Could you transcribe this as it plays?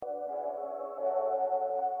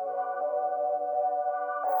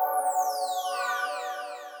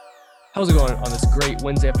How's it going on this great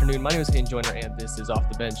Wednesday afternoon? My name is Hayden Joyner, and this is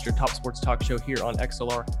Off the Bench, your top sports talk show here on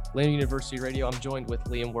XLR, Lane University Radio. I'm joined with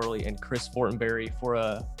Liam Worley and Chris Fortenberry for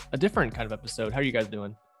a different kind of episode. How are you guys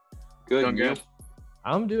doing? Good. Doing good.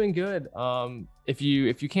 I'm doing good. If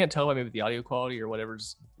you can't tell by maybe the audio quality or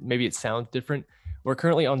whatever's, maybe it sounds different. We're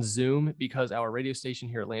currently on Zoom because our radio station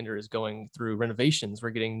here at Lander is going through renovations. We're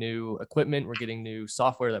getting new equipment. We're getting new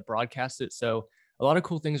software that broadcasts it. So a lot of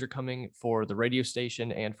cool things are coming for the radio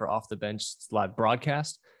station and for Off the Bench live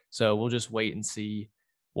broadcast. So we'll just wait and see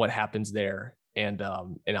what happens there. And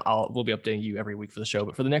we'll be updating you every week for the show.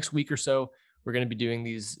 But for the next week or so, we're going to be doing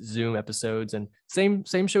these Zoom episodes and same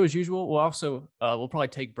show as usual. We'll also, we'll probably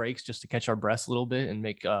take breaks just to catch our breaths a little bit and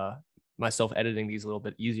make myself editing these a little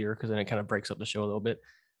bit easier, because then it kind of breaks up the show a little bit.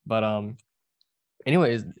 But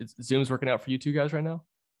anyways, Zoom's working out for you two guys right now?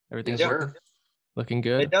 Everything's working? Looking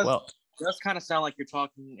good? It does. Well, It does kind of sound like you're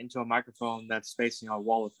talking into a microphone that's facing a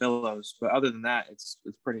wall of pillows, but other than that, it's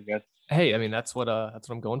pretty good. hey, I mean, that's what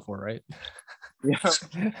I'm going for, right?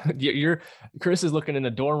 Yeah. Chris is looking in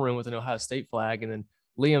the dorm room with an Ohio State flag, and then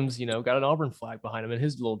Liam's, got an Auburn flag behind him in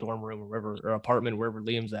his little dorm room or apartment, wherever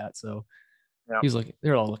Liam's at. So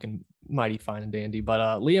they're all looking mighty fine and dandy.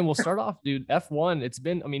 But Liam, we'll start off, dude. F1, it's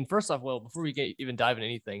been, first off, well, before we even dive into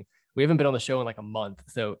anything, we haven't been on the show in like a month.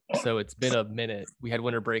 So it's been a minute. We had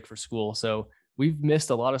winter break for school. So we've missed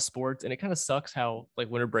a lot of sports, and it kind of sucks how like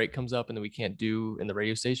winter break comes up and then we can't do in the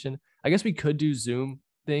radio station. I guess we could do Zoom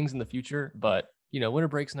things in the future, but winter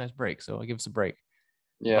break's a nice break. So I'll give us a break.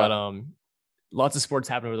 Yeah. But lots of sports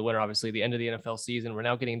happened over the winter, obviously. The end of the NFL season. We're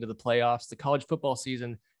now getting into the playoffs. The college football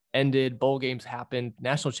season ended. Bowl games happened.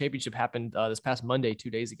 National championship happened this past Monday, 2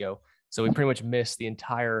 days ago. So we pretty much missed the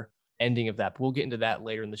entire ending of that. But we'll get into that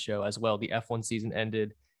later in the show as well. The F1 season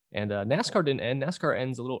ended, and NASCAR didn't end. NASCAR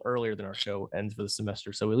ends a little earlier than our show ends for the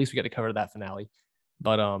semester. So at least we got to cover that finale.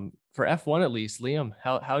 But for F1, at least, Liam,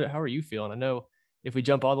 how are you feeling? I know if we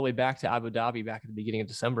jump all the way back to Abu Dhabi back at the beginning of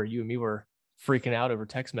December, you and me were freaking out over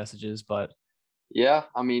text messages, but Yeah.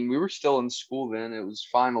 We were still in school then. It was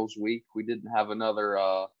finals week. We didn't have another,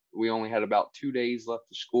 we only had about 2 days left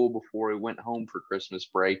of school before we went home for Christmas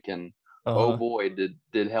break. And oh boy,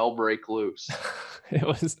 did hell break loose. It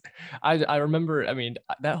was, I remember,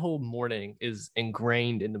 that whole morning is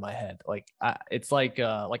ingrained into my head. Like it's like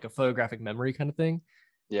a photographic memory kind of thing.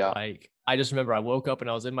 Yeah. Like I just remember I woke up and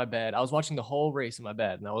I was in my bed. I was watching the whole race in my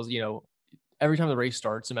bed, and I was, every time the race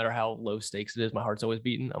starts, no matter how low stakes it is, my heart's always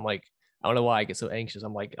beating. I'm like, I don't know why I get so anxious.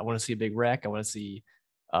 I'm like, I want to see a big wreck. I want to see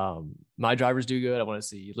my drivers do good. I want to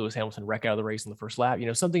see Lewis Hamilton wreck out of the race in the first lap,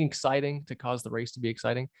 something exciting to cause the race to be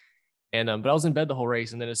exciting. And but I was in bed the whole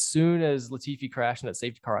race. And then as soon as Latifi crashed and that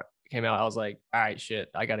safety car came out, I was like, all right, shit,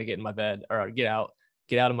 I got to get in my bed, or get out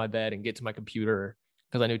of my bed and get to my computer,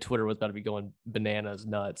 because I knew Twitter was about to be going bananas,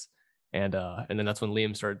 nuts. And then that's when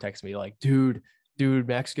Liam started texting me like, dude,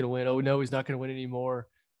 Mac's going to win. Oh no, he's not going to win anymore.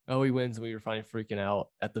 Oh, he wins. And we were finally freaking out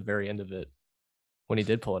at the very end of it when he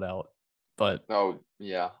did pull it out. But oh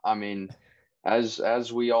yeah.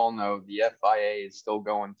 As we all know, the FIA is still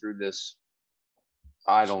going through this,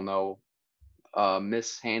 I don't know,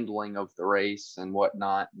 mishandling of the race and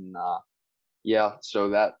whatnot. And so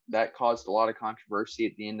that caused a lot of controversy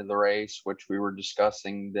at the end of the race, which we were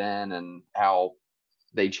discussing then, and how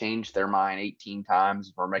they changed their mind 18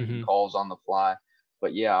 times for making calls on the fly.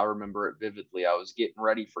 But yeah, I remember it vividly. I was getting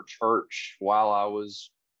ready for church while I was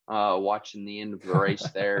watching the end of the race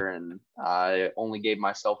there, and I only gave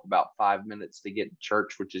myself about 5 minutes to get to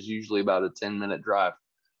church, which is usually about a 10-minute drive.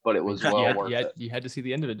 But it was well worth it. You had to see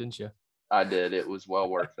the end of it, didn't you? I did. It was well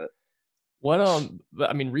worth it.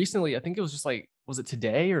 Recently, I think it was just like, was it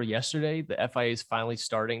today or yesterday? The FIA is finally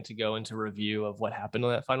starting to go into review of what happened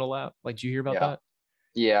on that final lap. Like, did you hear about that?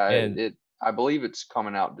 Yeah, and I believe it's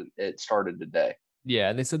coming out. It started today. Yeah,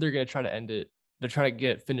 and they said they're going to try to end it. They're trying to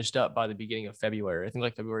get it finished up by the beginning of February. I think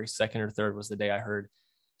like February 2nd or 3rd was the day I heard.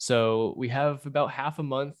 So we have about half a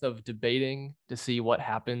month of debating to see what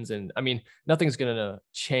happens. And nothing's going to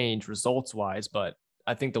change results wise, but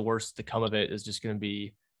I think the worst to come of it is just going to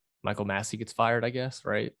be Michael Massey gets fired, I guess,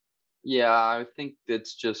 right? Yeah, I think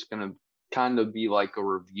it's just going to kind of be like a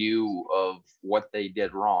review of what they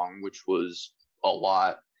did wrong, which was a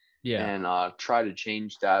lot. Yeah. And try to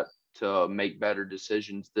change that to make better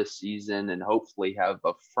decisions this season, and hopefully have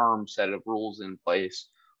a firm set of rules in place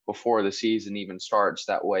before the season even starts.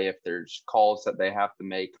 That way, if there's calls that they have to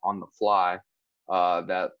make on the fly,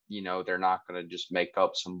 that, they're not going to just make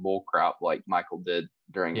up some bull crap like Michael did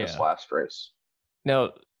during this last race.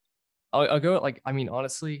 Now, I'll go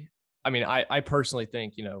honestly, I mean, I personally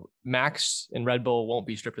think, Max and Red Bull won't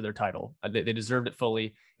be stripped of their title. They deserved it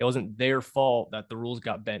fully. It wasn't their fault that the rules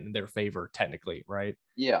got bent in their favor, technically, right?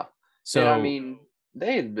 Yeah. And I So, mean,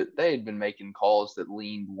 they had been making calls that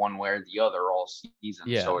leaned one way or the other all season.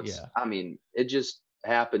 yeah, So yeah. I mean, it just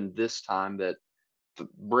happened this time that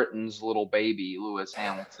Britain's little baby Lewis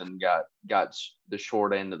Hamilton got the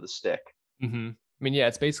short end of the stick. I mean, yeah,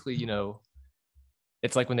 it's basically,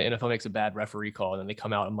 it's like when the NFL makes a bad referee call and then they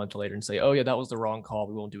come out a month later and say, "Oh yeah, that was the wrong call.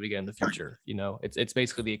 We won't do it again in the future." It's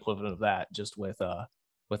basically the equivalent of that, just with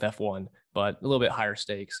F1, but a little bit higher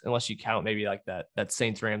stakes. Unless you count maybe like that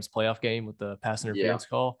Saints Rams playoff game with the pass Yeah. interference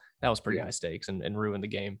call, that was pretty Yeah. high stakes and ruined the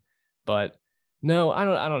game. But no, I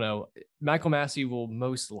don't know. Michael Massey will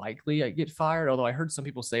most likely get fired. Although I heard some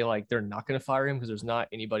people say like they're not going to fire him because there's not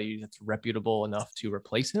anybody that's reputable enough to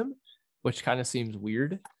replace him, which kind of seems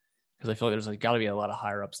weird because I feel like there's like got to be a lot of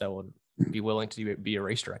higher ups that would be willing to be a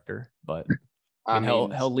race director. But I mean,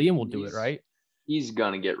 hell, Liam will do it, right? He's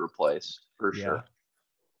gonna get replaced for sure.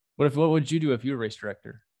 What would you do if you were race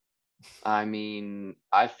director? I mean,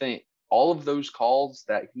 I think all of those calls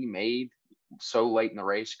that he made so late in the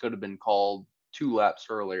race could have been called 2 laps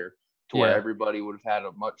earlier, to where everybody would have had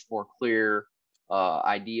a much more clear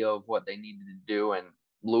idea of what they needed to do, and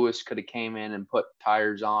Lewis could have came in and put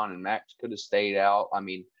tires on, and Max could have stayed out. I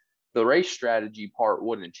mean, the race strategy part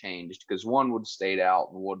wouldn't have changed because one would have stayed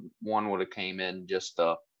out and one would have came in just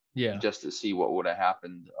to see what would have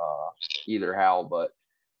happened either how. But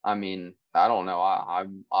I mean, I don't know. I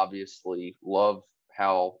obviously love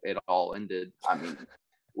how it all ended. I mean,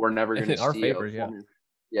 we're never going to see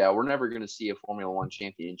we're never going to see a Formula One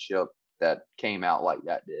championship that came out like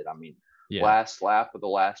that did. I mean, last lap of the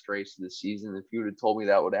last race of the season. If you would have told me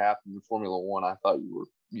that would have happened in Formula One, I thought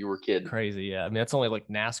you were kidding. Crazy, yeah. I mean, that's only like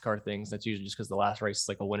NASCAR things. That's usually just because the last race is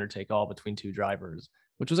like a winner take all between two drivers,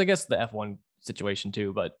 which was, I guess, the F1 situation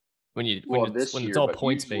too. But when it's all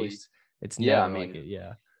points based, it's never like it.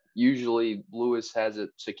 Yeah. Usually Lewis has it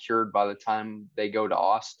secured by the time they go to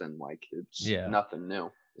Austin. Like it's nothing new.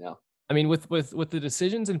 Yeah. I mean, with the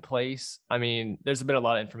decisions in place, I mean, there's been a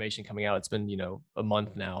lot of information coming out. It's been,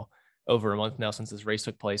 over a month now since this race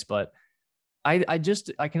took place. But I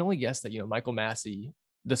can only guess that, Michael Massey,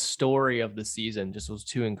 the story of the season just was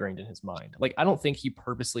too ingrained in his mind. Like, I don't think he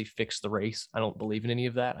purposely fixed the race. I don't believe in any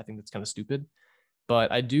of that. I think that's kind of stupid.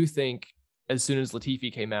 But I do think as soon as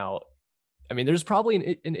Latifi came out, I mean, there's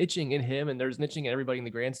probably an itching in him and there's an itching in everybody in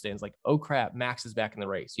the grandstands. Like, oh crap, Max is back in the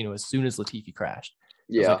race, as soon as Latifi crashed.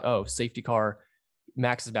 Yeah. It was like, oh, safety car,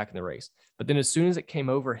 Max is back in the race. But then as soon as it came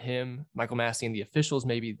over him, Michael Massey and the officials,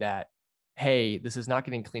 maybe that, hey, this is not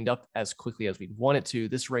getting cleaned up as quickly as we'd want it to.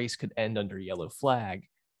 This race could end under yellow flag.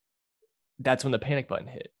 That's when the panic button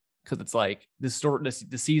hit. Because it's like the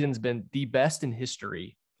season's been the best in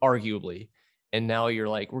history, arguably. And now you're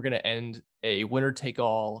like, we're going to end a winner take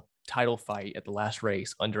all title fight at the last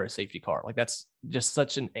race under a safety car. Like, that's just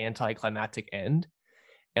such an anticlimactic end.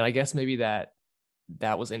 And I guess maybe that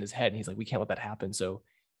was in his head. And he's like, we can't let that happen. So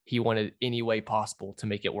he wanted any way possible to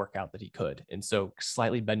make it work out that he could. And so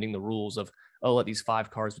slightly bending the rules of, let these 5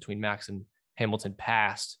 cars between Max and Hamilton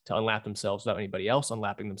pass to unlap themselves without anybody else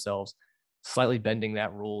unlapping themselves. Slightly bending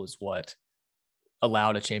that rule is what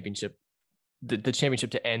allowed a championship, the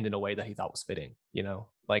championship to end in a way that he thought was fitting,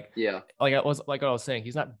 like I was saying,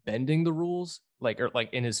 he's not bending the rules like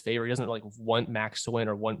in his favor. He doesn't like want Max to win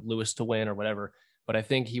or want Lewis to win or whatever. But I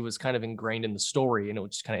think he was kind of ingrained in the story, and it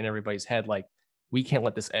was just kind of in everybody's head, like, we can't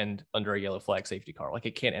let this end under a yellow flag safety car. Like,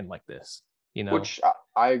 it can't end like this, Which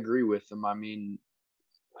I agree with him. I mean,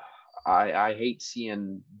 I hate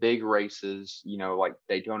seeing big races, like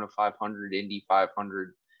Daytona 500, Indy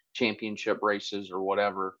 500 championship races or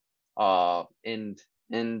whatever, end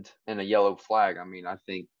in a yellow flag. I mean, I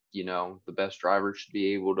think, the best driver should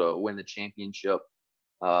be able to win the championship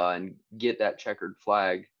and get that checkered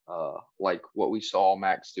flag, like what we saw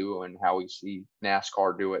Max do and how we see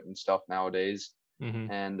NASCAR do it and stuff nowadays.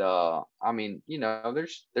 Mm-hmm. And I mean,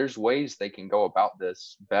 there's ways they can go about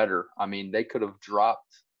this better. I mean, they could have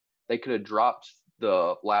dropped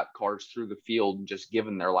the lap cars through the field and just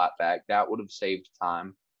given their lap back. That would have saved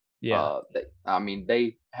time. Yeah.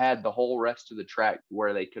 They had the whole rest of the track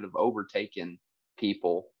where they could have overtaken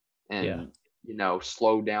people and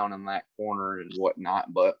slow down in that corner and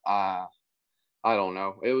whatnot. But I don't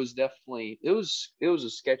know. It was definitely it was a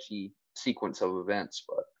sketchy sequence of events,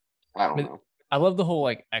 but I don't know. I love the whole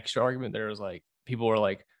like extra argument. There was like people were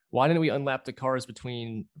like, why didn't we unlap the cars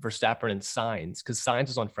between Verstappen and Sainz? Because Sainz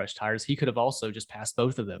was on fresh tires. He could have also just passed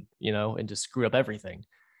both of them, and just screw up everything.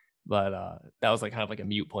 But that was like kind of like a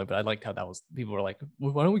mute point. But I liked how that was. People were like,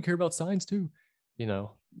 well, why don't we care about Sainz too? you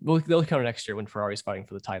know, they'll cover next year when Ferrari's fighting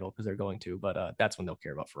for the title because they're going to, but that's when they'll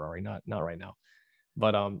care about Ferrari, not right now.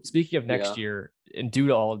 But speaking of next Yeah. year, and due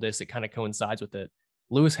to all of this, it kind of coincides with it.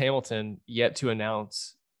 Lewis Hamilton yet to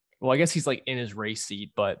announce. Well, I guess he's like in his race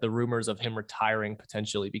seat, but the rumors of him retiring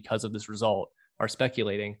potentially because of this result are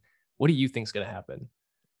speculating. What do you think's going to happen?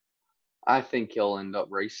 I think he'll end up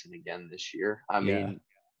racing again this year. I Yeah,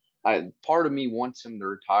 mean, part of me wants him to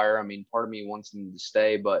retire. I mean, part of me wants him to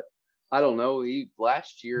stay, but I don't know.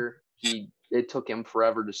 Last year it took him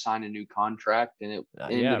forever to sign a new contract, and it yeah,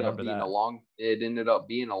 I ended up remember being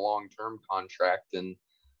that. a long-term contract. And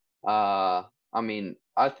I mean,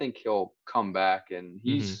 I think he'll come back, and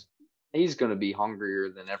Hmm. he's going to be hungrier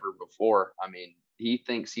than ever before. I mean, he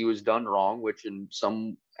thinks he was done wrong, which in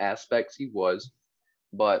some aspects he was,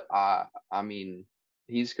 but I mean,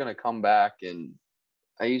 he's going to come back, and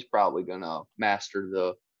he's probably going to master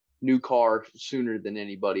the new car sooner than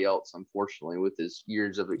anybody else, unfortunately, with his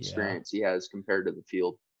years of Yeah, experience he has compared to the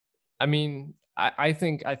field. I mean, I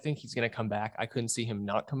think he's going to come back. I couldn't see him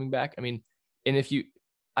not coming back. I mean, and if you,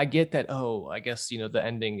 I get that. Oh, I guess the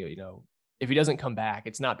ending. If he doesn't come back,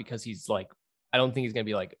 it's not because he's like. I don't think he's going to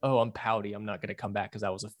be like, oh, I'm pouty. I'm not going to come back because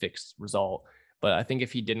that was a fixed result. But I think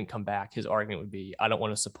if he didn't come back, his argument would be, I don't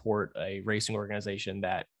want to support a racing organization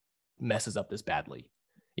that messes up this badly.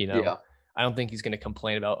 You know, Yeah. I don't think he's going to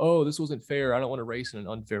complain about, oh, this wasn't fair. I don't want to race in an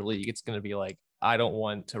unfair league. It's going to be like, I don't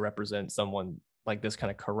want to represent someone like this kind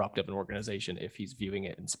of corrupt of an organization if he's viewing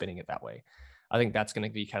it and spinning it that way. I think that's going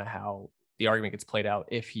to be kind of how the argument gets played out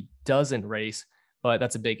if he doesn't race, but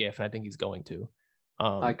that's a big if, and I think he's going to.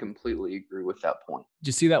 I Um, completely agree with that point. did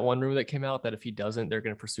you see that one rumor that came out that if he doesn't, they're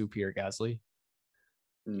going to pursue Pierre Gasly?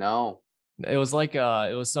 No. It was like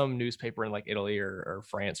it was some newspaper in like Italy or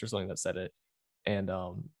France or something that said it, and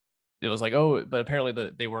it was like, oh, but apparently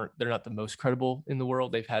they're not the most credible in the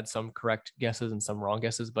world. They've had some correct guesses and some wrong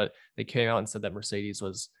guesses, but they came out and said that Mercedes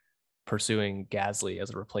was pursuing Gasly as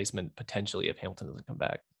a replacement potentially if Hamilton doesn't come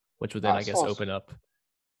back, which would then I I guess saw open up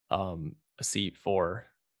a seat for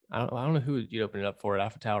I don't know who you'd open it up for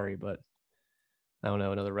at AlphaTauri, but I don't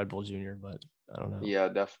know, another Red Bull Junior, but I don't know. Yeah,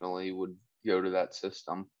 definitely would go to that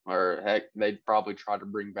system. Or heck, they'd probably try to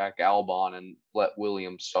bring back Albon and let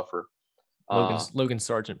Williams suffer. Logan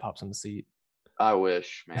Sargent pops on the seat. I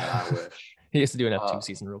wish, man, I wish. He has to do an F2 Uh,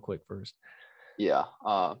 season real quick first. yeah.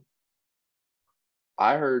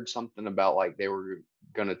 I heard something about like they were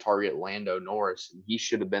going to target Lando Norris, and he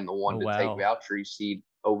should have been the Oh one to take wow. Valtteri's seat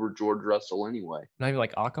over George Russell anyway. Not even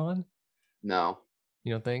like Ocon? No,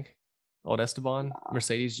 You don't think? Old Esteban, nah,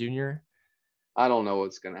 Mercedes Junior. I don't know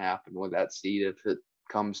what's going to happen with that seat if it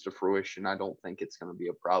comes to fruition. I don't think it's going to be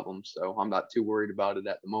a problem, so I'm not too worried about it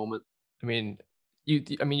at the moment. I mean, you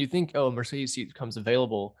think, oh, Mercedes seat becomes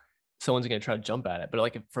available, someone's going to try to jump at it. But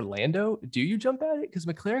like for Lando, do you jump at it? Because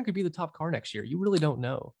McLaren could be the top car next year. You really don't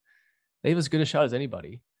know. They have as good a shot as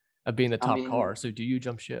anybody of being the I top mean, car. So do you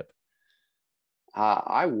jump ship?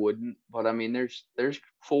 I wouldn't, but I mean, there's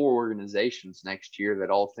 4 organizations next year that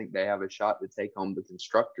all think they have a shot to take home the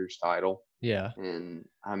constructors title, Yeah. and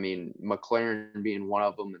I mean, McLaren being one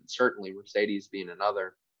of them, and certainly Mercedes being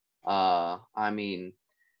another. I mean,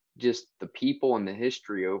 just the people and the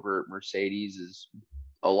history over at Mercedes is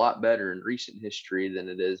a lot better in recent history than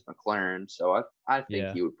it is McLaren. So I think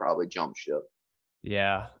Yeah. he would probably jump ship.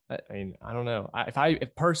 Yeah. I mean, I don't know.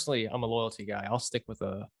 If personally I'm a loyalty guy, I'll stick with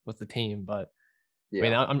the team. But I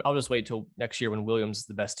mean, Yeah, I'll just wait till next year when Williams is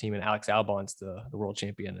the best team and Alex Albon's the world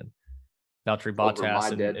champion and Valtteri over my Bottas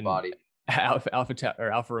and dead body.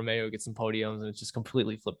 Alpha Romeo get some podiums and it's just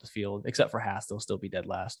completely flipped the field. Except for Haas, they'll still be dead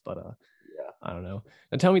last. But Yeah, I don't know.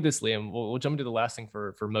 And tell me this, Liam. We'll jump into the last thing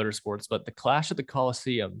for motorsports, but the clash at the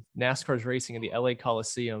Coliseum, NASCAR's racing in the LA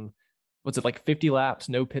Coliseum. What's it like 50 laps,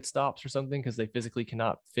 no pit stops or something because they physically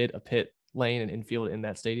cannot fit a pit lane and infield in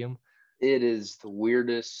that stadium? it is the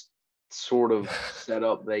weirdest sort of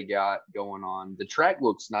setup they got going on. The track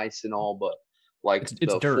looks nice and all, but like It's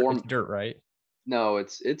the dirt. It's form, dirt, right? no,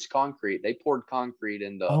 it's concrete. They poured concrete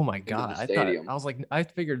Oh my into the god! I stadium, was like, I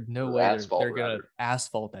figured no or way asphalt they're gonna rather.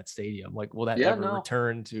 asphalt that stadium. Like, will that Yeah, ever no,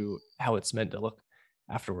 return to how it's meant to look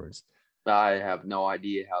afterwards? I have no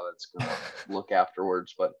idea how that's gonna look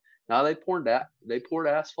afterwards, but now they poured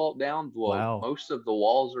asphalt down. Well, Wow. most of the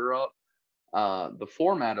walls are up. The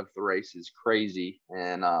format of the race is crazy,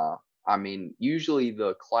 and I mean, usually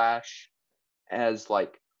the Clash has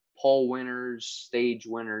like pole winners, stage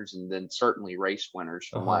winners, and then certainly race winners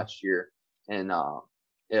Uh from huh. last year. And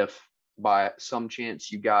if by some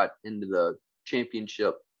chance you got into the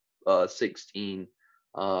championship 16,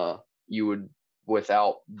 you would,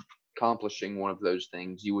 without accomplishing one of those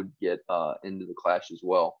things, you would get into the Clash as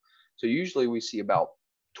well. So usually we see about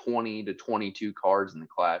 20 to 22 cars in the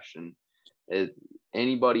clash, and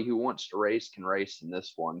anybody who wants to race can race in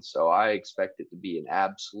this one. So I expect it to be an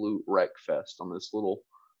absolute wreck fest on this little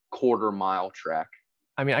quarter-mile track.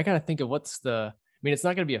 I mean, I gotta think of it's not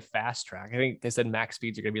gonna be a fast track. I think they said max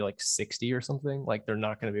speeds are gonna be like 60 or something. Like they're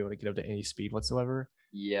not gonna be able to get up to any speed whatsoever.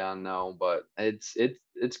 Yeah, no, but it's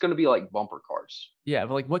going to be like bumper cars. Yeah,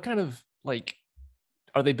 but like what kind of like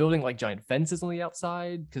are they building like giant fences on the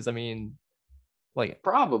outside? Because I mean, like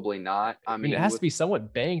Probably not. I mean, it has to be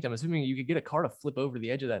somewhat banked. I'm assuming you could get a car to flip over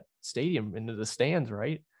the edge of that stadium into the stands,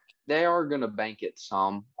 right? They are going to bank it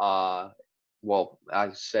some. Well, I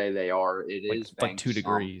say they are. It Like is like banked 2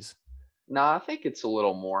 degrees. No, I think it's a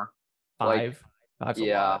little more. Like, Five. Five's a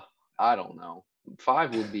yeah, lot. I don't know.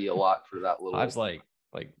 5 would be a lot for that little. Five's like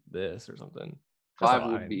this or something. That's 5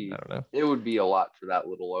 not, would be. I don't know. It would be a lot for that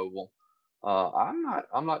little oval.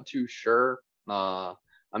 I'm not too sure.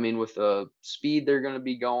 I mean, with the speed they're going to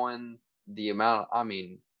be going, the amount. I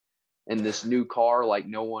mean, in this new car, like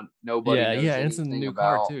nobody knows Yeah, and it's a anything new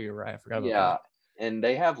car about. too. You're right. I forgot about Yeah, that. and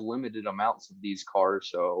they have limited amounts of these cars,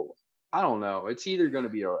 so I don't know. It's either going to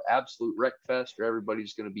be an absolute wreck fest, or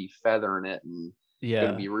everybody's going to be feathering it and going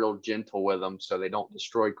to Yeah. be real gentle with them, so they don't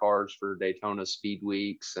destroy cars for Daytona Speed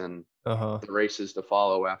Weeks and Uh-huh. the races to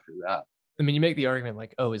follow after that. I mean, you make the argument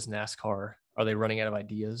like, oh, is NASCAR, are they running out of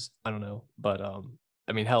ideas? I don't know. But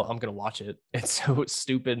I mean, hell, I'm gonna watch it. It's so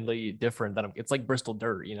stupidly different that it's like Bristol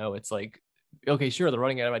Dirt, it's like, okay, sure, they're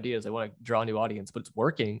running out of ideas. They want to draw a new audience, but it's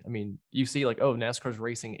working. I mean, you see like, oh, NASCAR's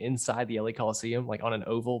racing inside the LA Coliseum, like on an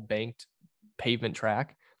oval banked pavement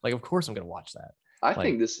track. Like, of course I'm gonna watch that. I Like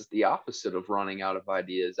think this is the opposite of running out of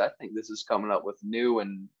ideas. I think this is coming up with new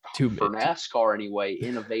and, too for NASCAR anyway,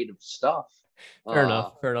 innovative stuff. Fair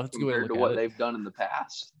enough. It's a good way to Compared look to at what it. they've done in the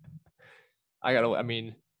past. I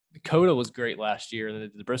mean, Coda was great last year,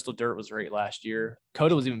 and the Bristol Dirt was great last year.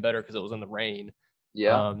 Coda was even better because it was in the rain.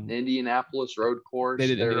 Yeah, Indianapolis road course. They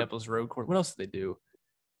did Indianapolis road course. What else did they do?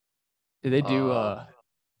 Did they do?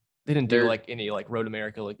 They didn't do like any like Road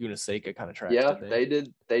America, Laguna Seca kind of tracks. Yeah, did they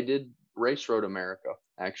did. They did Race Road America.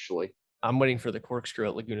 Actually, I'm waiting for the corkscrew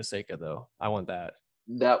at Laguna Seca though. I want that.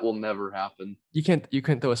 That will never happen. You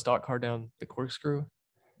couldn't throw a stock car down the corkscrew.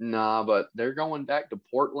 Nah, but they're going back to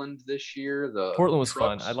Portland this year. Portland was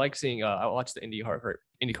fun. I like seeing. I watched the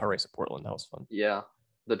IndyCar race at Portland. That was fun. Yeah,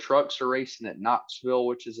 the trucks are racing at Knoxville,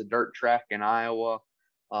 which is a dirt track in Iowa.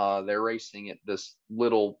 They're racing at this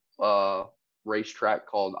little racetrack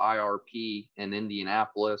called IRP in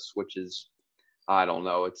Indianapolis, which is, I don't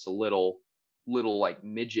know, it's a little like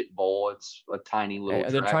midget bowl. It's a tiny little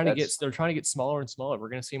they're track. trying to get smaller and smaller. We're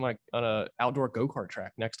gonna see them like on a outdoor go-kart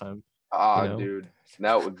track next time. Dude,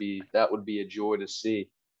 that would be a joy to see.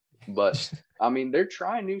 But I mean, they're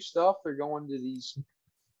trying new stuff. They're going to these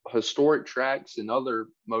historic tracks and other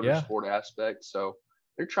motorsport aspects. So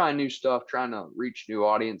they're trying new stuff, trying to reach new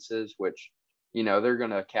audiences, which, they're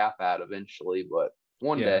gonna cap at eventually, but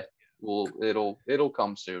one day it'll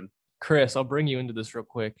come soon. Chris, I'll bring you into this real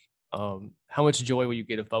quick. How much joy will you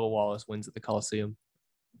get if Bubba Wallace wins at the Coliseum?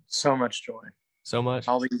 So much joy. So much.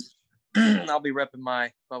 I'll be repping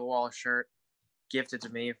my Bubba Wallace shirt, gifted to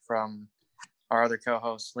me from our other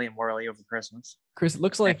co-host Liam Worley over Christmas. Chris, it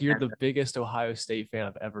looks like you're the biggest Ohio State fan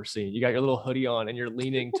I've ever seen. You got your little hoodie on and you're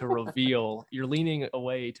leaning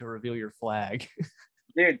away to reveal your flag.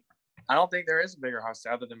 Dude, I don't think there is a bigger Ohio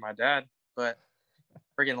State other than my dad, but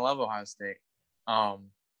freaking love Ohio State.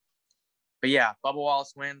 But yeah, Bubba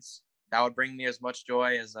Wallace wins. That would bring me as much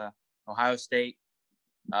joy as Ohio State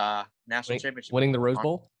national championship. Winning the Rose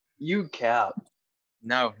Bowl? You cap.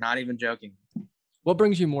 No, not even joking. What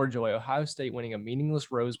brings you more joy, Ohio State winning a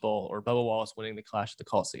meaningless Rose Bowl or Bubba Wallace winning the Clash at the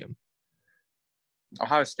Coliseum?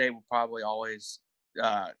 Ohio State will probably always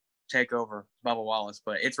take over Bubba Wallace,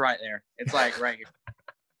 but it's right there. It's like right here.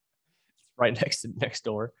 It's right next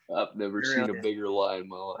door. I've never seen a bigger lie in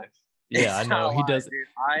my life. Yeah, I know. He does. Dude,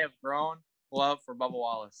 I have grown love for Bubba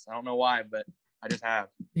Wallace. I don't know why, but I just have.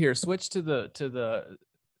 Here, switch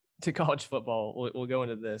to college football. We'll go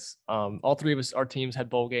into this. All three of us, our teams had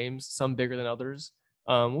bowl games, some bigger than others.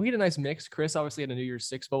 We had a nice mix. Chris obviously had a New Year's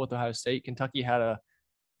Six bowl with Ohio State. Kentucky had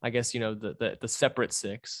the separate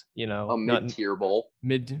six. A mid-tier bowl.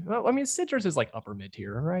 Well, I mean, Citrus is like upper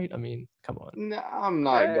mid-tier, right? I mean, come on. No, I'm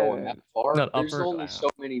not going that far. There's upper, only so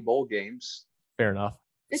many bowl games. Fair enough.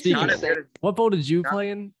 Speaking of, what bowl did you play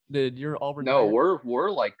in? Did your Auburn? No,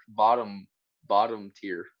 we're like bottom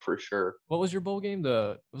tier for sure. What was your bowl game?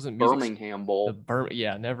 Birmingham Bowl.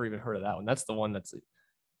 Yeah, never even heard of that one. That's the one that's.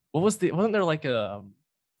 Wasn't there like a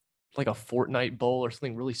Fortnite bowl or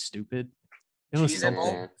something really stupid? It was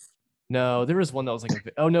something. No, there was one that was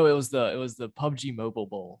like oh no, it was the PUBG Mobile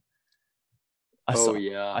Bowl. I Oh saw.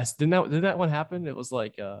 yeah. Did that one happen? It was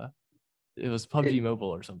like it was PUBG It, Mobile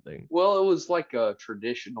or something. well, it was like a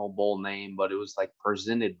traditional bowl name, but it was like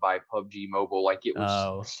presented by PUBG Mobile. Like it was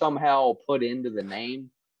Oh somehow put into the name,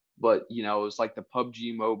 but it was like the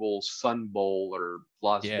PUBG Mobile Sun Bowl or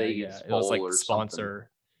Las yeah. Vegas It was Bowl like or something.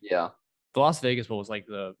 sponsor. Yeah. The Las Vegas Bowl was like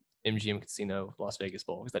the MGM Casino Las Vegas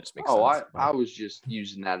Bowl because that just makes Oh, sense. I was just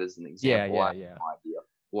using that as an Yeah, example. I yeah, have yeah. no idea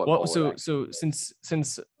what Well, bowl it so actually so is.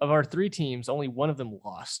 since of our three teams, only one of them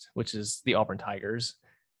lost, which is the Auburn Tigers,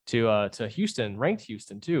 to Houston, ranked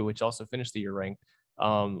Houston too, which also finished the year ranked.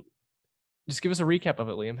 Um, just give us a recap of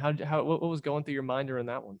it, Liam. What was going through your mind during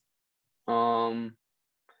that one? Um,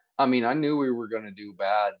 I mean, I knew we were gonna do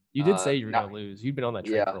bad. You did say you were Not, going to lose. You'd been on that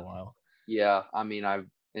train yeah, for a while. yeah. I mean, I've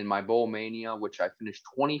in my bowl mania, which I finished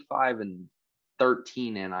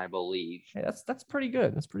 25-13 in, I believe. Hey, that's pretty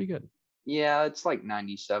good. That's pretty good. Yeah, it's like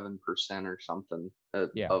 97% or something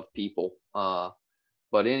Yeah. of people.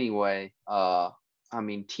 But anyway, I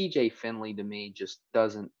mean, TJ Finley to me just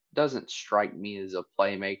doesn't strike me as a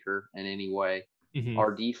playmaker in any way. Hmm.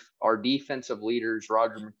 Our defensive leaders,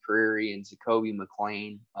 Roger McCreary and Zacoby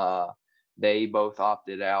McClain, they both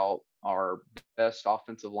opted out. Our best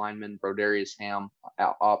offensive lineman, Brodarius Ham,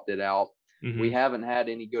 opted out. We Hmm. haven't had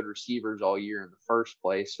any good receivers all year in the first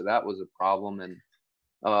place, so that was a problem. And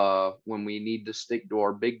when we need to stick to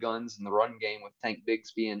our big guns in the run game with Tank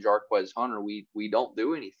Bigsby and Jarquez Hunter, we don't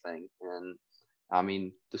do anything. And I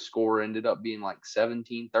mean, the score ended up being like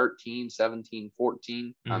 17-13,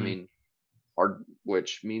 17-14. I Hmm. mean,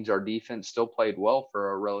 which means our defense still played well for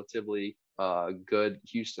a relatively good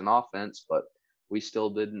Houston offense, but we still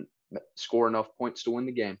didn't score enough points to win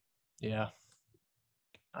the game. Yeah.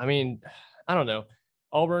 I mean, I don't know.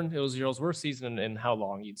 Auburn, it was your worst season in how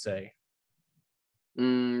long, you'd say?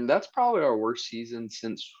 That's probably our worst season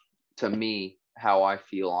since, to me, how I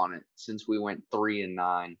feel on it, since we went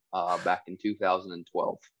 3-9 back in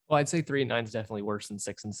 2012. Well, I'd say 3-9 is definitely worse than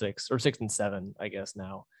 6-6 or 6-7, I guess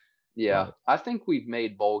now. Yeah, But I think we've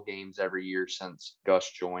made bowl games every year since Gus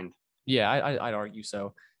joined. yeah, I'd argue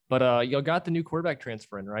so. But you got the new quarterback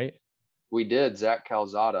transferring, right? We did. Zach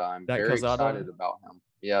Calzada. I'm That very Calzada excited about him.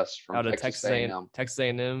 Yes, from out of Texas Texas A&M. A&M. Texas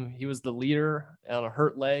A&M. He was the leader on a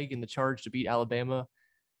hurt leg in the charge to beat Alabama.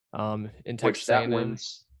 In Which Texas A&M.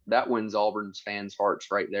 that wins Auburn's fans' hearts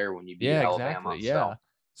right there when you beat Yeah, Alabama. exactly. So Yeah.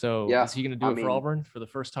 So yeah, is he going to do I it for mean, Auburn for the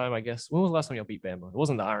first time? I guess. When was the last time y'all beat Bama? It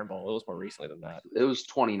wasn't the Iron Bowl. It was more recently than that. it was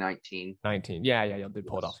 2019. 19. Yeah, y'all did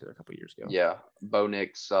pull it off Yes. here a couple years ago. Yeah, Bo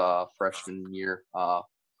Nix freshman year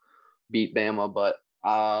beat Bama, but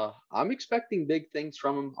I'm expecting big things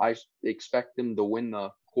from him. I expect him to win the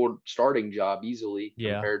starting job easily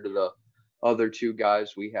Yeah. compared to the other two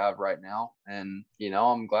guys we have right now. And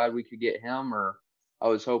I'm glad we could get him. Or I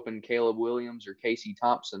was hoping Caleb Williams or Casey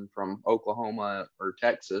Thompson from Oklahoma or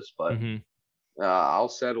Texas, but Mm-hmm. I'll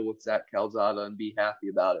settle with Zach Calzada and be happy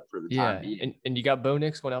about it for the time Yeah. being. And you got Bo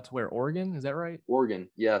Nix going out to where? Oregon? Is that right? Oregon,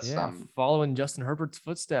 yes, Yeah. Following Justin Herbert's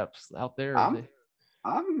footsteps out there.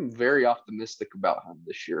 I'm very optimistic about him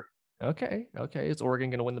this year. Okay. Is Oregon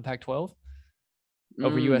going to win the Pac-12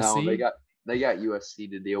 over USC? No, they got USC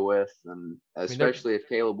to deal with, and especially if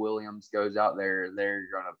Caleb Williams goes out there, they're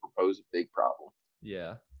going to propose a big problem.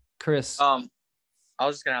 Yeah, Chris. I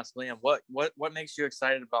was just gonna ask Liam, what makes you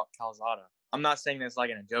excited about Calzada? I'm not saying this like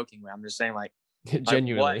in a joking way. I'm just saying like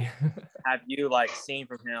genuinely. What have you like seen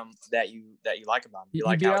from him that you like about him? You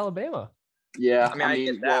like beat Alabama. Yeah, I mean, I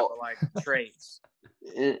get that, but like traits.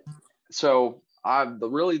 So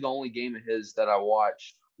the only game of his that I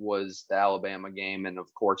watched was the Alabama game, and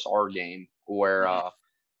of course our game,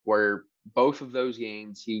 where both of those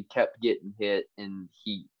games he kept getting hit, and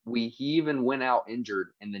he even went out injured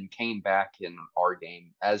and then came back in our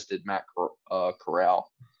game, as did Matt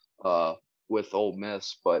Corral with Ole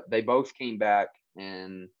Miss. But they both came back,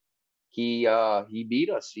 and he beat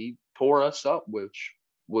us. He tore us up, which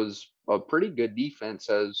was a pretty good defense,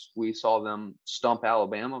 as we saw them stump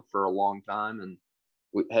Alabama for a long time. And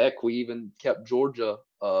we even kept Georgia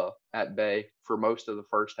at bay for most of the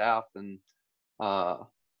first half. And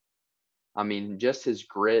I mean, just his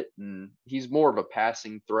grit, and he's more of a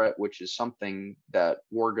passing threat, which is something that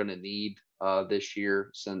we're going to need this year,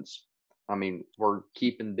 since, I mean, we're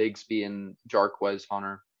keeping Bigsby and Jarquez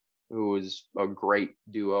Hunter, who is a great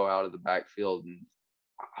duo out of the backfield. And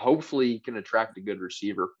hopefully he can attract a good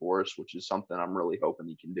receiver for us, which is something I'm really hoping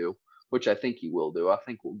he can do, which I think he will do. I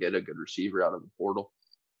think we'll get a good receiver out of the portal.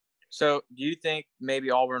 So do you think maybe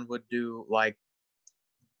Auburn would do like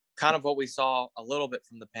kind of what we saw a little bit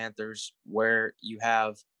from the Panthers, where you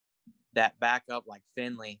have that backup like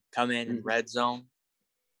Finley come in Mhm. red zone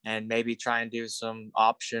and maybe try and do some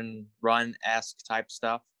option run-esque type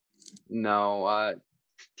stuff? No,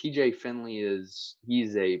 TJ Finley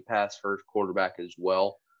he's a pass first quarterback as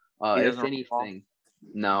well. He doesn't If run the ball. anything,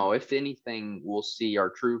 no, if anything, we'll see our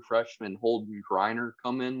true freshman Holden Griner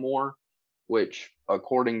come in more, which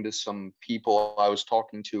according to some people I was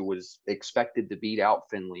talking to was expected to beat out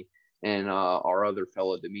Finley and our other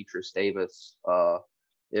fellow Demetrius Davis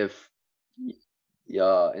if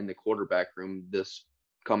in the quarterback room this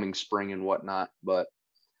coming spring and whatnot. But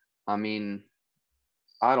I mean,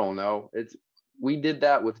 I don't know. We did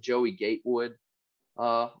that with Joey Gatewood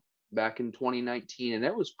uh back in 2019 and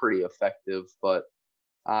it was pretty effective, but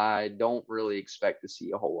I don't really expect to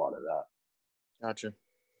see a whole lot of that. Gotcha.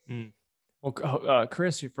 Mm. Well,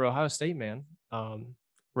 Chris, you're for Ohio State, man.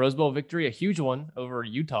 Rose Bowl victory, a huge one over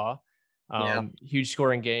Utah. Yeah. Huge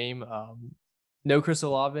scoring game. No Chris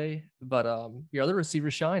Olave, but your other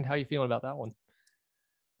receivers shined. How you feeling about that one?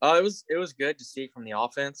 It was good to see from the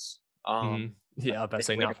offense. Yeah, I was about to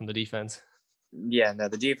say not from the defense. Yeah, no,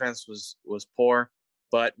 the defense was poor,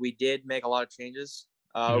 but we did make a lot of changes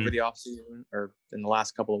over the offseason or in the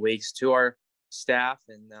last couple of weeks to our staff,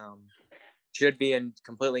 and should be a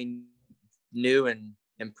completely new and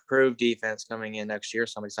improved defense coming in next year.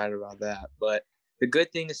 So I'm excited about that. But the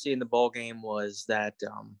good thing to see in the bowl game was that,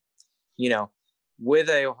 you know, with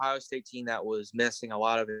a Ohio State team that was missing a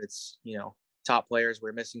lot of its, top players,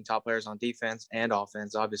 we're missing top players on defense and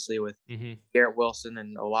offense, obviously with Garrett Wilson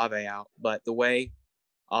and Olave out. But the way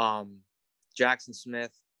Jackson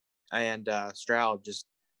Smith and Stroud just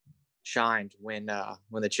shined when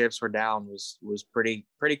the chips were down was pretty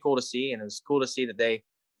cool to see, and it was cool to see that they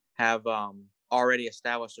have already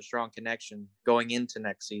established a strong connection going into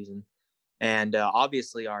next season. And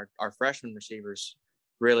obviously our freshman receivers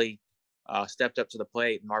really stepped up to the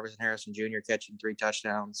plate. Marvin Harrison Jr. catching 3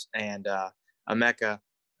 touchdowns, and Emeka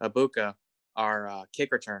Ibuka, our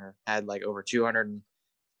kick returner, had like over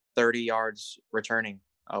 230 yards returning,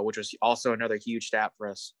 which was also another huge stat for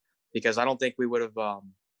us, because I don't think we would have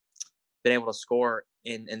been able to score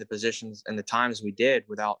in the positions and the times we did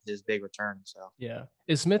without his big return. So yeah,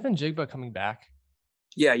 is Smith and Jigba coming back?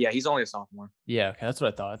 Yeah, he's only a sophomore. Yeah, okay, that's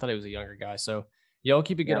what I thought. I thought he was a younger guy. So y'all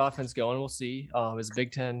keep a good offense going. We'll see. As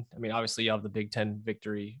Big Ten, I mean, obviously you have the Big Ten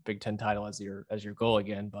victory, Big Ten title as your goal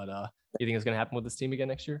again. But you think it's going to happen with this team again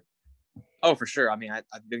next year? Oh, for sure. I mean, I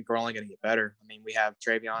think we're only going to get better. I mean, we have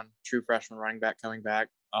Travion, true freshman running back, coming back.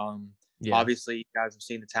 Obviously, you guys have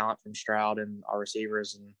seen the talent from Stroud and our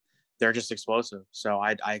receivers, and they're just explosive. So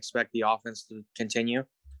I expect the offense to continue.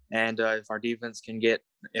 And if our defense if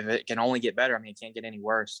it can only get better, I mean, it can't get any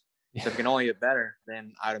worse. So if it can only get better,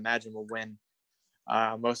 then I'd imagine we'll win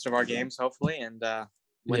most of our games, hopefully, and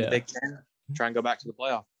win the Big Ten, try and go back to the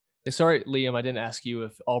playoff. Sorry, Liam, I didn't ask you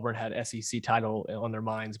if Auburn had SEC title on their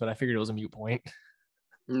minds, but I figured it was a moot point.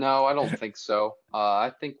 No, I don't think so.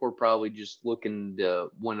 I think we're probably just looking to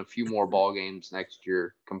win a few more ball games next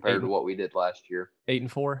year compared to what we did last year.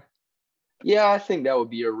 8-4. Yeah, I think that would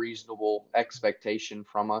be a reasonable expectation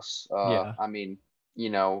from us. I mean,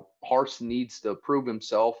 Harsin needs to prove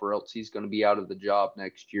himself, or else he's going to be out of the job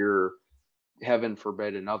next year. Heaven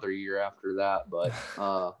forbid another year after that. But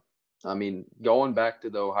I mean, going back to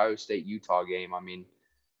the Ohio State Utah game, I mean,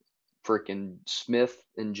 freaking Smith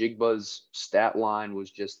and Jigba's stat line was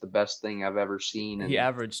just the best thing I've ever seen. He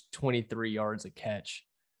averaged 23 yards a catch.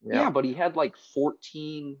 Yeah, but he had like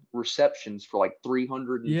 14 receptions for like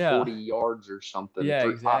 340 yards or something. Yeah,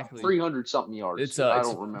 exactly. 300 something yards. I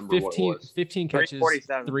don't remember 15, what it was. 15 catches,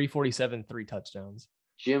 347, 3 touchdowns.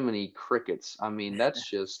 Jiminy crickets. I mean, that's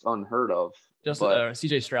just unheard of. Just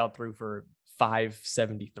CJ Stroud threw for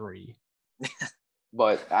 573.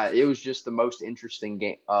 But it was just the most interesting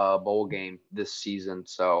game, bowl game this season.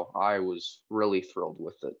 So I was really thrilled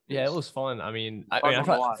with it. Yeah, it was fun. I mean, I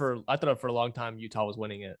thought for a long time Utah was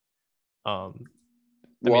winning it. I'm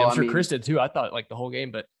sure Chris did too. I thought like the whole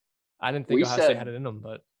game, but I didn't think Ohio State had it in them.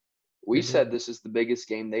 But we said this is the biggest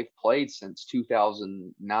game they've played since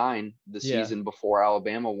 2009, the season before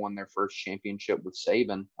Alabama won their first championship with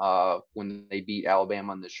Saban, when they beat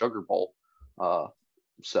Alabama in the Sugar Bowl.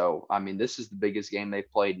 So, I mean, this is the biggest game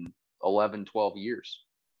they've played in 11, 12 years.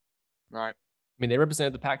 Right. I mean, they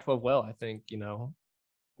represented the Pac-12 well, I think, they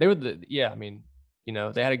were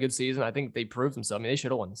they had a good season. I think they proved themselves. I mean, they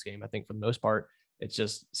should have won this game, I think, for the most part. It's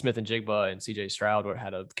just Smith and Jigba and CJ Stroud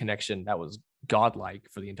had a connection that was godlike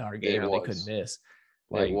for the entire game, and they couldn't miss.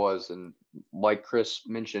 It was. And like Chris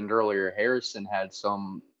mentioned earlier, Harrison had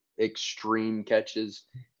some extreme catches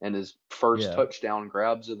and his first touchdown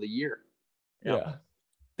grabs of the year. Yeah.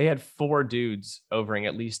 they had 4 dudes overing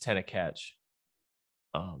at least 10 a catch.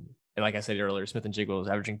 And like I said earlier, Smith and Jiggle was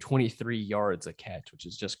averaging 23 yards a catch, which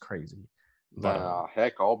is just crazy. But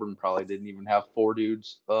heck, Auburn probably didn't even have 4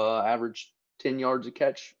 dudes average 10 yards a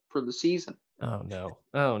catch for the season. oh no.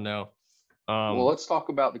 Well, let's talk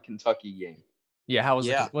about the Kentucky game. Yeah, how was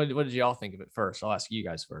it? What did y'all think of it first? I'll ask you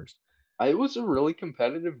guys first. It was a really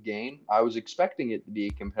competitive game. I was expecting it to be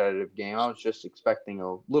a competitive game. I was just expecting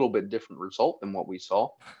a little bit different result than what we saw.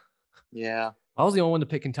 Yeah. I was the only one to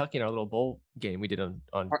pick Kentucky in our little bowl game we did on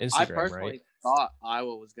Instagram, I personally thought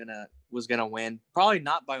Iowa was gonna win. Probably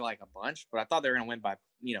not by like a bunch, but I thought they were gonna win by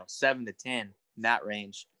 7 to 10 in that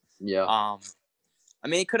range. Yeah. I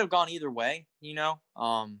mean, it could have gone either way.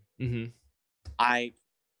 I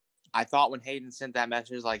thought when Hayden sent that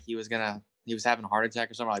message, like he was having a heart attack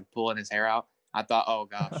or something, like pulling his hair out. I thought, oh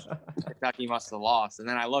gosh, Kentucky must have lost. And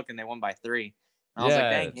then I look and they won by 3. And I was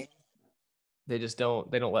like, dang. They just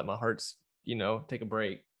don't let my hearts, take a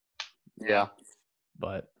break. Yeah.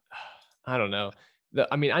 But I don't know.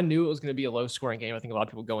 I knew it was going to be a low scoring game. I think a lot of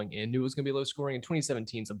people going in knew it was going to be low scoring. And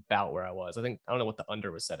 2017 is about where I was. I don't know what the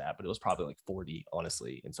under was set at, but it was probably like 40,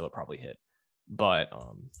 honestly. And so it probably hit. But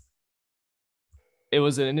it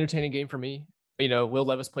was an entertaining game for me. Will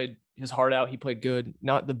Levis played his heart out. He played good.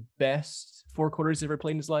 Not the best 4 quarters he's ever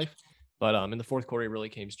played in his life, but in the 4th quarter, he really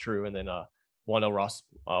came true. And then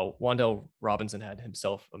Wandell Robinson had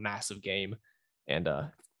himself a massive game, and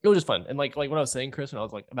it was just fun. And like what I was saying, Chris, when I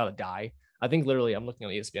was like about to die, I think literally I'm looking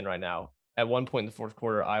on ESPN right now. At one point in the 4th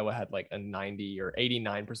quarter, Iowa had like a 90 or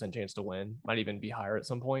 89% chance to win. Might even be higher at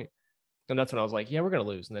some point. And that's when I was like, yeah, we're going to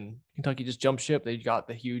lose. And then Kentucky just jumped ship. They got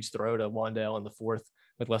the huge throw to Wandell in the 4th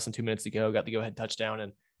with less than 2 minutes to go, got the go-ahead touchdown.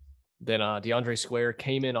 And then DeAndre Square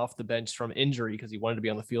came in off the bench from injury because he wanted to be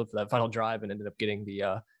on the field for that final drive and ended up getting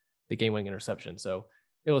the game-winning interception. So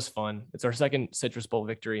it was fun. It's our second Citrus Bowl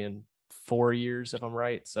victory in 4 years, if I'm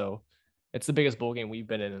right. So it's the biggest bowl game we've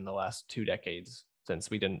been in the last 2 decades since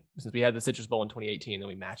we had the Citrus Bowl in 2018 and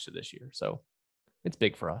we matched it this year. So it's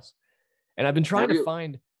big for us. And I've been trying to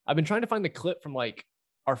find the clip from like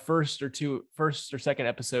our first or second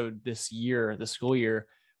episode this school year,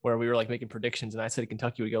 where we were like making predictions, and I said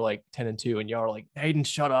Kentucky would go like 10-2, and y'all were like, Hayden,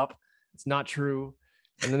 shut up, it's not true.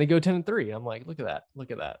 And then they go 10-3. I'm like, look at that.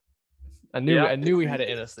 I knew we had it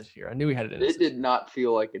in us this year. It did not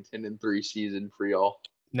feel like a 10-3 season for y'all.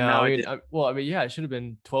 No, it should have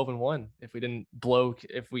been 12-1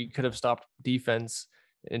 if we could have stopped defense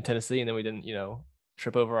in Tennessee, and then we didn't,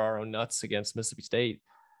 trip over our own nuts against Mississippi State.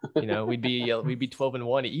 We'd be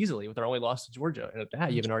 12-1 easily with our only loss to Georgia. And at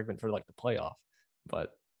that, you have an argument for like the playoff.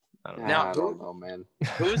 But I don't know. I don't know, man.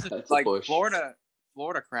 Who was it? Like Florida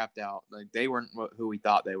crapped out. Like they weren't who we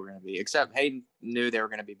thought they were going to be. Except Hayden knew they were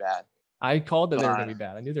going to be bad. I called that they were going to be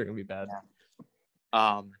bad. I knew they were going to be bad.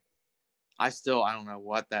 Yeah. I don't know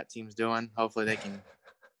what that team's doing. Hopefully they can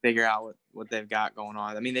figure out what they've got going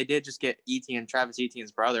on. I mean, they did just get Travis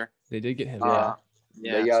Etienne's brother. They did get him.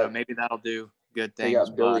 So maybe that'll do good things. They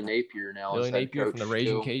got Billy Napier now. Billy Napier from the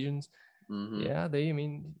Raging Cajuns. Mm-hmm. Yeah,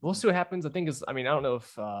 we'll see what happens. I don't know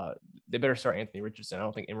if they better start Anthony Richardson. I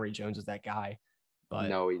don't think Emory Jones is that guy. But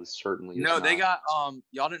no, he certainly is not. They got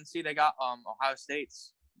y'all didn't see they got Ohio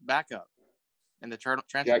State's backup in the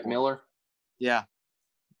transfer. Jack Miller. Yeah.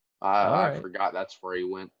 I forgot that's where he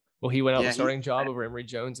went. Well, he went out the starting job over Emory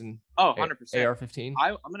Jones and 100%. AR-15.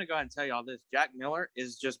 I'm going to go ahead and tell you all this. Jack Miller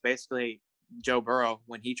is just basically Joe Burrow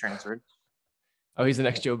when he transferred. Oh, he's the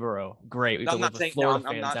next Joe Burrow. Great. We can live with Florida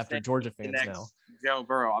fans after Georgia fans now. Joe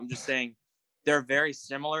Burrow. I'm just saying they're very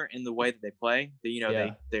similar in the way that they play.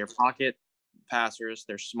 They're pocket passers.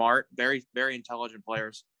 They're smart, very, very intelligent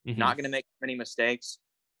players. Mm-hmm. Not going to make many mistakes.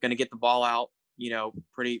 Going to get the ball out,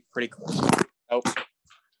 pretty quick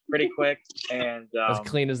and as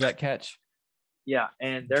clean as that catch. Yeah,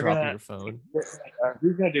 and they're dropping gonna your phone.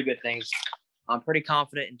 He's gonna do good things. I'm pretty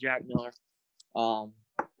confident in Jack Miller.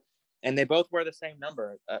 And they both wear the same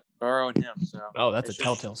number, Burrow and him. So that's a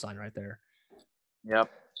telltale sign right there. Yep.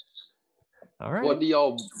 All right. What do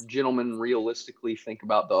y'all gentlemen realistically think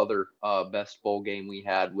about the other best bowl game we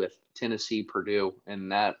had with Tennessee Purdue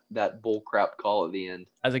and that bull crap call at the end?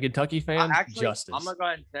 As a Kentucky fan, justice. I'm gonna go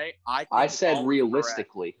ahead and say I said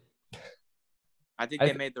realistically. I think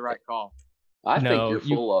they made the right call. I think you're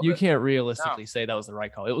full of it. You can't realistically say that was the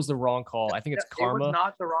right call. It was the wrong call. I think it's karma. It was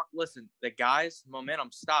not the wrong. Listen, the guy's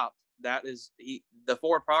momentum stopped. That is the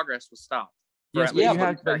forward progress was stopped. Yes,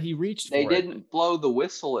 but he reached. They didn't blow the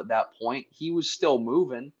whistle at that point. He was still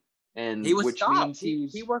moving, and he was which stopped.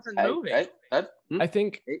 means he wasn't moving. I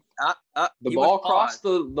think the ball crossed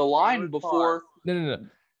the line before. No.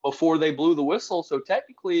 Before they blew the whistle, so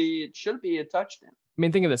technically it should be a touchdown. I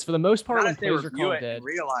mean, think of this. For the most part, Not when if they plays are review called it dead. and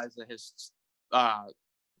realize that his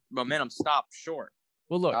momentum stopped short.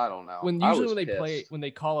 Well, look, I don't know. when they pissed. when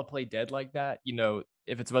they call a play dead like that, you know,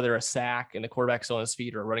 if it's whether a sack and the quarterback's on his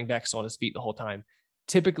feet or a running back's on his feet the whole time,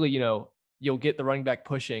 typically, you know, you'll get the running back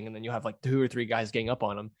pushing and then you'll have like 2 or 3 guys getting up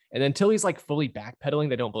on him. And then until he's like fully backpedaling,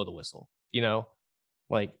 they don't blow the whistle, you know?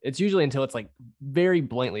 Like it's usually until it's like very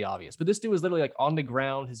blatantly obvious. But this dude was literally like on the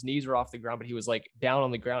ground, his knees were off the ground, but he was like down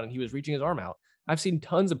on the ground and he was reaching his arm out. I've seen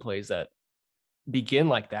tons of plays that begin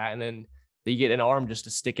like that, and then they get an arm just to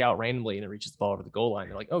stick out randomly and it reaches the ball over the goal line.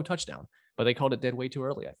 They're like, oh, touchdown. But they called it dead way too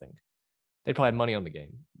early, I think. They probably had money on the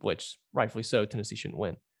game, which rightfully so, Tennessee shouldn't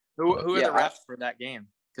win. Who are the refs for that game?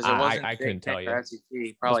 Because it wasn't I couldn't tell you. SEC,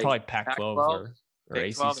 It was probably Pac-12 or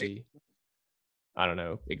Big 12, ACC. I don't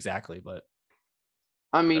know exactly, but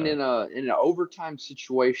I mean, in an overtime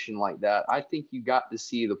situation like that, I think you got to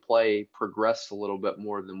see the play progress a little bit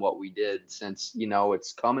more than what we did, since you know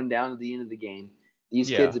it's coming down to the end of the game. These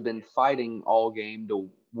kids have been fighting all game to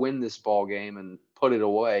win this ball game and put it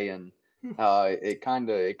away, and it kind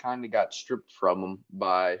of got stripped from them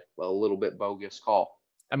by a little bit bogus call.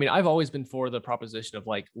 I mean, I've always been for the proposition of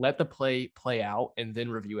like, let the play out and then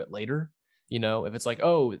review it later. You know, if it's like,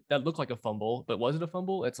 oh, that looked like a fumble, but was it a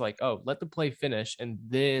fumble? It's like, oh, let the play finish and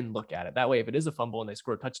then look at it. That way, if it is a fumble and they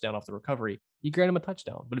score a touchdown off the recovery, you grant them a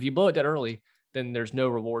touchdown. But if you blow it dead early, then there's no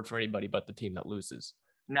reward for anybody but the team that loses.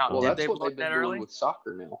 Now, well, did that's they what blow they've that been doing early? with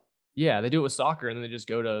soccer now. Yeah, they do it with soccer, and then they just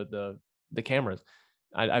go to the cameras.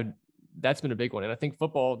 I that's been a big one, and I think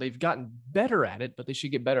football, they've gotten better at it, but they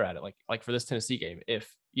should get better at it. Like for this Tennessee game,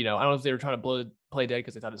 if you know, I don't know if they were trying to blow the play dead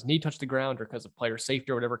because they thought his knee touched the ground or because of player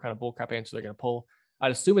safety or whatever kind of bullcrap answer they're going to pull.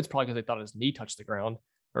 I'd assume it's probably because they thought his knee touched the ground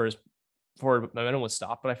or his forward momentum was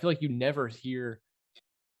stopped. But I feel like you never hear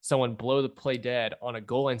someone blow the play dead on a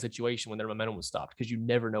goal line situation when their momentum was stopped, because you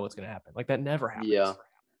never know what's going to happen. Like that never happens. Yeah,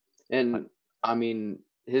 and I mean,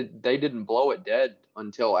 they didn't blow it dead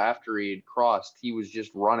until after he had crossed. He was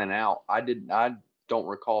just running out. I don't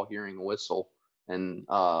recall hearing a whistle in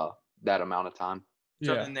that amount of time.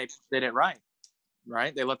 So then they did it right?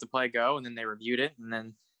 They let the play go, and then they reviewed it, and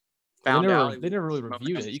then they never really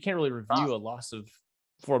reviewed it. You can't really review a loss of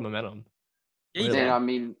forward momentum. Yeah, really. And I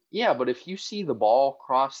mean, yeah, but if you see the ball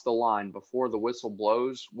cross the line before the whistle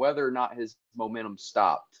blows, whether or not his momentum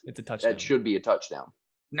stopped, it's a touchdown. That should be a touchdown.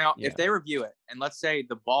 Now, if they review it, and let's say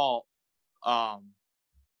the ball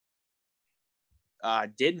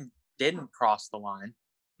didn't cross the line,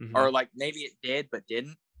 or like maybe it did but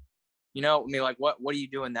didn't, you know, I mean, like what do you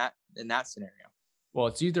do in that scenario? Well,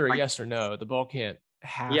 it's either a yes or no. The ball can't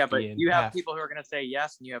half. Yeah, but you have people who are going to say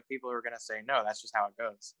yes, and you have people who are going to say no. That's just how it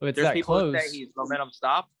goes. But there's people close. who say he's momentum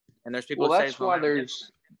stopped, and there's people Well, who say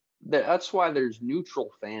that's why there's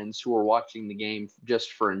neutral fans who are watching the game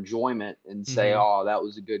just for enjoyment and say, oh, that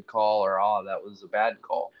was a good call, or oh, that was a bad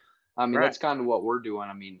call. I mean, that's kind of what we're doing.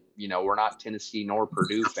 I mean, you know, we're not Tennessee nor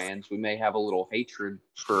Purdue fans. We may have a little hatred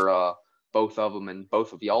for both of them in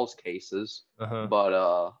both of y'all's cases.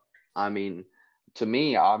 But, I mean, to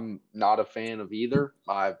me, I'm not a fan of either.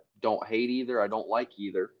 I don't hate either. I don't like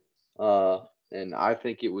either. And I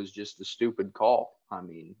think it was just a stupid call. I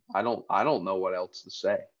mean, I don't know what else to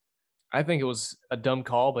say. I think it was a dumb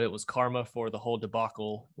call, but it was karma for the whole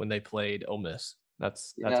debacle when they played Ole Miss.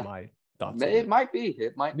 That's my thoughts. It might be.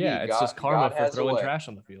 Yeah, it's just karma for throwing trash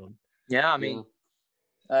on the field. Yeah, I mean,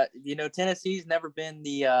 you know, Tennessee's never been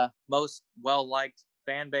the most well-liked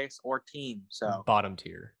fan base or team. So bottom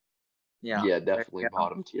tier. Yeah, definitely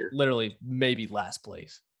bottom tier. Literally, maybe last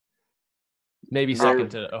place. Maybe second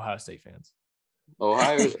to Ohio State fans.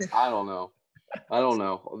 Ohio, I don't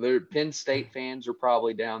know. Their Penn State fans are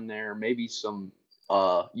probably down there. Maybe some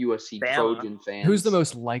USC Bama. Trojan fans. Who's the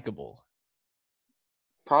most likable?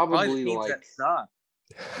 Probably like that suck.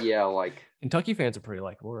 Yeah, like Kentucky fans are pretty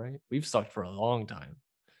likable, right? We've sucked for a long time.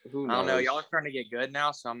 Who knows? I don't know. Y'all are starting to get good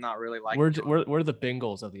now, so I'm not really like. We're the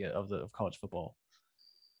Bengals of college football.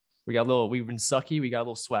 We've been sucky. We got a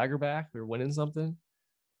little swagger back. We were winning something.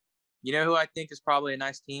 You know who I think is probably a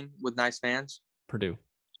nice team with nice fans? Purdue.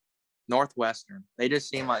 Northwestern. They just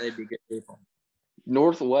seem like they'd be good people.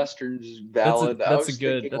 Northwestern's valid. That's a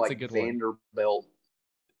good Vanderbilt. One.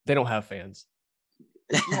 They don't have fans.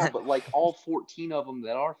 Yeah, but like all 14 of them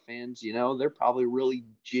that are fans, you know, they're probably really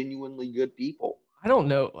genuinely good people. I don't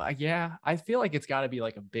know. Yeah, I feel like it's got to be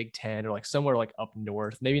like a Big Ten or like somewhere like up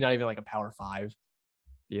north. Maybe not even like a Power 5.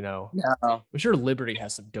 You know, no. I'm sure Liberty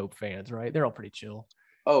has some dope fans, right? They're all pretty chill.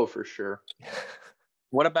 Oh, for sure.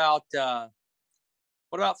 What about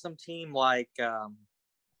some team like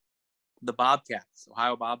the Bobcats,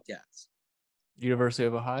 Ohio Bobcats? University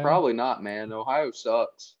of Ohio? Probably not, man. Ohio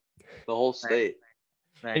sucks. The whole state.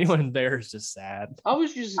 Thanks. Anyone there is just sad. I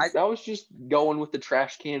was just going with the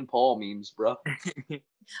trash can Paul memes, bro.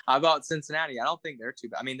 How about Cincinnati? I don't think they're too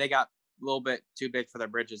bad. I mean, they got a little bit too big for their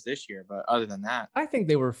britches this year, but other than that, I think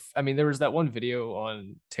they were. I mean, there was that one video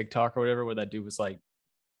on TikTok or whatever where that dude was like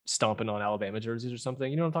stomping on Alabama jerseys or something.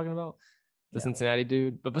 You know what I'm talking about? The Cincinnati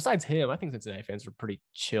dude. But besides him, I think Cincinnati fans were pretty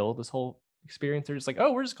chill this whole experience. They're just like,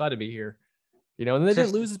 oh, we're just glad to be here. You know, and they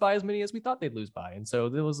didn't lose by as many as we thought they'd lose by. And so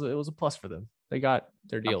it was a plus for them. They got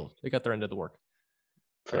their deal. They got their end of the work.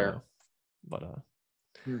 Fair. But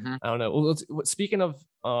I don't know. Well, speaking of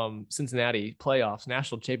Cincinnati playoffs,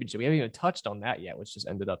 national championship, we haven't even touched on that yet, which just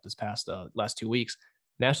ended up this past last 2 weeks.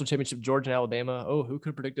 National championship, Georgia and Alabama. Oh, who could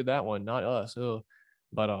have predicted that one? Not us. Oh,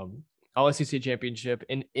 but all SEC championship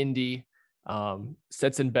in Indy.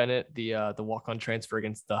 Stetson Bennett, the walk-on transfer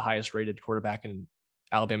against the highest rated quarterback in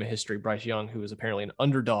Alabama history, Bryce Young, who was apparently an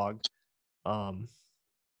underdog.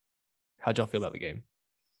 How'd y'all feel about the game?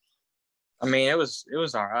 I mean, it was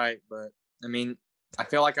all right, but I mean, I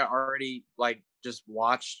feel like I already just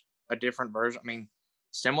watched a different version. I mean,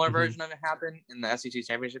 similar version of it happened in the SEC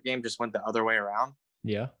championship game, just went the other way around.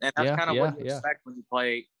 Yeah, and that's kind of what you expect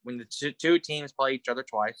when the two teams play each other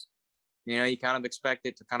twice. You know, you kind of expect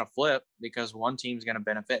it to kind of flip because one team's going to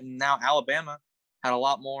benefit. And now Alabama had a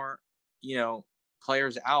lot more,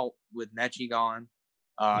 players out with Mechie gone.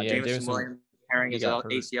 Jameson Williams tearing his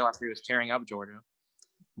ACL after he was tearing up Georgia.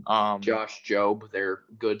 Josh Jobe, their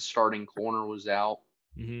good starting corner, was out.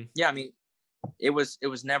 Yeah, I mean, it was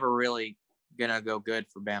never really going to go good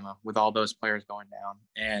for Bama with all those players going down.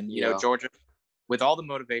 And, you know, Georgia, with all the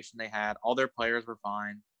motivation they had, all their players were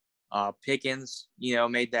fine. Pickens,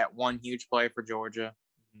 made that one huge play for Georgia.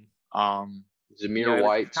 Zamir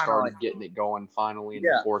White started getting it going finally in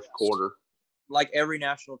the fourth quarter. Like every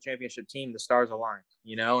national championship team, the stars aligned,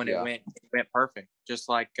 and it went perfect, just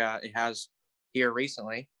like it has here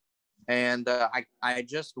recently. And I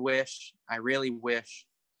really wish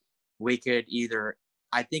we could either.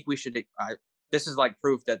 I think we should. This is like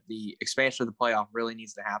proof that the expansion of the playoff really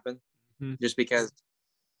needs to happen, just because,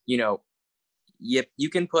 you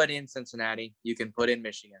can put in Cincinnati, you can put in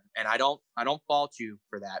Michigan, and I don't fault you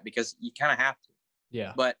for that because you kind of have to.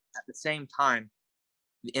 Yeah. But at the same time,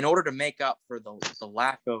 in order to make up for the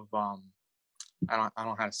lack of I don't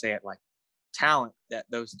know how to say it, like talent that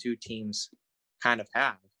those two teams kind of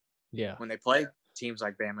have. Yeah. When they play teams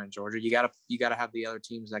like Bama and Georgia, you gotta have the other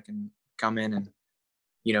teams that can come in and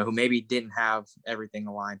who maybe didn't have everything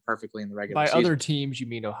aligned perfectly in the regular season. By other teams, you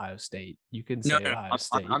mean Ohio State. You can say Ohio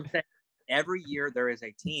State. I'm saying every year there is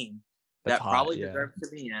a team that probably deserves to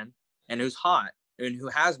be in and who's hot and who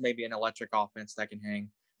has maybe an electric offense that can hang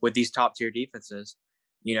with these top tier defenses,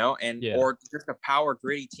 or just a power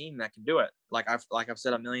gritty team that can do it. Like I've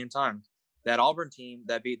said a million times, that Auburn team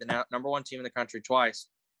that beat the number one team in the country twice,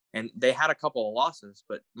 and they had a couple of losses,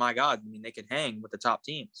 but my God, I mean, they could hang with the top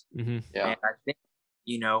teams. Mm-hmm. Yeah. And I think,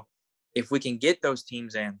 if we can get those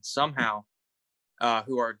teams in somehow,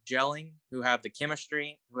 who are gelling, who have the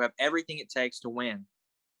chemistry, who have everything it takes to win,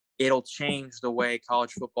 it'll change the way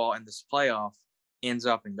college football and this playoff ends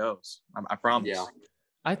up and goes. I promise. Yeah.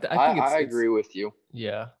 I think I agree with you.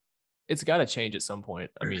 Yeah. It's got to change at some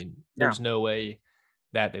point. I mean, there's no way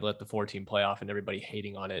that they let the 4-team playoff and everybody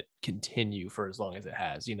hating on it continue for as long as it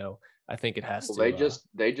has. I think it has to.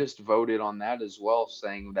 They just voted on that as well,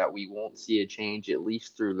 saying that we won't see a change at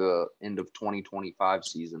least through the end of 2025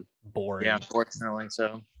 season. Boring. Yeah, unfortunately.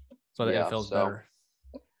 So the NFL's better.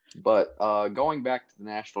 But going back to the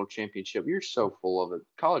national championship, you're so full of it.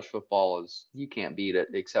 College football you can't beat it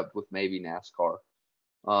except with maybe NASCAR.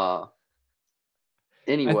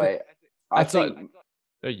 Anyway, I think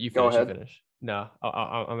you finish. Go ahead. You finish. No,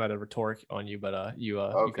 I'm at a rhetoric on you, but you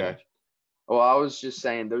okay. You finish. Well, I was just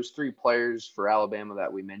saying those 3 players for Alabama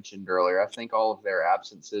that we mentioned earlier, I think all of their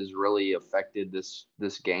absences really affected this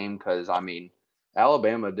game because, I mean,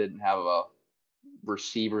 Alabama didn't have a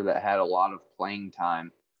receiver that had a lot of playing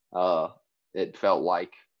time. It felt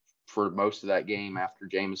like for most of that game after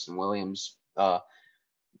Jameson Williams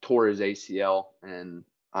tore his ACL. And,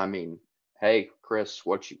 I mean, hey, Chris,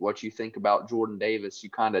 what you think about Jordan Davis? You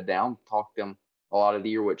kind of down-talked him a lot of the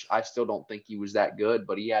year, which I still don't think he was that good,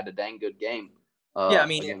 but he had a dang good game. I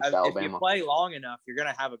mean, against if Alabama. you play long enough, you're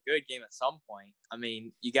going to have a good game at some point. I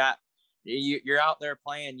mean, you're out there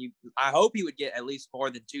playing. I hope he would get at least more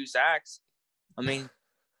than 2 sacks. I mean,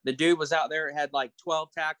 the dude was out there, had like 12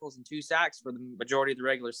 tackles and 2 sacks for the majority of the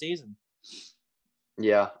regular season.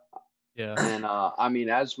 Yeah. Yeah. And I mean,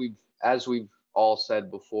 as we've all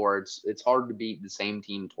said before, it's hard to beat the same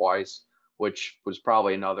team twice, which was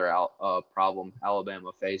probably another problem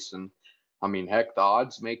Alabama faced. And I mean, heck, the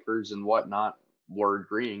odds makers and whatnot were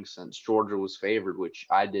agreeing since Georgia was favored, which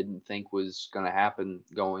I didn't think was going to happen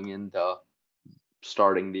going into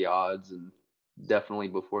starting the odds and definitely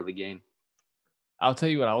before the game. I'll tell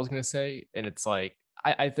you what I was going to say. And it's like,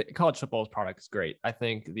 I think college football's product is great. I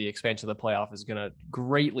think the expansion of the playoff is going to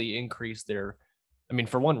greatly increase their, I mean,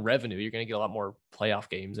 for one, revenue, you're going to get a lot more playoff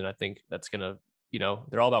games. And I think that's going to,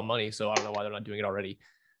 they're all about money. So I don't know why they're not doing it already.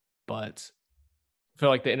 But I feel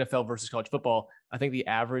like the NFL versus college football, I think the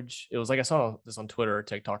average, it was like I saw this on Twitter or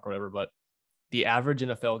TikTok or whatever, but the average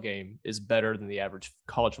NFL game is better than the average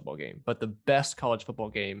college football game. But the best college football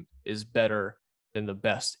game is better than the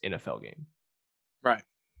best NFL game. Right.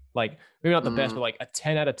 Like maybe not the best, but like a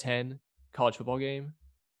 10 out of 10 college football game.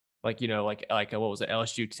 Like, what was it?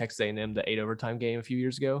 LSU, Texas A&M, the 8 overtime game a few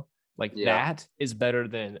years ago. Like that is better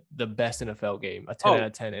than the best NFL game, a 10 out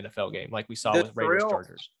of 10 NFL game, like we saw with Raiders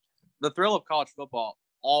Chargers. The thrill of college football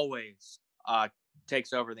always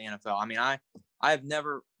takes over the NFL. I mean, I've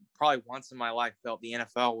never, probably once in my life, felt the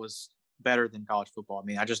NFL was better than college football. I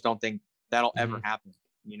mean, I just don't think that'll ever happen.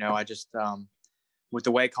 I just with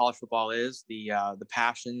the way college football is, the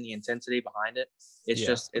passion, the intensity behind it,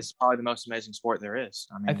 it's probably the most amazing sport there is.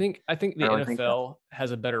 I mean, I think the NFL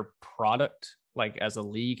has a better product, like as a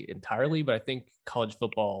league entirely, but I think college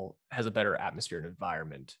football has a better atmosphere and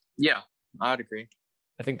environment. Yeah, I'd agree.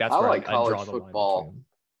 I think that's I where like I draw college the football line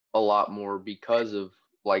a lot more because of,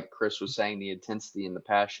 like Chris was saying, the intensity and the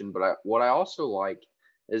passion. But what I also like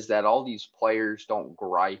is that all these players don't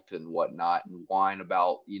gripe and whatnot and whine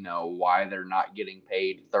about, why they're not getting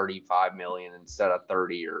paid $35 million instead of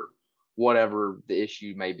 30 or whatever the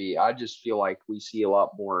issue may be. I just feel like we see a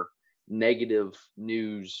lot more negative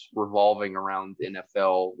news revolving around the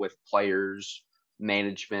NFL with players,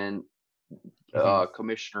 management,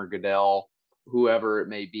 Commissioner Goodell, whoever it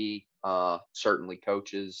may be, certainly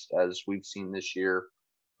coaches, as we've seen this year,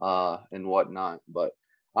 and whatnot. But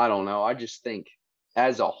I don't know. I just think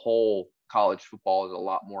as a whole, college football is a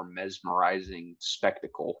lot more mesmerizing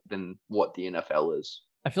spectacle than what the NFL is.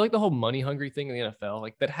 I feel like the whole money hungry thing in the NFL,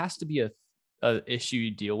 like that has to be a issue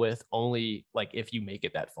you deal with only like if you make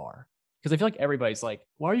it that far. Because I feel like everybody's like,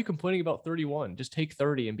 why are you complaining about 31? Just take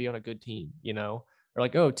 30 and be on a good team, Or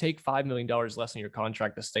like, oh, take $5 million less in your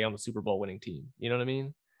contract to stay on the Super Bowl winning team. You know what I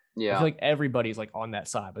mean? Yeah. I feel like everybody's like on that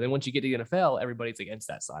side. But then once you get to the NFL, everybody's against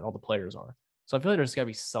that side. All the players are. So I feel like there's got to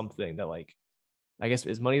be something that, like, I guess,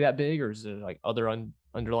 is money that big, or is there like other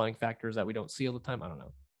underlying factors that we don't see all the time? I don't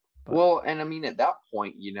know. But, well, and I mean, at that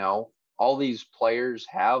point, all these players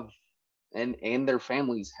have and their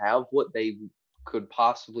families have what they could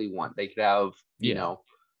possibly want. They could have,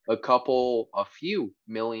 a few $1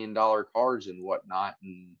 million cars and whatnot,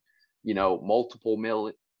 and, multiple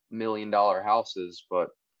 $1 million houses. But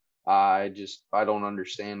I don't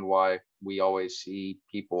understand why we always see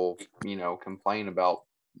people, complain about,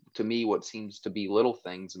 to me, what seems to be little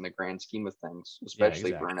things in the grand scheme of things,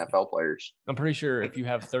 especially for NFL players. I'm pretty sure if you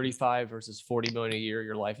have 35 versus 40 million a year,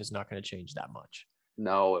 your life is not going to change that much.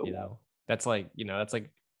 No, that's like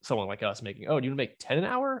someone like us making, do you make 10 an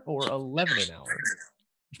hour or 11 an hour?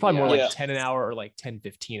 It's probably more like 10 an hour or like 10,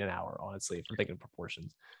 15 an hour, honestly, if I'm thinking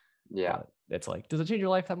proportions. Yeah. But it's like, does it change your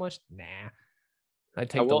life that much? Nah. I'd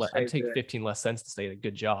take 15 less cents to stay at a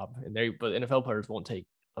good job. But NFL players won't take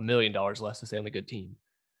 $1 million less to stay on a good team.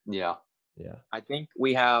 Yeah. Yeah. I think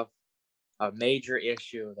we have a major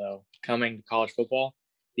issue, though, coming to college football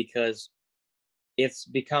because it's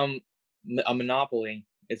become a monopoly.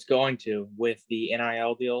 It's going to with the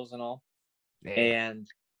NIL deals and all. Yeah. And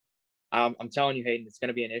I'm telling you, Hayden, it's going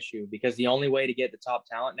to be an issue because the only way to get the top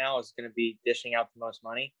talent now is going to be dishing out the most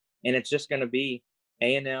money. And it's just going to be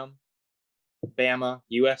A&M, Bama,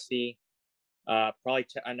 USC, probably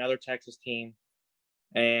another Texas team,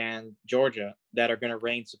 and Georgia that are going to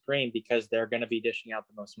reign supreme because they're going to be dishing out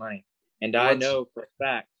the most money. And I know for a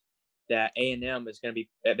fact that A&M is going to be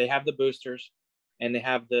 – they have the boosters and they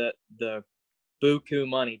have the buku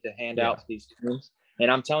money to hand out to these teams.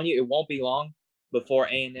 And I'm telling you, it won't be long before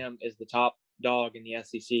A&M is the top dog in the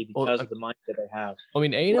SEC because of the money that they have. I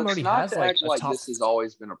mean, A&M already has like this has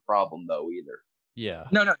always been a problem though either. Yeah.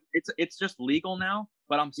 No, it's just legal now.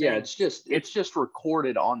 But I'm saying it's just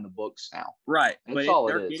recorded on the books now. Right. That's all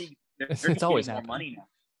it is. It's always more money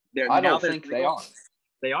now. I don't think they are.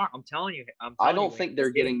 They are. I'm telling you. I don't think they're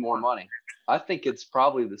getting more money. I think it's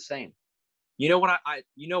probably the same. You know what?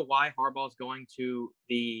 You know why Harbaugh's going to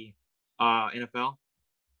the NFL?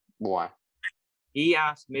 Why? He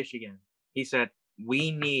asked Michigan. He said,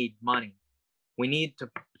 "We need money. We need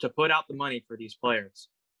to put out the money for these players."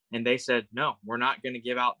 And they said, "No, we're not going to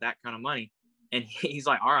give out that kind of money." And he's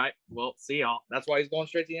like, "All right, well, see y'all." That's why he's going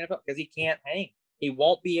straight to the NFL because he can't hang. he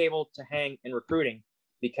won't be able to hang in recruiting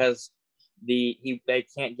because they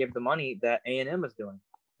can't give the money that A&M is doing.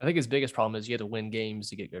 I think his biggest problem is you have to win games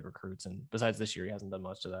to get good recruits, and besides this year, he hasn't done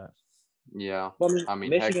much of that. Yeah. Well, I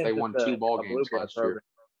mean, heck, Michigan's they won just 2 ball a games blueprint last year.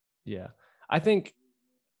 Yeah,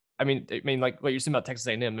 I mean, like what you're saying about Texas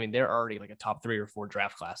A&M. I mean, they're already like a top 3 or 4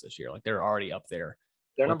 draft class this year. Like they're already up there.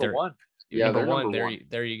 They're number one. Yeah, number they're one. number one.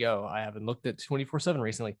 There you go. I haven't looked at 24/7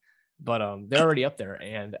 recently, but they're already up there.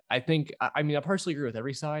 And I think, I mean, I personally agree with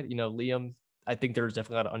every side. You know, Liam, I think there's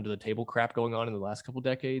definitely a lot of under the table crap going on in the last couple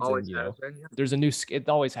decades. Always and you know, been, yeah. there's it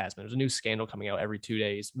always has been. There's a new scandal coming out every 2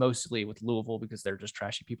 days, mostly with Louisville because they're just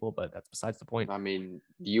trashy people. But that's besides the point. I mean,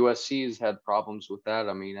 USC has had problems with that.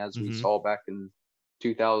 I mean, as we saw back in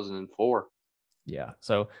 2004. Yeah.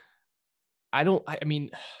 So I don't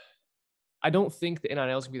think the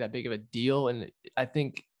NIL is gonna be that big of a deal. And I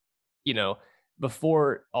think, you know,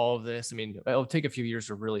 before all of this, I mean, it'll take a few years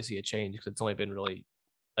to really see a change because it's only been really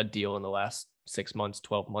a deal in the last 6 months,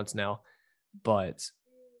 12 months now. But,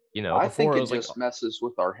 you know, I think before it just messes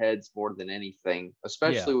with our heads more than anything,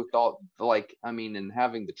 especially with all, like, I mean, and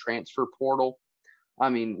having the transfer portal. I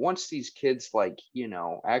mean, once these kids, like, you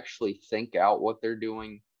know, actually think out what they're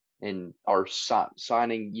doing and are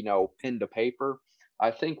signing, you know, pen to paper, I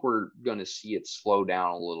think we're going to see it slow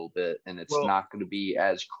down a little bit, and it's not going to be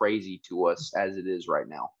as crazy to us as it is right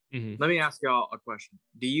now. Let me ask y'all a question.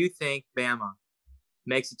 Do you think Bama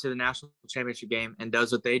makes it to the national championship game and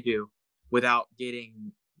does what they do without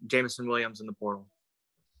getting Jamison Williams in the portal?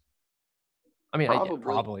 I mean,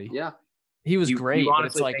 probably. Yeah. He was great, but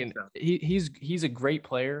it's like so? he's a great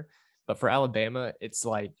player, but for Alabama, it's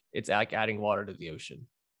like adding water to the ocean.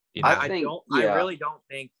 You know? I really don't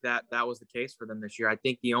think that was the case for them this year. I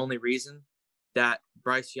think the only reason that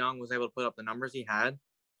Bryce Young was able to put up the numbers he had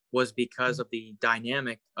was because of the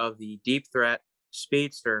dynamic of the deep threat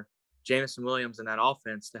speedster Jamison Williams in that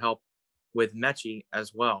offense to help with Mechie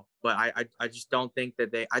as well. But I just don't think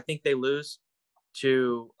that I think they lose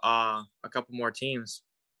to a couple more teams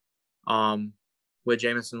with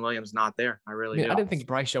Jamison Williams not there. I really do. I didn't think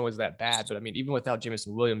Bryce Young was that bad, but I mean, even without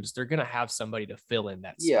Jamison Williams, they're going to have somebody to fill in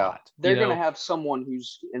that spot. They're going to have someone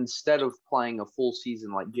who's, instead of playing a full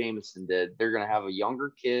season like Jamison did, they're going to have a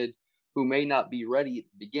younger kid who may not be ready at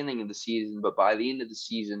the beginning of the season, but by the end of the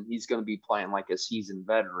season, he's going to be playing like a seasoned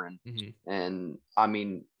veteran. And, I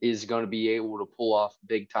mean, is going to be able to pull off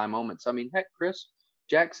big-time moments. I mean, heck, Chris,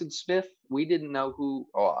 Jackson Smith, we didn't know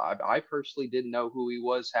I personally didn't know who he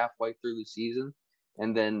was halfway through the season.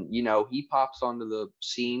 And then, you know, he pops onto the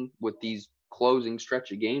scene with these closing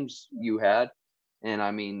stretch of games you had. And,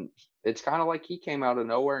 I mean, it's kind of like he came out of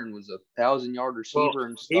nowhere and was 1,000-yard receiver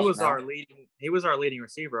and stuff. He was our leading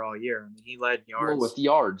receiver all year. I mean, he led yards. Well, with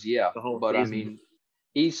yards, yeah. But season. I mean,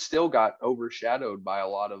 he still got overshadowed by a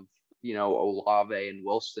lot of, you know, Olave and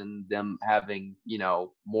Wilson, them having, you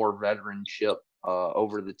know, more veteranship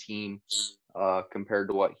over the team compared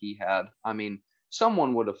to what he had. I mean,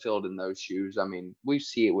 someone would have filled in those shoes. I mean, we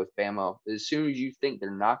see it with Bama. As soon as you think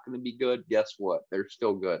they're not going to be good, guess what? They're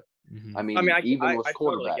still good. I mean, even with quarterbacks.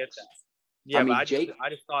 Totally get that. Yeah, I mean, I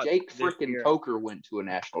just thought Jake freaking Coker went to a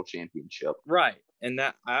national championship. Right. And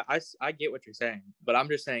that I get what you're saying. But I'm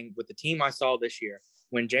just saying, with the team I saw this year,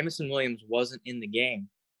 when Jamison Williams wasn't in the game,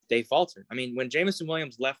 they faltered. I mean, when Jamison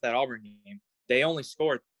Williams left that Auburn game, they only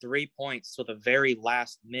scored 3 points till the very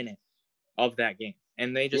last minute of that game.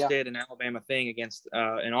 And they just did an Alabama thing against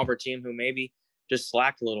an Auburn team who maybe just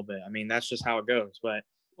slacked a little bit. I mean, that's just how it goes. But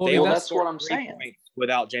that's what I'm saying.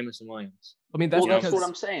 Without Jamison Williams. I mean, that's what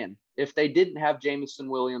I'm saying. If they didn't have Jamison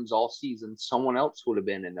Williams all season, someone else would have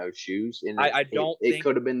been in those shoes. And I don't think it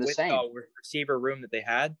could have been the same. Receiver room that they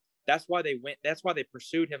had. That's why they went. That's why they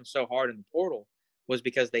pursued him so hard in the portal, was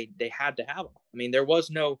because they had to have him. I mean, there was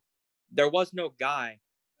no guy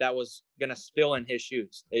that was gonna spill in his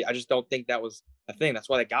shoes. I just don't think that was a thing. That's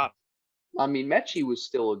why they got him. I mean, Mechie was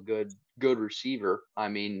still a good receiver. I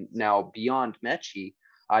mean, now beyond Mechie,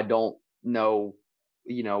 I don't know,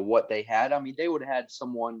 you know, what they had. I mean, they would have had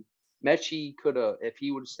someone. Mechie could have, if he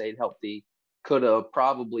would have stayed healthy, could have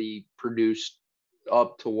probably produced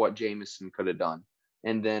up to what Jamison could have done.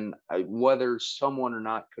 And then whether someone or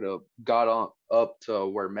not could have got up to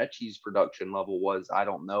where Mechie's production level was, I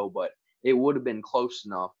don't know, but it would have been close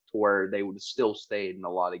enough to where they would have still stayed in a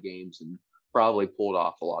lot of games and probably pulled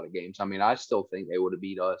off a lot of games. I mean, I still think they would have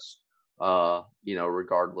beat us, you know,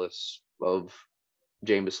 regardless of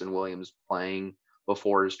Jamison Williams playing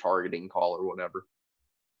before his targeting call or whatever.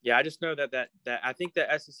 Yeah, I just know that I think the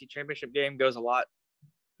SEC championship game goes a lot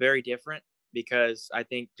very different because I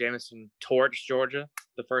think Jamison torched Georgia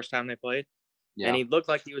the first time they played, and he looked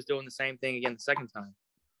like he was doing the same thing again the second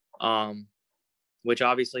time. which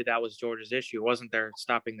obviously that was Georgia's issue. It wasn't there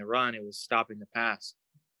stopping the run; it was stopping the pass.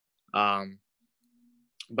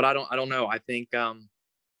 But I don't know. I think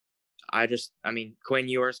Quinn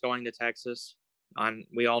Ewers going to Texas.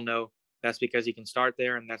 We all know that's because he can start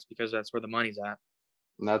there, and that's because that's where the money's at.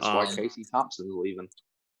 And that's why Casey Thompson's leaving.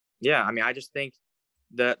 Yeah, I mean, I just think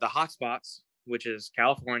the hot spots, which is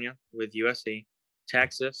California with USC,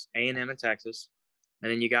 Texas, A&M and Texas,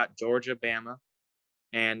 and then you got Georgia, Bama,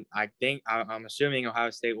 and I'm assuming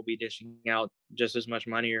Ohio State will be dishing out just as much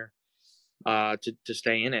money to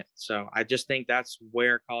stay in it. So I just think that's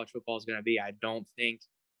where college football is going to be. I don't think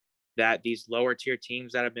that these lower tier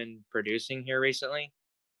teams that have been producing here recently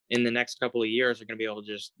in the next couple of years are going to be able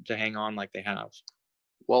to hang on like they have.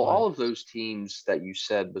 Well, all of those teams that you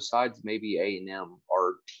said, besides maybe A&M,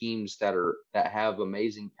 are teams that have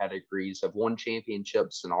amazing pedigrees, have won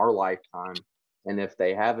championships in our lifetime, and if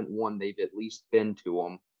they haven't won, they've at least been to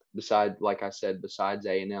them. Besides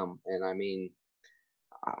A&M, and I mean,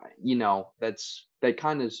 that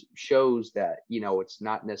kind of shows that it's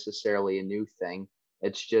not necessarily a new thing.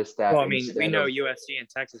 It's just that. Well, I mean, we know USC and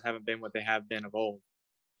Texas haven't been what they have been of old.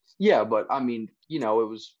 Yeah, but I mean, it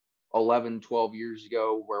was 11, 12 years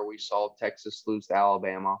ago where we saw Texas lose to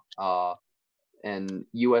Alabama. And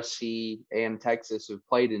USC and Texas have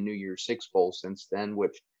played in New Year's Six Bowl since then,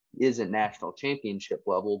 which isn't national championship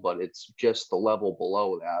level, but it's just the level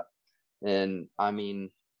below that. And I mean,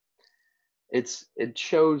 it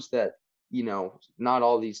shows that, not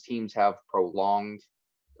all these teams have prolonged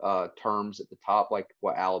terms at the top like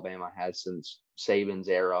what Alabama has since Saban's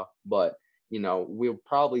era. But, we'll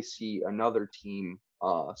probably see another team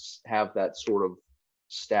have that sort of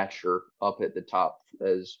stature up at the top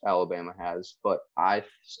as Alabama has, but I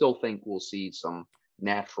still think we'll see some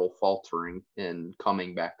natural faltering in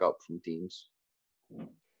coming back up from teams.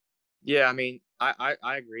 Yeah, I mean, I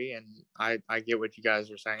agree, and I get what you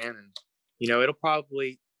guys are saying, and it'll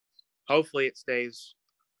hopefully it stays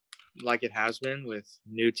like it has been with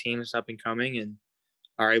new teams up and coming and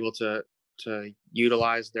are able to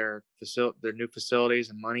utilize their new facilities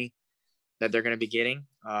and money that they're going to be getting,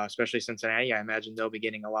 especially Cincinnati. I imagine they'll be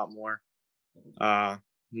getting a lot more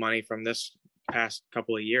money from this past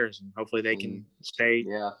couple of years, and hopefully they can stay.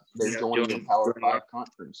 Yeah, they're joining the Power 5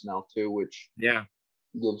 conference now too, which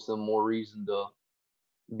gives them more reason to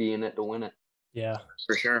be in it to win it. Yeah,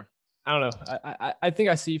 for sure. I don't know. I think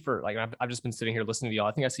I see I've just been sitting here listening to y'all.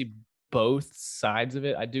 I think I see both sides of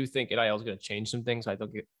it. I do think NIL is going to change some things. I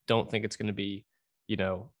don't think it's going to be,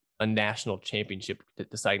 a national championship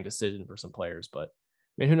deciding decision for some players, but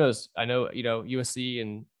I mean, who knows? I know, USC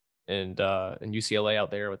and UCLA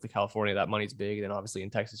out there with the California, that money's big. And then obviously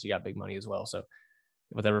in Texas, you got big money as well. So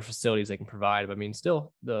whatever facilities they can provide, but I mean,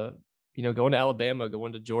 still going to Alabama,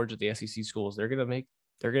 going to Georgia, the SEC schools, they're going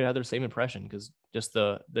to have their same impression because just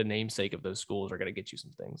the namesake of those schools are going to get you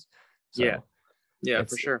some things. So yeah,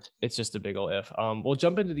 for sure. It's just a big old if. We'll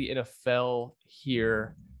jump into the NFL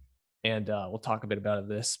here, and we'll talk a bit about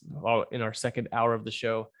this in our second hour of the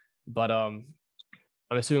show. But I'm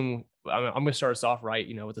assuming I'm going to start us off right,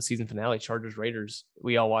 with the season finale, Chargers Raiders.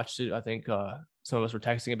 We all watched it. I think some of us were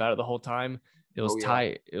texting about it the whole time. It was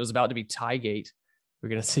tie. It was about to be tie-gate. We're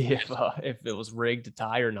going to see if it was rigged to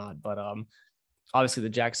tie or not. But obviously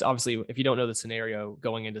if you don't know the scenario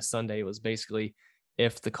going into Sunday, it was basically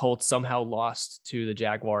if the Colts somehow lost to the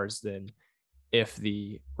Jaguars, then if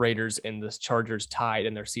the Raiders and the Chargers tied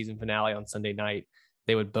in their season finale on Sunday night,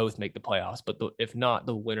 they would both make the playoffs. But if not,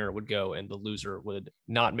 the winner would go and the loser would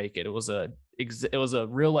not make it. It was a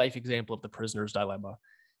real life example of the prisoner's dilemma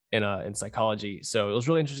in psychology. So it was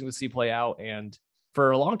really interesting to see play out. And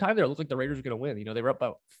for a long time there, it looked like the Raiders were going to win. They were up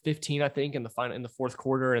about 15, I think, in the fourth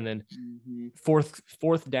quarter, and then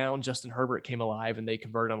fourth down, Justin Herbert came alive, and they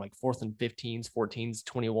converted on like 4th and 15s, 14s,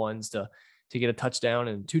 21s to get a touchdown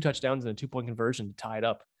and 2 touchdowns and a 2-point conversion to tie it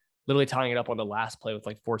up. Literally tying it up on the last play with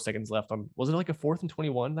like 4 seconds left. Was it like a 4th and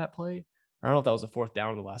 21 that play? I don't know if that was a 4th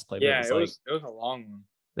down on the last play. Yeah, it was a long one.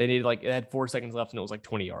 They needed it had 4 seconds left and it was like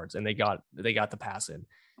 20 yards, and they got the pass in.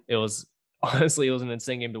 It was honestly an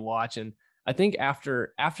insane game to watch. And I think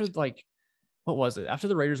after like, what was it? After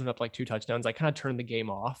the Raiders went up like 2 touchdowns, I kind of turned the game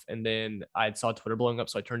off, and then I saw Twitter blowing up,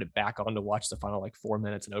 so I turned it back on to watch the final like 4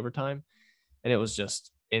 minutes in overtime, and it was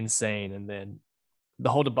just insane. And then the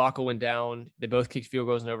whole debacle went down. They both kicked field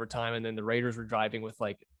goals in overtime, and then the Raiders were driving with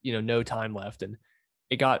no time left, and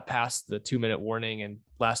it got past the 2-minute warning and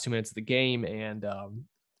last 2 minutes of the game, and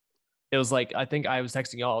it was like, I think I was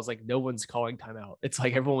texting y'all. I was like, no one's calling timeout. It's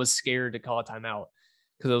like everyone was scared to call a timeout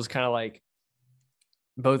because it was kind of like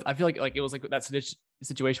both. I feel like it was like that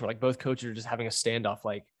situation where like both coaches are just having a standoff.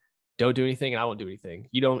 Like, don't do anything, and I won't do anything.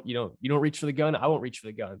 You don't reach for the gun, I won't reach for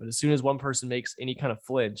the gun. But as soon as one person makes any kind of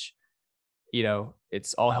flinch,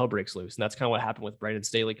 it's all hell breaks loose. And that's kind of what happened with Brandon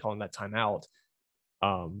Staley calling that timeout.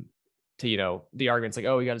 To the arguments like,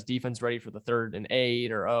 oh, he got his defense ready for the 3rd and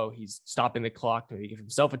 8, or oh, he's stopping the clock to give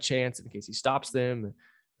himself a chance in case he stops them,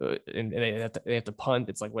 and they have to punt.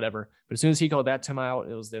 It's like whatever. But as soon as he called that timeout,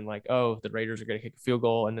 it was then like, oh, the Raiders are going to kick a field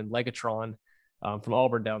goal, and then Legatron from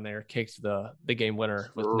Auburn down there kicked the game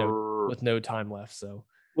winner with no time left. So,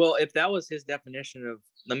 well, if that was his definition of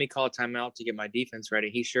let me call a timeout to get my defense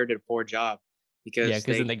ready, he sure did a poor job because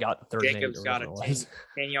then they got the 3rd and 8. Jacobs got a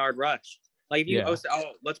 10-yard rush. Like if you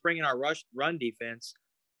let's bring in our run defense,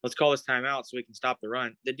 let's call this timeout so we can stop the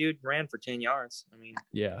run. The dude ran for 10 yards. I mean,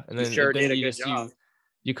 yeah, and then sure then did a good job.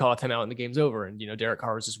 You call a timeout and the game's over, and Derek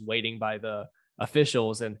Carr was just waiting by the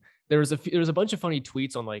officials. And there was a bunch of funny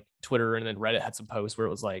tweets on like Twitter, and then Reddit had some posts where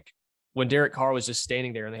it was like when Derek Carr was just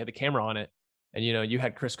standing there and they had the camera on it, and you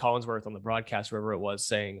had Chris Collinsworth on the broadcast, wherever it was,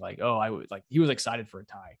 saying like, oh, I would like, he was excited for a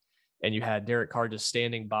tie. And you had Derek Carr just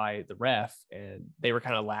standing by the ref, and they were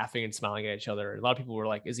kind of laughing and smiling at each other. And a lot of people were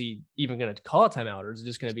like, is he even going to call a timeout, or is it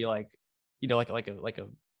just going to be like, like a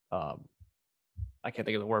I can't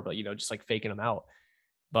think of the word, but just like faking him out.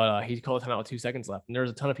 But he called a timeout with 2 seconds left. And there was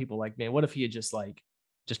a ton of people like, man, what if he had just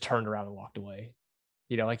turned around and walked away?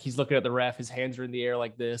 Like he's looking at the ref, his hands are in the air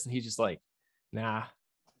like this, and he's just like, nah,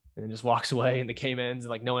 and then just walks away, and the game ends, and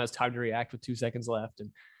like no one has time to react with 2 seconds left. And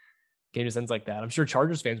game just ends like that. I'm sure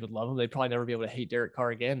Chargers fans would love him. They'd probably never be able to hate Derek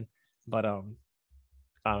Carr again. But I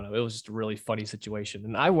don't know. It was just a really funny situation.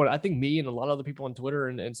 And I think me and a lot of other people on Twitter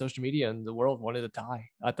and social media in the world wanted a tie.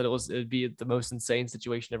 I thought it'd be the most insane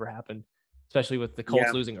situation ever happened, especially with the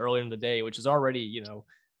Colts losing earlier in the day, which is already,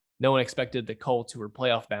 no one expected the Colts, who were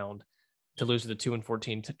playoff bound, to lose to the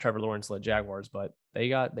 2-14 Trevor Lawrence-led Jaguars, but they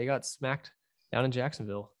got smacked down in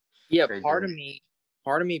Jacksonville. Yeah, part of me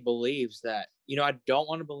believes that, I don't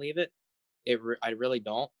want to believe it. I really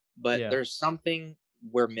don't. But there's something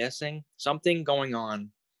we're missing, something going on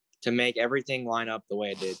to make everything line up the way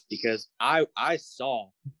it did. Because I saw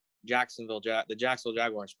the Jacksonville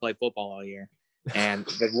Jaguars play football all year, and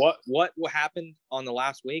what happened on the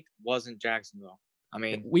last week wasn't Jacksonville. I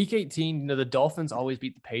mean, week 18, the Dolphins always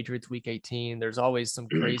beat the Patriots week 18. There's always some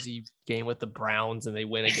crazy game with the Browns, and they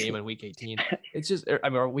win a game in week 18. It's just,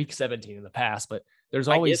 or week 17 in the past, but there's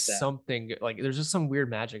always something like, there's just some weird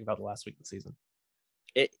magic about the last week of the season.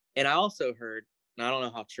 And I also heard, and I don't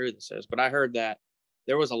know how true this is, but I heard that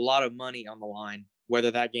there was a lot of money on the line,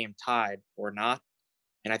 whether that game tied or not.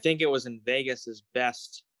 And I think it was in Vegas's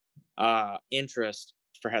best interest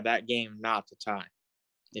for that game not to tie,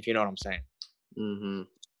 if you know what I'm saying. Mm-hmm.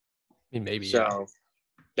 I mean, maybe. So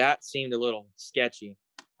that seemed a little sketchy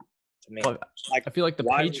to me. Well, I feel like the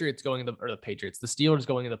Steelers going in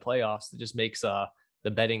the playoffs, it just makes the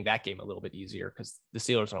betting that game a little bit easier, because the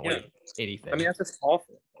Steelers aren't winning anything. I mean, that's just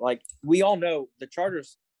awful. Like, we all know the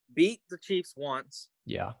Chargers beat the Chiefs once.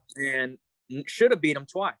 Yeah. And should have beat them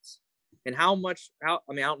twice. And I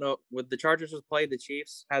don't know, would the Chargers have played the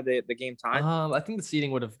Chiefs had the game tied? I think the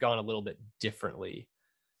seeding would have gone a little bit differently.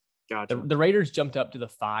 Gotcha. The Raiders jumped up to the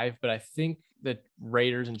 5, but I think the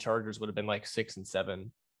Raiders and Chargers would have been like 6 and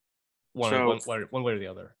 7, one way or the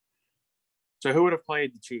other. So who would have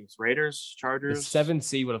played the Chiefs? Raiders, Chargers? The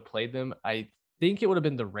 7C would have played them. I think it would have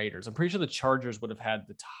been the Raiders. I'm pretty sure the Chargers would have had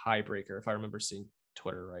the tiebreaker, if I remember seeing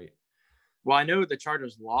Twitter right. Well, I know the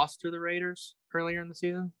Chargers lost to the Raiders earlier in the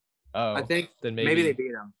season. Oh, I think then maybe they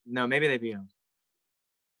beat them. No, maybe they beat them.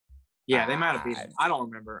 Yeah, they might have beat them. I don't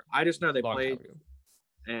remember. I just know they played.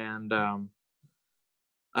 And I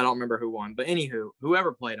don't remember who won. But anywho,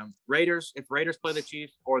 whoever played them, if Raiders play the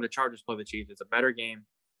Chiefs or the Chargers play the Chiefs, it's a better game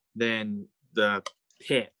than the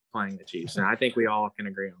Pit playing the Chiefs. And I think we all can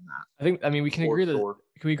agree on that. We can agree that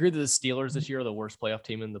the Steelers this year are the worst playoff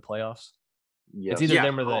team in the playoffs? Yes. It's either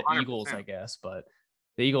them or the 100%. Eagles, I guess, but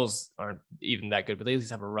the Eagles aren't even that good, but they at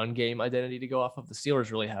least have a run game identity to go off of. The Steelers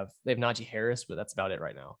they have Najee Harris, but that's about it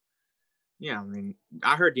right now. Yeah, I mean,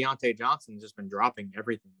 I heard Deontay Johnson's just been dropping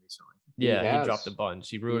everything recently. Yeah, he dropped a bunch.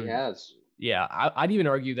 He ruined. He has. Yeah, I'd even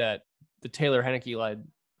argue that the Taylor Heineke-led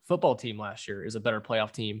football team last year is a better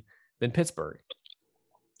playoff team than Pittsburgh.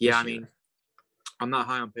 Yeah, I mean, I'm not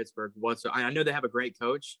high on Pittsburgh whatsoever. I know they have a great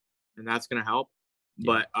coach, and that's going to help.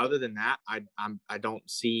 Yeah. But other than that, I don't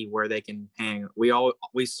see where they can hang.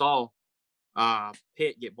 We saw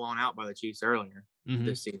Pitt get blown out by the Chiefs earlier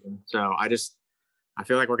this season, so I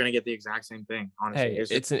feel like we're gonna get the exact same thing. Honestly, hey,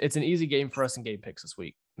 it's an easy game for us in game picks this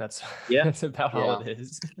week. That's about all it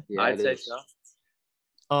is. Yeah, I'd say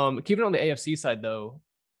so. Keeping on the AFC side though,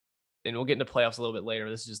 and we'll get into playoffs a little bit later.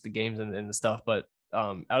 This is just the games and the stuff, but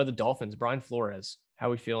out of the Dolphins, Brian Flores. How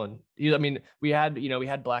are we feeling? I mean, we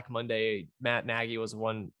had Black Monday. Matt Nagy was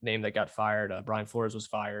one name that got fired. Brian Flores was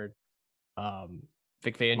fired.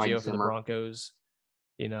 Vic Mike Fangio for the Zimmer. Broncos.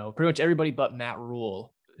 Pretty much everybody but Matt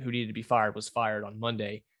Rule, who needed to be fired, was fired on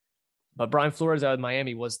Monday. But Brian Flores out of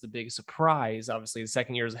Miami was the big surprise. Obviously, the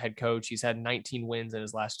second year as a head coach, he's had 19 wins in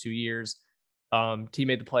his last 2 years. Team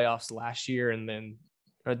made the playoffs last year, and then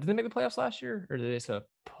did they make the playoffs last year, or did they just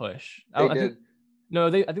push? They I did. think no,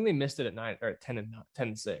 I think they missed it at 9 or at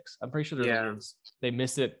 10-6. I'm pretty sure they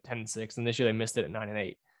missed it at 10-6, and this year they missed it at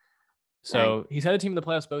 9-8. So he's had a team in the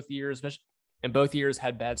playoffs both years, and both years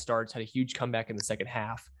had bad starts. Had a huge comeback in the second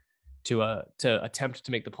half to attempt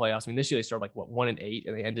to make the playoffs. I mean, this year they started 1-8,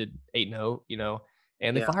 and they ended 8-0.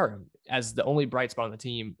 And they fire him as the only bright spot on the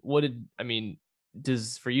team.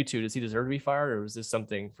 Does he deserve to be fired, or was this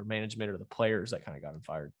something for management or the players that kind of got him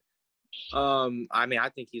fired? I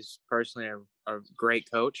think he's personally a great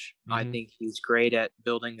coach. Mm-hmm. I think he's great at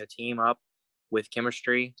building the team up with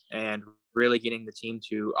chemistry and really getting the team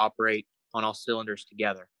to operate on all cylinders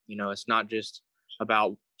together. It's not just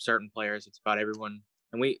about certain players; it's about everyone.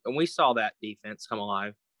 And we saw that defense come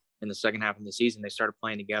alive in the second half of the season. They started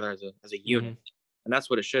playing together as a unit, and that's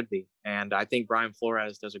what it should be. And I think Brian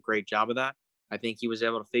Flores does a great job of that. I think he was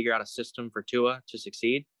able to figure out a system for Tua to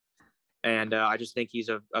succeed. And I just think he's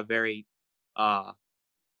a very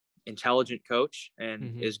intelligent coach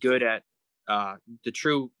and is good at the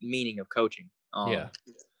true meaning of coaching.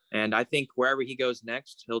 And I think wherever he goes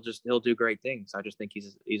next, he'll do great things. I just think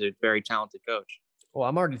he's a very talented coach. Well,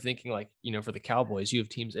 I'm already thinking for the Cowboys, you have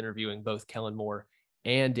teams interviewing both Kellen Moore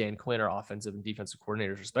and Dan Quinn, our offensive and defensive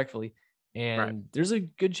coordinators, respectively. And there's a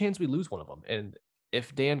good chance we lose one of them. And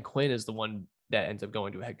if Dan Quinn is the one that ends up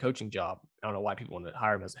going to a head coaching job, I don't know why people want to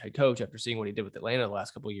hire him as a head coach after seeing what he did with Atlanta the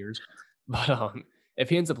last couple of years. But if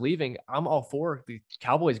he ends up leaving, I'm all for the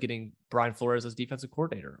Cowboys getting Brian Flores as defensive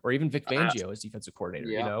coordinator, or even Vic Fangio as defensive coordinator.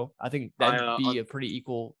 Yeah. I think that'd be a pretty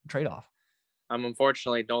equal trade-off.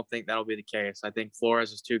 Unfortunately don't think that'll be the case. I think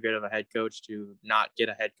Flores is too good of a head coach to not get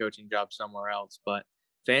a head coaching job somewhere else. But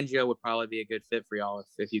Fangio would probably be a good fit for y'all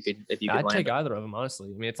if you could. I'd take either of them,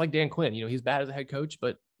 honestly. I mean, it's like Dan Quinn. He's bad as a head coach,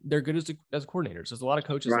 but they're good as coordinators. There's a lot of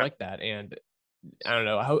coaches like that, and I don't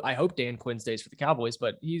know. I hope Dan Quinn stays for the Cowboys,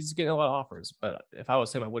 but he's getting a lot of offers. But if I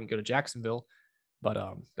was him, I wouldn't go to Jacksonville. But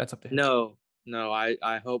that's up to him. No.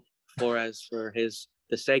 I hope Flores, for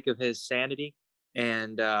the sake of his sanity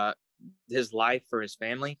and his life, for his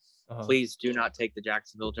family, please do not take the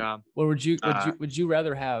Jacksonville job. Well, would you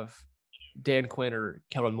rather have Dan Quinn or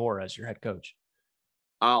Kellen Moore as your head coach?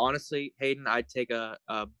 Honestly, Hayden, I'd take a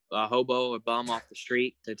hobo, a bum off the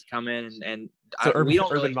street to come in and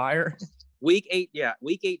Urban Meyer. Week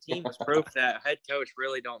 18 was proof that head coach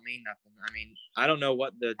really don't mean nothing. I mean, I don't know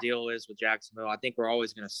what the deal is with Jacksonville. I think we're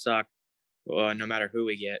always going to suck, no matter who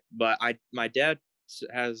we get. But my dad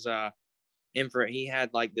has he had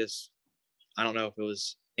this. I don't know if it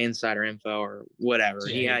was insider info or whatever.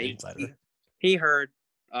 He heard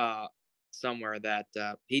somewhere that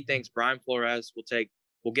he thinks Brian Flores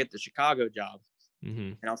will get the Chicago job.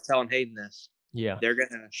 And I was telling Hayden this. Yeah, they're going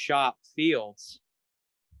to shop Fields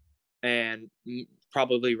and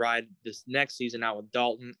probably ride this next season out with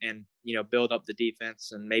Dalton and, build up the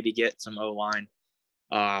defense and maybe get some O-line.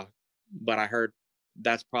 But I heard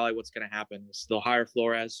that's probably what's going to happen is they'll hire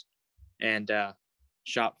Flores and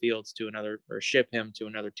shop Fields to another, or ship him to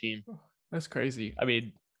another team. That's crazy. I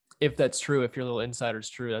mean, if that's true, if your little insider's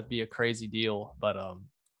true, that'd be a crazy deal. But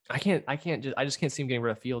I just can't see him getting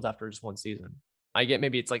rid of Fields after just one season. I get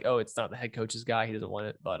maybe it's it's not the head coach's guy, he doesn't want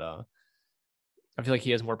it, but I feel like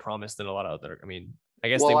he has more promise than a lot of other. I mean, I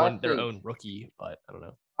guess they won their own rookie, but I don't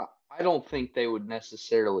know. I don't think they would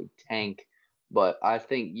necessarily tank, but I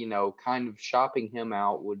think, kind of shopping him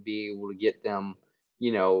out would be able to get them,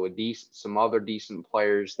 some other decent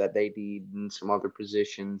players that they need in some other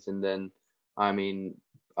positions. And then, I mean,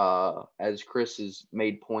 as Chris has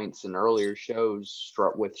made points in earlier shows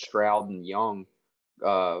with Stroud and Young,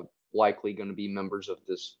 likely going to be members of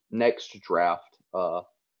this next draft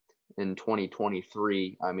in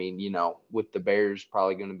 2023. I mean, with the Bears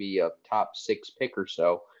probably going to be a top 6 pick or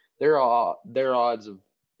so, their odds of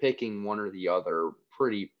picking one or the other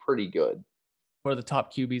pretty good. What are the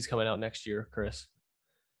top QBs coming out next year, Chris?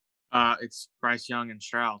 It's Bryce Young and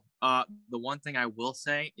Stroud. The one thing I will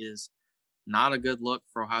say is not a good look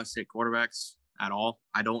for Ohio State quarterbacks at all.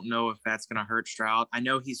 I don't know if that's going to hurt Stroud. I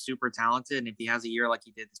know he's super talented, and if he has a year like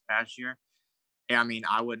he did this past year, I mean,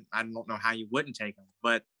 I don't know how you wouldn't take him.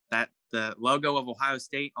 But that the logo of Ohio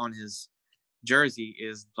State on his jersey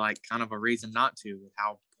is kind of a reason not to, with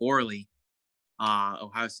how poorly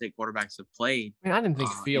Ohio State quarterbacks have played I mean, I didn't think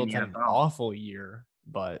in Fields the had an NFL. awful year,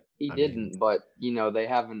 but He I didn't, mean, but they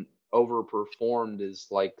haven't overperformed as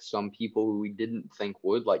like some people who we didn't think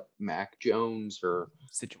would, like Mac Jones or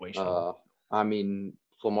situational. I mean,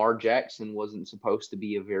 Lamar Jackson wasn't supposed to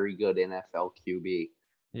be a very good NFL QB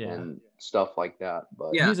Yeah. and stuff like that.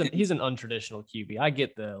 But Yeah, he's an untraditional QB. I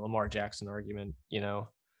get the Lamar Jackson argument,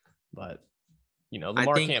 but I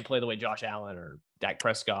Lamar think can't play the way Josh Allen or Dak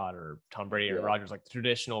Prescott or Tom Brady or Yeah. Rodgers, like the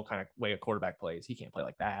traditional kind of way a quarterback plays. He can't play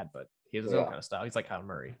like that, but he has his own kind of style. He's like Kyler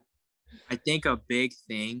Murray. I think a big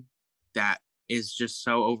thing that is just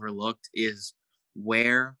so overlooked is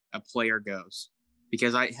where a player goes,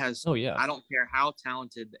 because I don't care how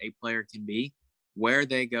talented a player can be, where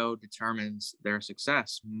they go determines their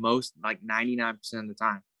success most, like 99% of the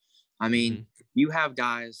time. I mean, you have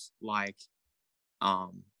guys like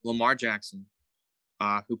Lamar Jackson,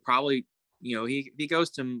 who probably, he goes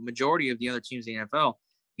to majority of the other teams in the NFL.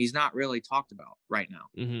 He's not really talked about right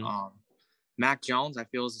now. Mac Jones, I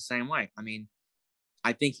feel, is the same way. I mean,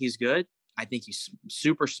 I think he's good. I think he's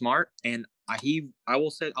super smart, and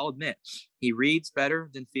I'll admit, he reads better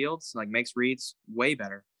than Fields. Like, makes reads way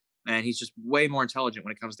better, and he's just way more intelligent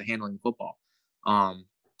when it comes to handling football.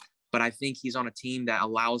 But I think he's on a team that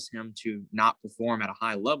allows him to not perform at a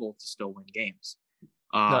high level to still win games.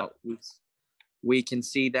 We can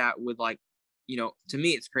see that with, like, to me,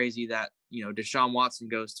 it's crazy that Deshaun Watson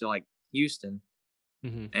goes to like Houston.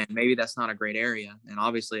 And maybe that's not a great area. And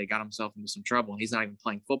obviously it got himself into some trouble. He's not even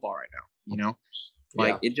playing football right now,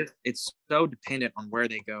 Like, it's so dependent on where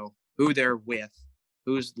they go, who they're with,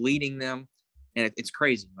 who's leading them. And it's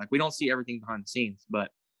crazy. Like, we don't see everything behind the scenes, but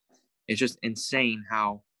it's just insane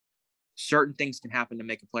how certain things can happen to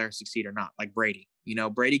make a player succeed or not. Like Brady,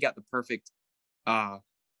 Brady got the perfect,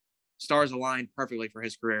 stars aligned perfectly for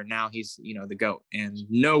his career. Now he's, the GOAT, and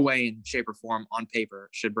no way in shape or form on paper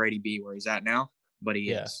should Brady be where he's at now. But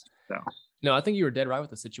he is. So no, I think you were dead right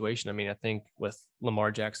with the situation. I mean, I think with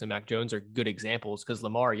Lamar Jackson and Mac Jones are good examples, because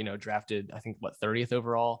Lamar, drafted, I think, 30th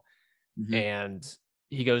overall, and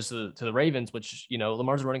he goes to the Ravens, which,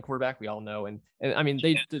 Lamar's a running quarterback, we all know, and I mean,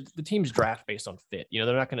 the teams draft based on fit. They're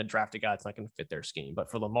not going to draft a guy that's not going to fit their scheme.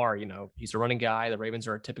 But for Lamar, he's a running guy. The Ravens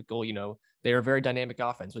are a typical, they are a very dynamic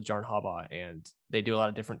offense with John Harbaugh, and they do a lot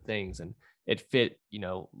of different things, and it fit,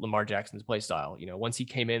 Lamar Jackson's play style. Once he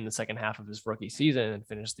came in the second half of his rookie season and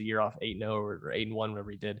finished the year off 8-0 or 8-1, whatever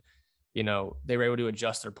he did, they were able to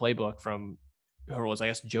adjust their playbook from who was, I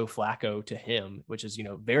guess, Joe Flacco to him, which is,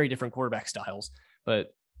 very different quarterback styles.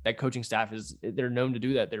 But that coaching staff they're known to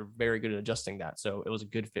do that. They're very good at adjusting that. So it was a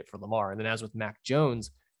good fit for Lamar. And then as with Mac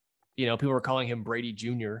Jones, people were calling him Brady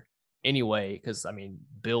Jr. anyway, because, I mean,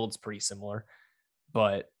 build's pretty similar.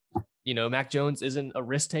 But Mac Jones isn't a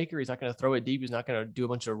risk taker. He's not going to throw it deep. He's not going to do a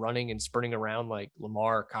bunch of running and sprinting around like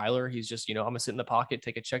Lamar or Kyler. He's just, I'm going to sit in the pocket,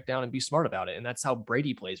 take a check down, and be smart about it. And that's how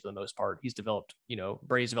Brady plays for the most part. He's developed,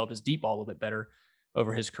 Brady's developed his deep ball a little bit better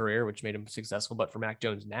over his career, which made him successful. But for Mac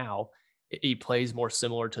Jones now, he plays more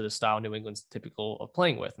similar to the style New England's typical of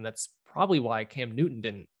playing with. And that's probably why Cam Newton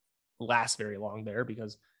didn't last very long there,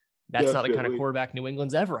 because that's not the kind of quarterback New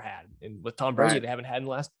England's ever had. And with Tom Brady, they haven't had in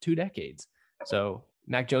the last 2 decades. So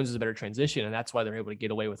Mac Jones is a better transition, and that's why they're able to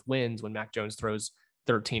get away with wins when Mac Jones throws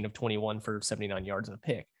 13 of 21 for 79 yards and a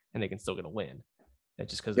pick, and they can still get a win. That's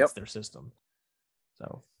just because it's their system.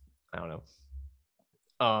 So I don't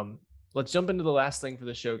know. Let's jump into the last thing for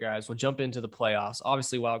the show, guys. We'll jump into the playoffs.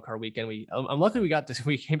 Obviously, wild card weekend. I'm lucky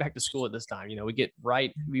we came back to school at this time.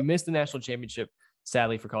 We missed the national championship,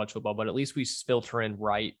 sadly, for college football, but at least we filter in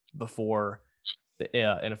right before the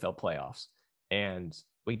NFL playoffs. And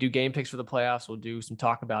we do game picks for the playoffs. We'll do some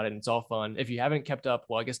talk about it, and it's all fun. If you haven't kept up,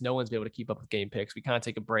 well, I guess no one's been able to keep up with game picks. We kind of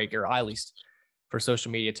take a break, or I, at least for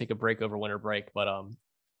social media, take a break over winter break. But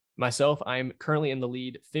myself, I'm currently in the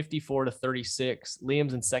lead 54-36.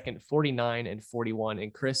 Liam's in second, 49-41.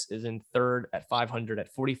 And Chris is in third at 500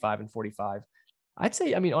 at 45-45. I'd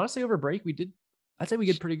say, honestly, over break, I'd say we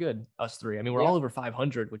did pretty good, us three. We're all over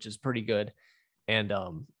 500, which is pretty good. And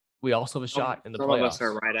we also have a shot in the playoffs. Some of us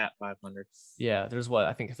are right at 500. Yeah, there's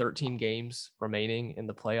 13 games remaining in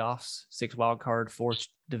the playoffs, 6 wild card, 4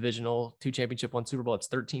 divisional, 2 championship, 1 Super Bowl. It's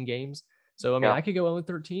 13 games. So, I could go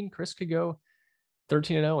 0-13. Chris could go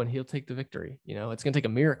 13-0, and he'll take the victory. It's going to take a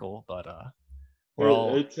miracle, but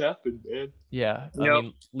it's happened, man. Yeah.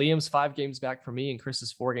 Liam's 5 games back from me, and Chris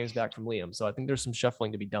is 4 games back from Liam. So I think there's some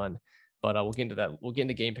shuffling to be done, but we'll get into that. We'll get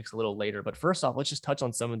into game picks a little later. But first off, let's just touch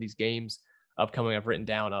on some of these games upcoming I've written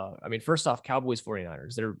down. First off, Cowboys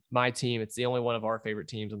 49ers. They're my team. It's the only one of our favorite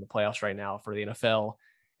teams in the playoffs right now for the NFL.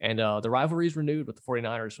 And the rivalry is renewed with the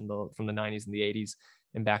 49ers from the 90s and the 80s.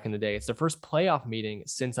 and back in the day. It's their first playoff meeting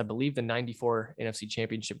since, I believe, the 94 NFC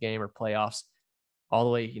Championship game or playoffs all the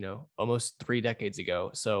way, almost 3 decades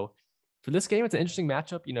ago. So for this game, it's an interesting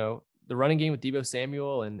matchup. The running game with Deebo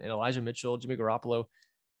Samuel and Elijah Mitchell, Jimmy Garoppolo.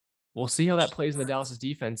 We'll see how that plays in the Dallas's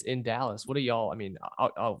defense in Dallas. What do y'all? I mean,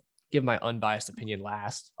 I'll give my unbiased opinion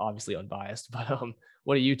last, obviously unbiased, but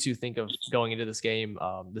what do you two think of going into this game,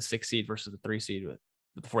 the 6 seed versus the 3 seed with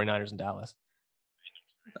the 49ers in Dallas?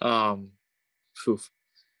 Oof.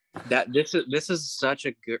 This is such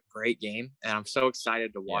a great game, and I'm so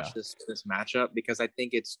excited to watch this matchup because I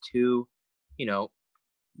think it's two,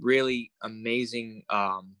 really amazing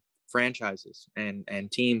franchises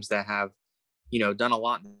and teams that have, done a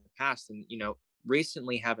lot in the past, and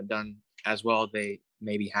recently haven't done as well as they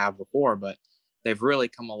maybe have before, but they've really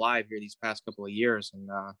come alive here these past couple of years and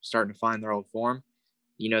starting to find their old form.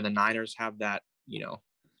 The Niners have that,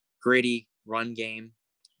 gritty run game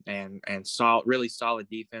and really solid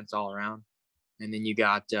defense all around. And then you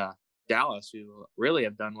got Dallas, who really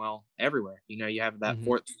have done well everywhere. You have that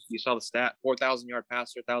you saw the stat, 4,000-yard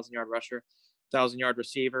passer, 1,000-yard rusher, 1,000-yard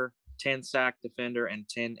receiver, 10 sack defender, and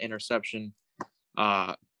 10 interception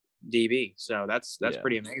DB. So that's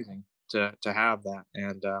pretty amazing to have that.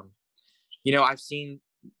 And I've seen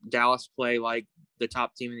Dallas play like the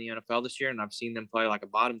top team in the NFL this year, and I've seen them play like a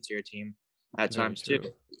bottom tier team at times too.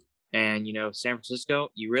 And San Francisco,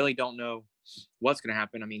 you really don't know what's going to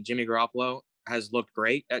happen. I mean, Jimmy Garoppolo has looked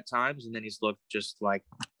great at times, and then he's looked just like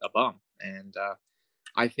a bum. And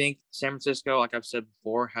I think San Francisco, like I've said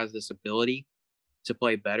before, has this ability to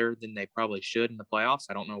play better than they probably should in the playoffs.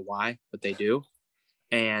 I don't know why, but they do.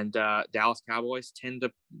 And Dallas Cowboys tend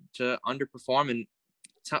to underperform and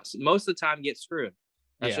most of the time get screwed.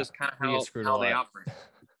 That's just kind of how they operate.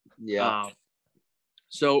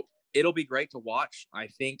 So it'll be great to watch. I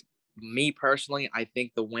think, me personally, I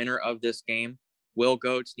think the winner of this game will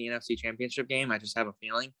go to the NFC Championship game. I just have a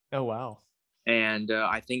feeling. Oh, wow. And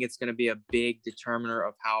I think it's going to be a big determiner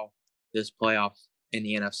of how this playoff in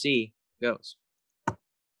the NFC goes.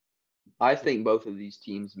 I think both of these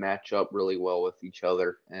teams match up really well with each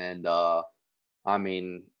other. And, I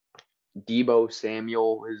mean, Deebo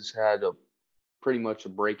Samuel has had pretty much a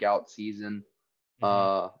breakout season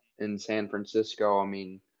in San Francisco. I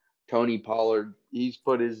mean, Tony Pollard, he's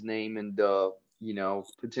put his name into,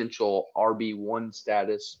 potential RB1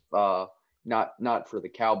 status, not for the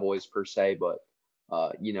Cowboys per se, but,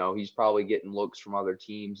 he's probably getting looks from other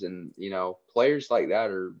teams. And, players like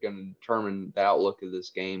that are going to determine the outlook of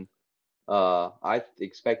this game. I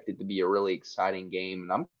expect it to be a really exciting game.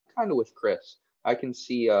 And I'm kind of with Chris. I can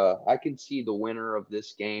see the winner of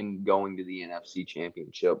this game going to the NFC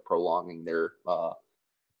Championship, prolonging their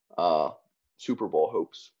Super Bowl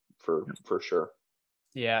hopes for sure.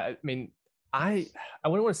 Yeah, I mean, I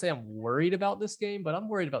wouldn't want to say I'm worried about this game, but I'm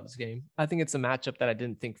worried about this game. I think it's a matchup that I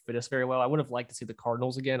didn't think fit us very well. I would have liked to see the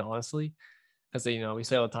Cardinals again, honestly, because we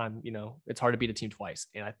say all the time, it's hard to beat a team twice,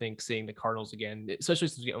 and I think seeing the Cardinals again, especially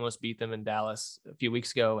since we almost beat them in Dallas a few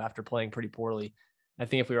weeks ago after playing pretty poorly, I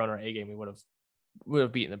think if we were on our A game, we would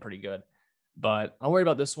have beaten them pretty good. But I'm worried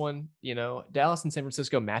about this one. Dallas and San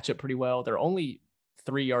Francisco match up pretty well. They're only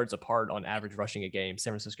 3 yards apart on average rushing a game.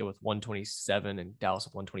 San Francisco with 127 and Dallas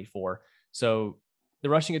with 124. So the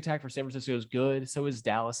rushing attack for San Francisco is good. So is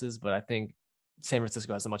Dallas's, but I think San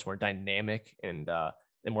Francisco has a much more dynamic and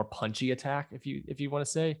more punchy attack, if you want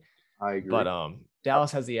to say. I agree. But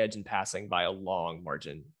Dallas has the edge in passing by a long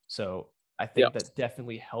margin. So I think that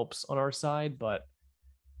definitely helps on our side, but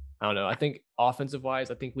I don't know. I think offensive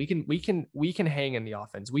wise, I think we can hang in the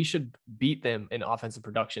offense. We should beat them in offensive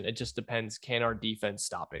production. It just depends. Can our defense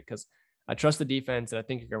stop it? Because I trust the defense, and I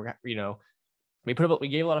think we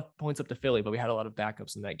gave a lot of points up to Philly, but we had a lot of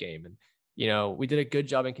backups in that game, and we did a good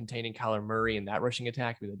job in containing Kyler Murray in that rushing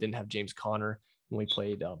attack. We didn't have James Conner when we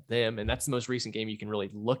played them, and that's the most recent game you can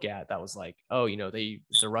really look at. That was like,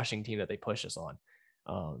 it's a rushing team that they push us on.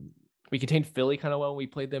 We contained Philly kind of well when we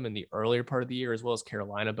played them in the earlier part of the year, as well as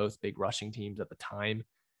Carolina, both big rushing teams at the time.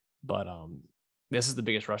 But this is the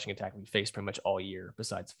biggest rushing attack we faced pretty much all year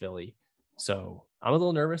besides Philly. So I'm a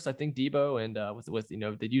little nervous. I think Deebo and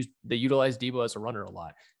they utilize Deebo as a runner a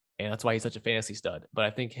lot, and that's why he's such a fantasy stud. But I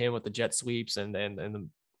think him with the jet sweeps and a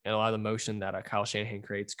lot of the motion that Kyle Shanahan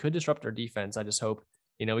creates could disrupt our defense. I just hope,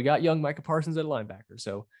 we got young Micah Parsons at linebacker,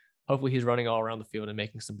 so hopefully he's running all around the field and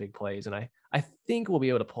making some big plays. And I think we'll be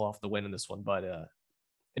able to pull off the win in this one, but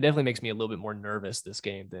it definitely makes me a little bit more nervous this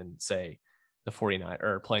game than, say, the 49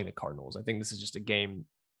 or playing the Cardinals. I think this is just a game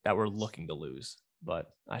that we're looking to lose,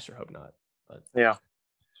 but I sure hope not. But yeah.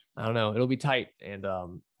 I don't know. It'll be tight. And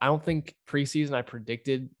I don't think preseason I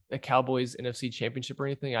predicted a Cowboys NFC championship or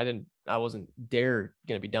anything. I wasn't going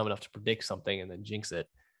to be dumb enough to predict something and then jinx it.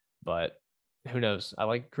 But who knows? I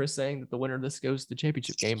like Chris saying that the winner of this goes to the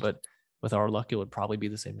championship game, but with our luck, it would probably be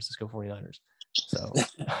the San Francisco 49ers. So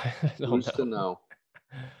I Who's don't to know.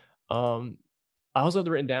 know? I also have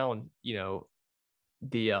written down, the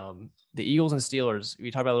Eagles and Steelers.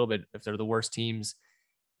 We talked about a little bit if they're the worst teams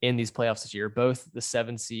in these playoffs this year. Both the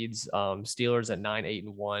 7 seeds, Steelers at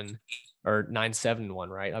 9-8-1 or 9-7-1,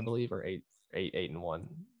 right? I believe, or 8-8-1.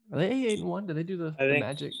 Are they 8-8-1? Did they do the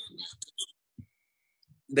magic?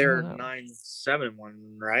 They're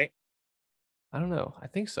 9-7-1, right? I don't know. I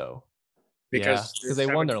think so. Because they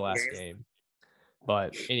won their last game.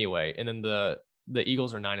 But anyway, and then the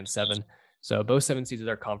Eagles are 9-7. So both 7 seeds of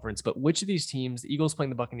their conference. But which of these teams, the Eagles playing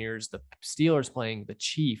the Buccaneers, the Steelers playing the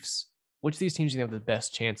Chiefs, which of these teams do you have the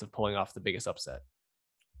best chance of pulling off the biggest upset?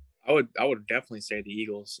 I would definitely say the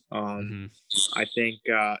Eagles. I think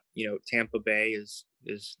Tampa Bay is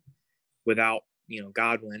without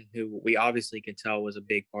Godwin, who we obviously could tell was a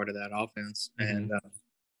big part of that offense, and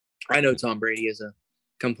I know Tom Brady is a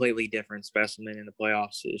completely different specimen in the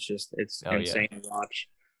playoffs. It's insane to watch,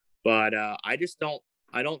 but I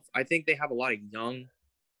think they have a lot of young,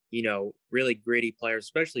 really gritty players,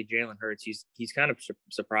 especially Jalen Hurts. He's kind of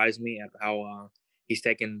surprised me at how he's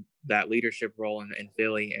taken that leadership role in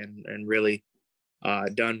Philly and really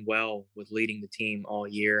done well with leading the team all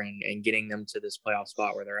year and getting them to this playoff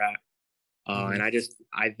spot where they're at. And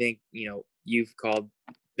I think, you've called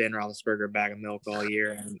Ben Roethlisberger a bag of milk all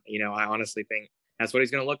year. And, I honestly think that's what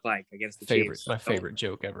he's going to look like against the Chiefs. My favorite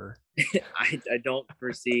joke ever. I don't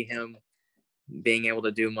foresee him being able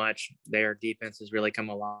to do much. Their defense has really come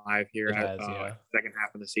alive here second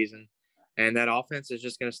half of the season. And that offense is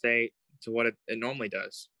just going to stay to what it normally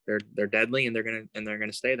does. They're deadly and they're going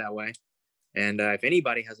to stay that way. And if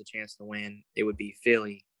anybody has a chance to win, it would be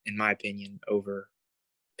Philly, in my opinion, over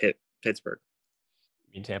Pittsburgh.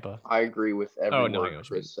 You mean Tampa? I agree with every word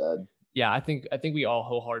Chris said. Yeah, I think we all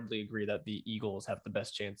wholeheartedly agree that the Eagles have the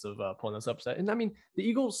best chance of pulling this upset. And I mean, the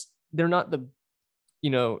Eagles, they're not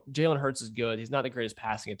Jalen Hurts is good. He's not the greatest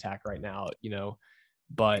passing attack right now,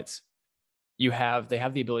 but they have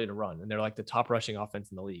the ability to run, and they're like the top rushing offense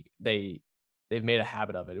in the league. They've made a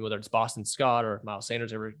habit of it, whether it's Boston Scott or if Miles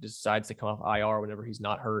Sanders ever decides to come off IR whenever he's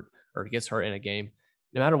not hurt or gets hurt in a game.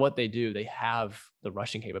 No matter what they do, they have the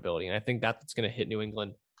rushing capability. And I think that's going to hit New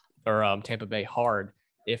England or Tampa Bay hard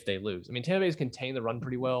if they lose. I mean, Tampa Bay's contained the run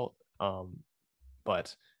pretty well.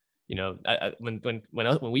 But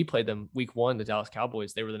when we played them week 1, the Dallas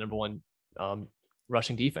Cowboys, they were the number 1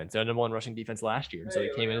 rushing defense. They're the number 1 rushing defense last year. And so they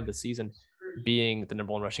came into the season being the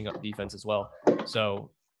number 1 rushing defense as well.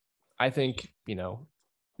 So I think,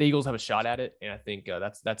 the Eagles have a shot at it, and I think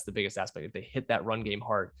that's the biggest aspect. If they hit that run game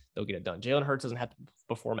hard, they'll get it done. Jalen Hurts doesn't have to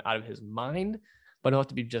perform out of his mind, but he'll have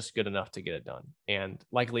to be just good enough to get it done. And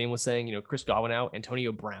like Liam was saying, Chris Godwin out,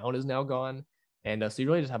 Antonio Brown is now gone, and so you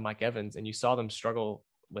really just have Mike Evans, and you saw them struggle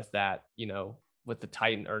with that, with the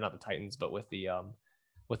not the Titans, but with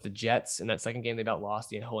the Jets in that second game. They about lost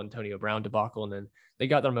the whole Antonio Brown debacle, and then they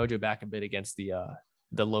got their mojo back a bit against the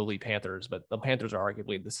lowly Panthers, but the Panthers are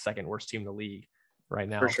arguably the second worst team in the league right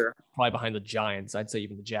now. For sure. Probably behind the Giants. I'd say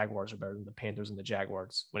even the Jaguars are better than the Panthers and the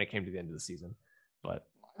Jaguars when it came to the end of the season. But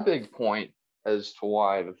my big point as to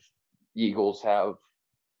why the Eagles have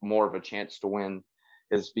more of a chance to win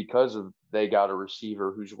is because they got a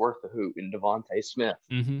receiver who's worth a hoot in Devontae Smith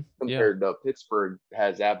compared to Pittsburgh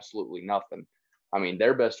has absolutely nothing. I mean,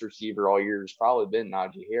 their best receiver all year has probably been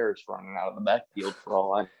Najee Harris running out of the backfield for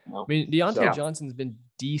all I know. I mean, Deontay Johnson's been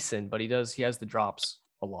decent, but he has the drops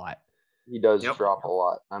a lot. He does drop a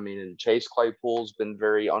lot. I mean, and Chase Claypool's been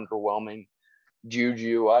very underwhelming.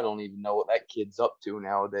 Juju, I don't even know what that kid's up to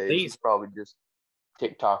nowadays. He's probably just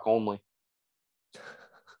TikTok only.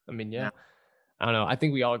 I mean, yeah. I don't know. I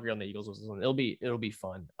think we all agree on the Eagles. It'll be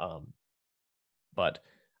fun. But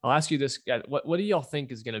I'll ask you this, guys. What do y'all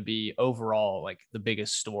think is going to be overall like the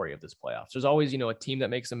biggest story of this playoffs? There's always, a team that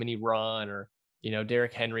makes a mini run, or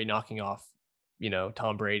Derrick Henry knocking off,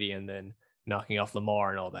 Tom Brady and then knocking off Lamar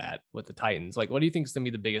and all that with the Titans. Like, what do you think is going to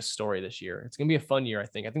be the biggest story this year? It's going to be a fun year, I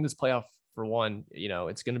think. I think this playoff, for one,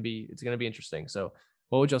 it's going to be interesting. So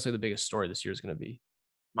what would y'all say the biggest story this year is going to be?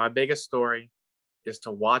 My biggest story is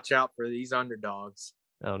to watch out for these underdogs.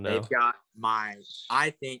 Oh, no. They've got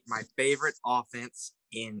I think my favorite offense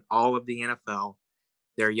in all of the NFL.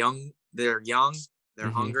 They're young, they're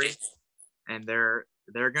hungry, and they're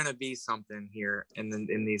going to be something here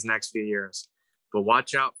in these next few years. But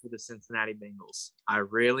watch out for the Cincinnati Bengals. I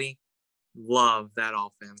really, love that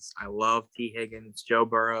offense. I love T. Higgins, Joe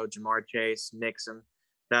Burrow, Jamar Chase, Mixon,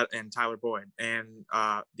 and Tyler Boyd, and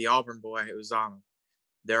the Auburn boy Uzama.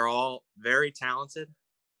 They're all very talented,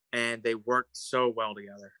 and they work so well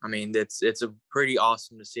together. I mean, it's a pretty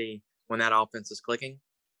awesome to see when that offense is clicking.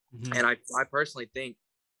 Mm-hmm. And I personally think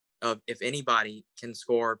of if anybody can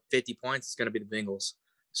score 50 points, it's going to be the Bengals.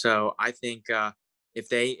 So I think if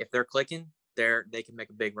they're clicking, they can make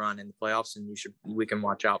a big run in the playoffs, and we can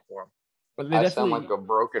watch out for them. But I sound like a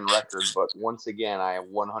broken record, but once again, I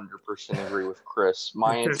 100% agree with Chris.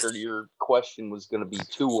 My answer to your question was going to be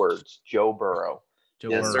 2 words: Joe Burrow.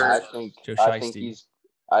 Yes, sir.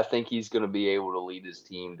 I think he's going to be able to lead his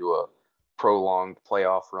team to a prolonged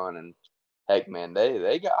playoff run. And heck, man,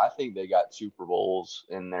 I think they got Super Bowls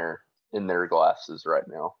in their glasses right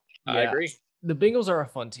now. Yeah, I agree. The Bengals are a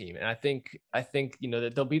fun team, and I think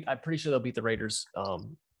that I'm pretty sure they'll beat the Raiders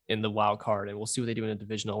in the wild card, and we'll see what they do in a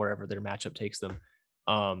divisional wherever their matchup takes them.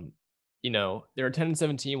 They're a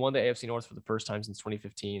 10-17, won the AFC North for the first time since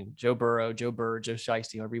 2015. Joe Burrow, Joe Burr, Joe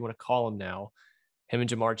Shiesty, however you want to call him now, him and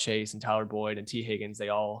Jamar Chase and Tyler Boyd and T. Higgins, and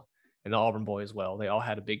the Auburn boy as well. They all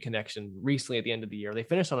had a big connection recently at the end of the year. They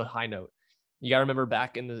finished on a high note. You got to remember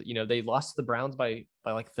back in the, they lost to the Browns by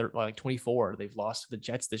like 24. They've lost to the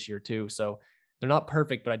Jets this year too. So they're not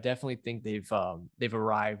perfect, but I definitely think they've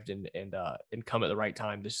arrived and come at the right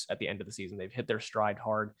time just at the end of the season. They've hit their stride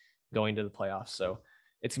hard going to the playoffs. So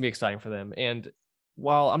it's gonna be exciting for them. And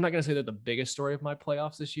while I'm not going to say they're the biggest story of my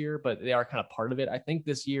playoffs this year, but they are kind of part of it. I think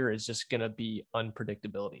this year is just going to be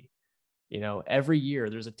unpredictability. Every year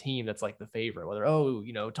there's a team that's like the favorite, whether,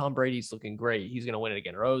 Tom Brady's looking great, he's going to win it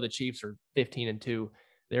again. Or, the Chiefs are 15-2,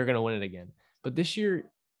 they're going to win it again. But this year,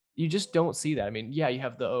 you just don't see that. I mean, yeah, you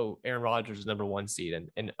have Aaron Rodgers is number 1 seed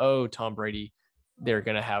and Tom Brady, they're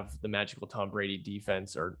going to have the magical Tom Brady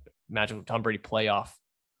defense or magical Tom Brady playoff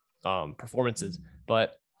performances.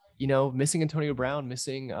 But, missing Antonio Brown,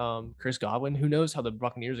 missing Chris Godwin, who knows how the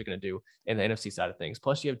Buccaneers are going to do in the NFC side of things.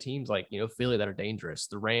 Plus you have teams like, Philly that are dangerous,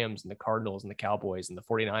 the Rams and the Cardinals and the Cowboys and the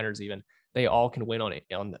 49ers even, they all can win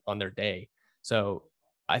on their day. So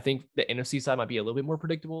I think the NFC side might be a little bit more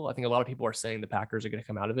predictable. I think a lot of people are saying the Packers are going to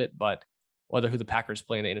come out of it, but who the Packers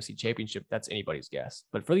play in the NFC Championship, that's anybody's guess.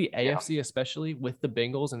 But for the AFC, especially with the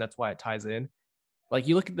Bengals, and that's why it ties in, like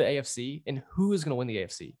you look at the AFC and who is going to win the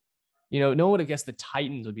AFC? No one would have guessed the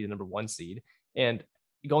Titans would be the number 1 seed. And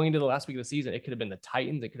going into the last week of the season, it could have been the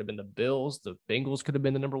Titans. It could have been the Bills. The Bengals could have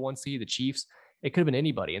been the number 1 seed. The Chiefs. It could have been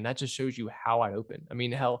anybody. And that just shows you how wide open. I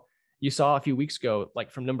mean, hell, you saw a few weeks ago,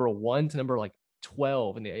 like from number 1 to number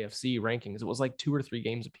 12 in the AFC rankings, it was like 2 or 3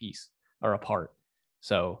 games apiece or apart.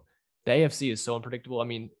 So the AFC is so unpredictable. I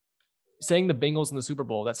mean, saying the Bengals in the Super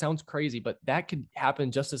Bowl, that sounds crazy, but that could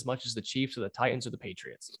happen just as much as the Chiefs or the Titans or the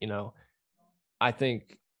Patriots. I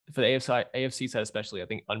think for the AFC side especially, I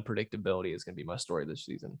think unpredictability is going to be my story this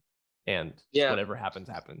season. And whatever happens.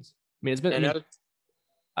 I mean, it's been,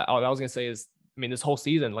 I was going to say is, this whole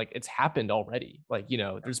season, it's happened already.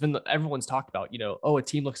 There's been, everyone's talked about, a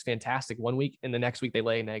team looks fantastic one week and the next week they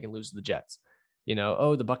lay an egg and lose to the Jets.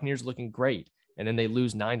 The Buccaneers are looking great. And then they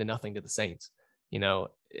lose 9-0 to the Saints.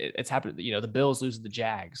 It's happened. The Bills lose to the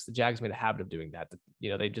Jags. The Jags made a habit of doing that.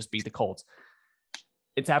 They just beat the Colts.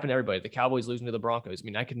 It's happened to everybody. The Cowboys losing to the Broncos. I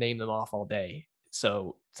mean, I could name them off all day.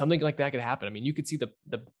 So something like that could happen. I mean, you could see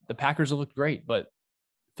the Packers look great, but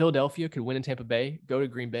Philadelphia could win in Tampa Bay, go to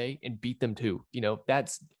Green Bay and beat them too.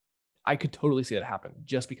 I could totally see that happen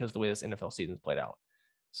just because of the way this NFL season is played out.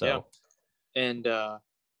 So, and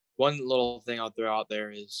one little thing I'll throw out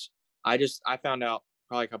there is I found out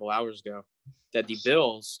probably a couple hours ago that the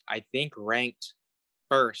Bills, I think, ranked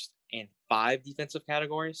first in 5 defensive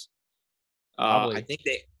categories. I think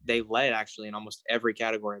they led actually in almost every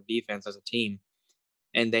category of defense as a team,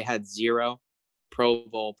 and they had 0 Pro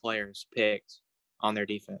Bowl players picked on their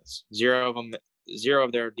defense. 0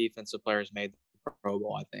 of their defensive players made the Pro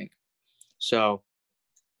Bowl, I think. So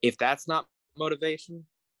if that's not motivation,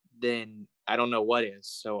 then I don't know what is.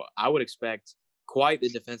 So I would expect quite the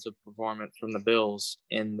defensive performance from the Bills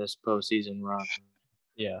in this postseason run.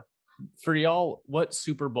 Yeah. For y'all, what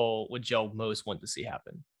Super Bowl would y'all most want to see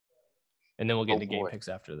happen? And then we'll get into game picks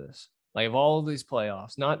after this. Of all of these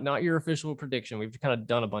playoffs, not your official prediction. We've kind of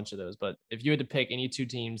done a bunch of those, but if you had to pick any 2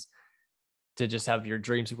 teams to just have your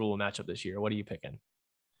dream Super Bowl matchup this year, what are you picking?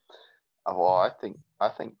 Well, I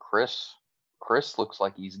think Chris looks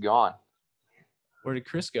like he's gone. Where did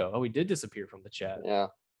Chris go? Oh, he did disappear from the chat. Yeah.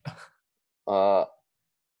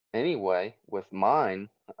 Anyway, with mine,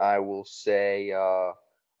 I will say I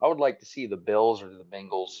would like to see the Bills or the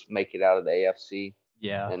Bengals make it out of the AFC.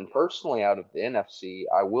 Yeah. And personally, out of the NFC,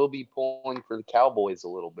 I will be pulling for the Cowboys a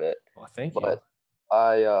little bit. Well, thank you. But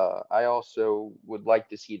I also would like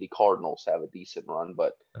to see the Cardinals have a decent run.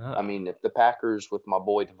 But I mean, if the Packers with my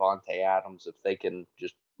boy Devontae Adams, if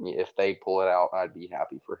they pull it out, I'd be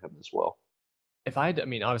happy for him as well. I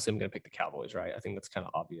mean, obviously I'm going to pick the Cowboys, right? I think that's kind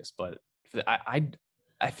of obvious, but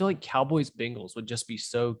I feel like Cowboys Bengals would just be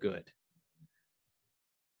so good.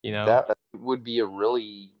 You know? That would be a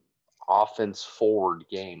really offense forward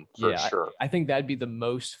game for sure. I think that'd be the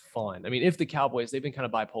most fun. I mean, if the Cowboys, they've been kind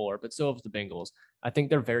of bipolar, but so have the Bengals. I think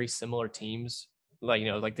they're very similar teams. Like,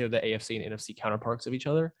 like they're the AFC and NFC counterparts of each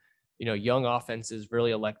other. Young offenses,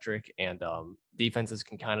 really electric, and defenses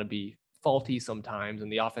can kind of be faulty sometimes,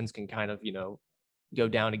 and the offense can kind of, go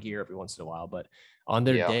down a gear every once in a while. But on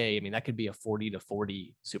their day, I mean, that could be a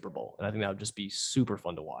 40-40 Super Bowl. And I think that would just be super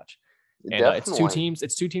fun to watch. And it's two teams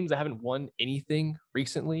that haven't won anything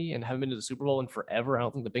recently and haven't been to the Super Bowl in forever. I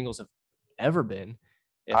don't think the Bengals have ever been.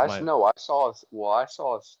 I saw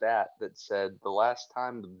a stat that said the last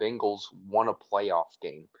time the Bengals won a playoff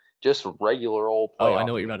game, just a regular old playoff. Oh, I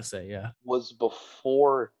know what you're about to say. Yeah, was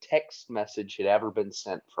before text message had ever been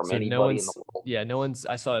sent from anybody in the world. Yeah, no one's.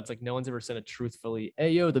 I saw it's like no one's ever sent a truthfully,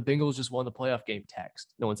 "Hey, yo, the Bengals just won the playoff game."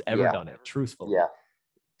 Text. No one's ever done it truthfully. Yeah.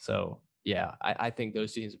 So yeah, I think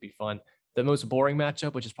those teams would be fun. The most boring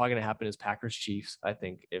matchup, which is probably going to happen, is Packers Chiefs. I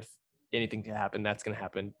think if anything can happen, that's going to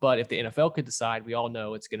happen. But if the NFL could decide, we all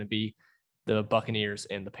know it's going to be the Buccaneers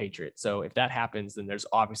and the Patriots. So if that happens, then there's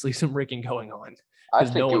obviously some rigging going on. I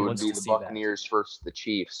think it would be the Buccaneers versus the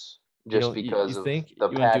Chiefs, just because of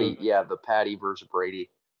the Patty versus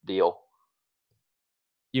Brady deal.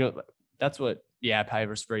 That's what. Yeah, Patty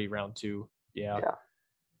versus Brady round 2. Yeah.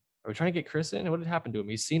 Are we trying to get Chris in? What did happen to him?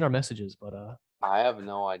 He's seen our messages, but I have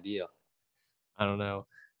no idea. I don't know,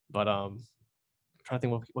 but I'm trying to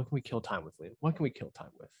think what can we kill time with, Liam? What can we kill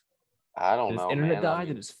time with? I don't know. Did his internet die?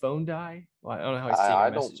 Did his phone die? Well, I don't know how he's seeing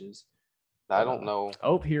our messages. I don't know.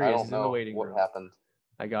 Oh, here he is. He's in the waiting room. What happened?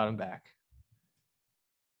 I got him back.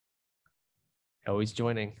 Oh, he's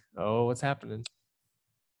joining. Oh, what's happening?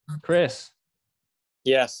 Chris.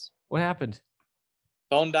 Yes. What happened?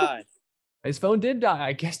 Phone died. His phone did die.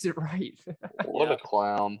 I guessed it right. What a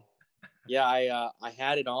clown. Yeah, I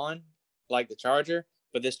had it on, like the charger,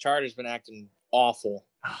 but this charger's been acting awful.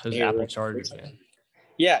 Those Apple chargers, man.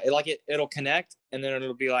 Yeah, it'll connect, and then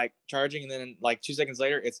it'll be like charging, and then like 2 seconds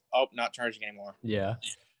later, it's not charging anymore. Yeah.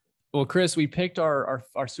 Well, Chris, we picked our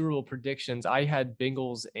Super Bowl predictions. I had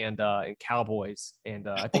Bengals and Cowboys, and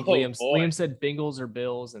I think Liam said Bengals or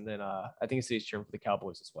Bills, and then I think he said he's cheering for the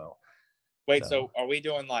Cowboys as well. Wait, so are we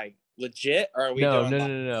doing like legit, or are we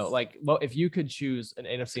doing no? Like, well, if you could choose an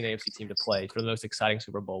NFC and AFC team to play for the most exciting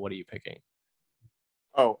Super Bowl, what are you picking?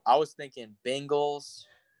 Oh, I was thinking Bengals,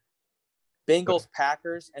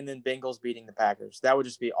 Packers, and then Bengals beating the Packers. That would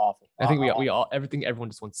just be awful. I think everyone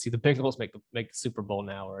just wants to see the Bengals make the Super Bowl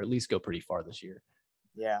now, or at least go pretty far this year.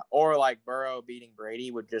 Yeah, or like Burrow beating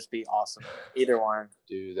Brady would just be awesome. Either one.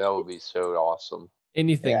 Dude, that would be so awesome.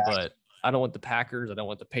 Anything but. I don't want the Packers. I don't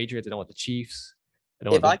want the Patriots. I don't want the Chiefs. I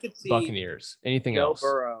don't want the Buccaneers. Anything else? Joe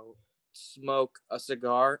Burrow smoke a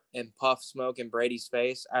cigar and puff smoke in Brady's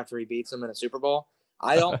face after he beats him in a Super Bowl.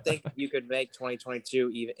 I don't think you could make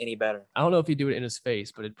 2022 even any better. I don't know if he'd do it in his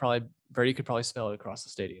face, but Brady could probably smell it across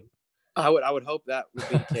the stadium. I would hope that would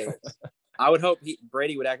be the case. I would hope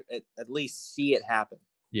Brady would at least see it happen.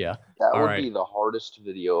 Yeah. That would be the hardest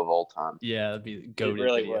video of all time. Yeah, that'd be the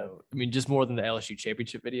goated video. Would. I mean, just more than the LSU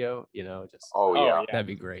championship video, just yeah. That'd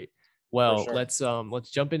be great. Well, let's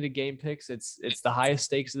jump into game picks. It's the highest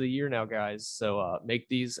stakes of the year now, guys. So make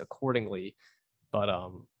these accordingly. But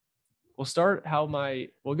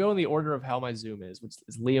we'll go in the order of how my Zoom is, which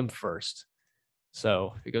is Liam first.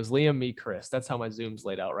 So it goes Liam, me, Chris. That's how my Zoom's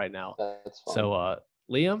laid out right now. That's fine. So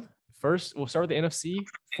Liam, first, we'll start with the NFC.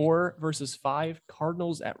 4 versus 5,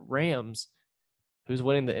 Cardinals at Rams. Who's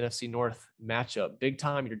winning the NFC North matchup? Big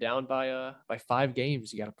time. You're down by 5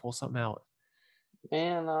 games. You got to pull something out.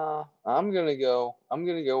 Man, I'm gonna go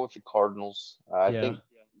with the Cardinals. I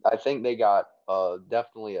think they got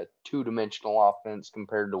definitely a 2-dimensional offense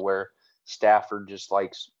compared to where Stafford just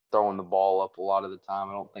likes throwing the ball up a lot of the time.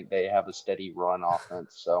 I don't think they have a steady run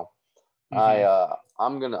offense. So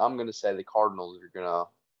I'm gonna say the Cardinals are gonna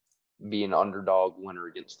be an underdog winner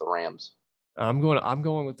against the Rams. I'm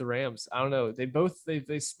going with the Rams. I don't know.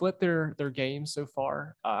 They split their games so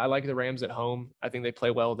far. I like the Rams at home. I think they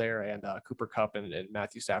play well there, and Cooper Kupp and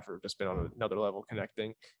Matthew Stafford have just been on another level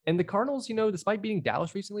connecting. And the Cardinals, despite beating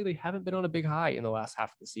Dallas recently, they haven't been on a big high in the last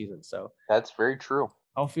half of the season. So that's very true.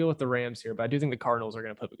 I'll feel with the Rams here, but I do think the Cardinals are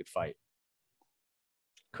going to put up a good fight.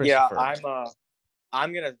 Chris, yeah, first.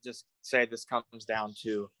 I'm gonna just say this comes down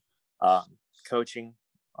to coaching.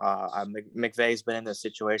 McVay's been in this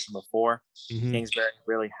situation before. Kingsbury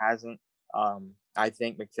really hasn't. I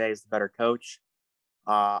think McVay is the better coach.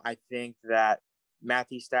 I think that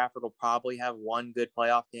Matthew Stafford will probably have one good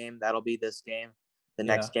playoff game. That'll be this game. The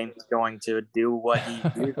next game he's going to do what he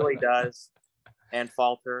usually does and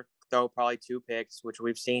falter, throw probably 2 picks, which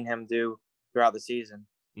we've seen him do throughout the season.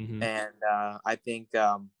 And I think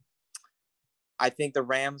the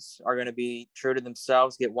Rams are going to be true to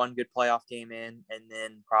themselves, get one good playoff game in, and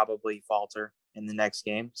then probably falter in the next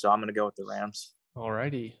game. So I'm going to go with the Rams. All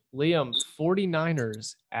righty. Liam,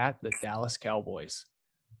 49ers at the Dallas Cowboys.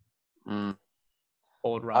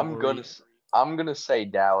 Old rivalry. I'm gonna say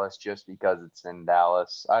Dallas just because it's in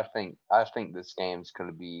Dallas. I think this game's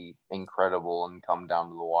gonna be incredible and come down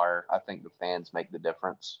to the wire. I think the fans make the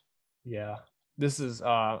difference. Yeah, this is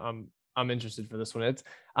I'm interested for this one. It's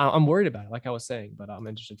I'm worried about it, like I was saying, but I'm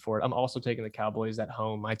interested for it. I'm also taking the Cowboys at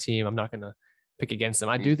home, my team. I'm not gonna pick against them.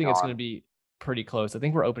 I do think it's gonna be pretty close. I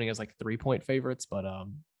think we're opening as like 3-point favorites, but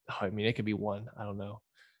I mean it could be 1. I don't know.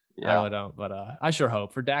 Yeah. I really don't, but I sure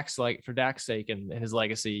hope for Dak's sake and his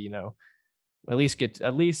legacy, you know, I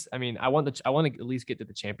mean, I want to at least get to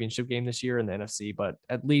the championship game this year in the NFC, but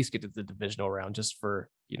at least get to the divisional round just for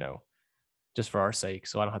our sake.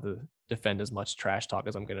 So I don't have to defend as much trash talk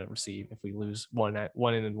as I'm going to receive if we lose one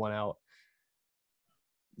in and one out.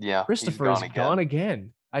 Yeah. Christopher is gone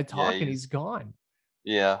again. I talk and he's gone.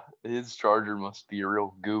 Yeah. His charger must be a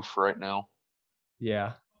real goof right now.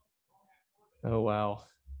 Yeah. Oh, wow.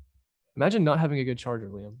 Imagine not having a good charger,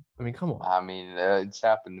 Liam. I mean, come on. I mean, it's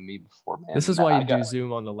happened to me before, man. This is why you do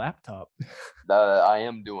Zoom on the laptop. I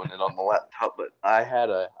am doing it on the laptop, but I have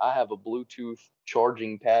a Bluetooth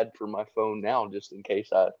charging pad for my phone now, just in case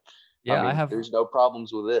there's no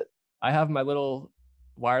problems with it. I have my little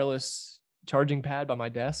wireless charging pad by my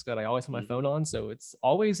desk that I always have my phone on, so it's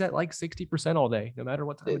always at like 60% all day, no matter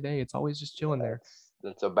what time of day. It's always just chilling there.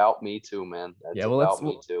 That's about me too, man. Me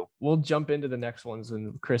too. We'll jump into the next ones,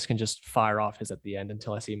 and Chris can just fire off his at the end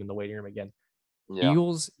until I see him in the waiting room again. Yeah.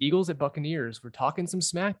 Eagles at Buccaneers. We're talking some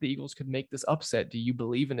smack. The Eagles could make this upset. Do you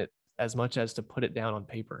believe in it as much as to put it down on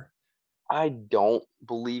paper? I don't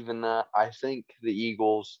believe in that. I think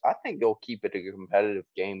they'll keep it a competitive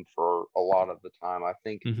game for a lot of the time. I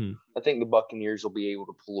think the Buccaneers will be able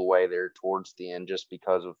to pull away there towards the end just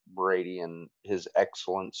because of Brady and his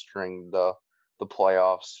excellent string the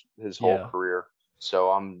playoffs his whole career. So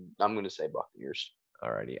I'm going to say Buccaneers.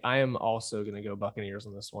 Alrighty. I am also going to go Buccaneers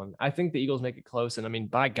on this one. I think the Eagles make it close. And I mean,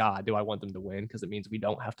 by God, do I want them to win, because it means we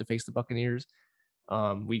don't have to face the Buccaneers.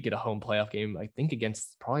 We get a home playoff game, I think,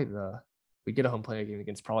 against probably the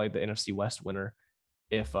NFC West winner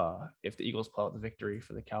if the Eagles pull out the victory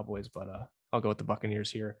for the Cowboys. But I'll go with the Buccaneers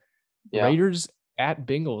here. Yeah. Raiders at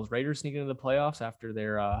Bengals. Raiders sneaking into the playoffs after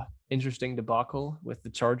their interesting debacle with the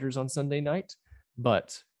Chargers on Sunday night.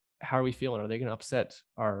 But how are we feeling? Are they going to upset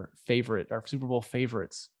our Super Bowl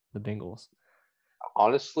favorites, the Bengals?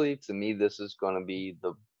 Honestly, to me, this is going to be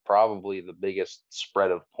probably the biggest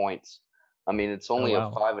spread of points. I mean, it's only a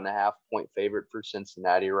 5.5 point favorite for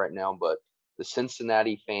Cincinnati right now, but the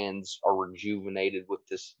Cincinnati fans are rejuvenated with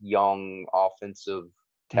this young offensive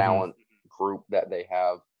talent group that they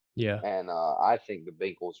have. Yeah. And I think the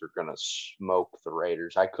Bengals are going to smoke the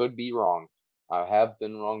Raiders. I could be wrong. I have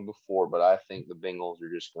been wrong before, but I think the Bengals are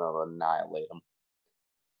just going to annihilate them.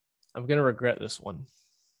 I'm going to regret this one.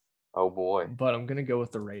 Oh, boy. But I'm going to go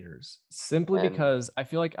with the Raiders simply because I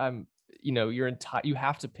feel like you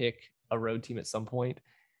have to pick a road team at some point.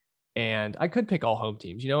 And I could pick all home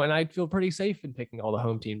teams, and I'd feel pretty safe in picking all the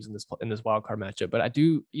home teams in this wild card matchup. But I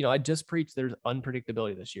do, I just preach there's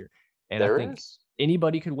unpredictability this year. And I think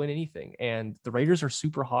anybody could win anything. And the Raiders are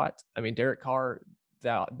super hot. I mean, Derek Carr,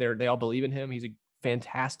 they all believe in him. He's a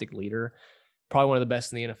fantastic leader, probably one of the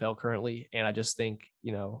best in the NFL currently. And I just think,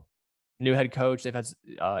 new head coach, they've had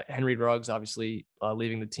Henry Ruggs obviously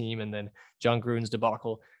leaving the team, and then John Gruden's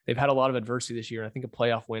debacle. They've had a lot of adversity this year. And I think a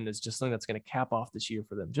playoff win is just something that's going to cap off this year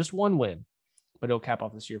for them. Just one win, but it'll cap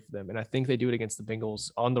off this year for them. And I think they do it against the Bengals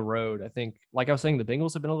on the road. I think, like I was saying, the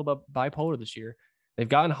Bengals have been a little bit bipolar this year. They've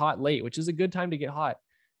gotten hot late, which is a good time to get hot,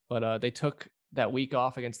 but they took that week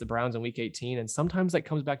off against the Browns in week 18. And sometimes that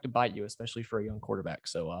comes back to bite you, especially for a young quarterback.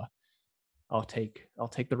 So I'll take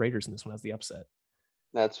the Raiders in this one as the upset.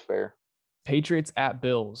 That's fair. Patriots at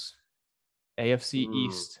Bills, AFC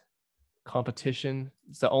East competition.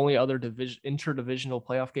 It's the only other interdivisional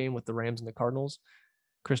playoff game with the Rams and the Cardinals.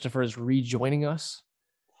 Christopher is rejoining us.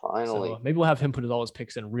 Finally. So maybe we'll have him put all his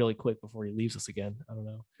picks in really quick before he leaves us again. I don't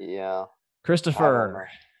know. Yeah. Christopher,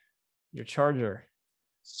 your Charger.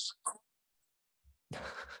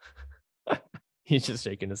 He's just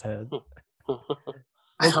shaking his head.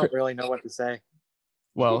 I don't really know what to say.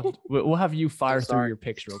 Well, we'll have you fire through sorry. your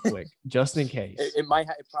picks real quick, just in case. It might.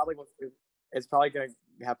 It probably won't. It's probably going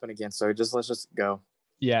to happen again. So let's just go.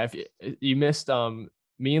 Yeah, if you missed,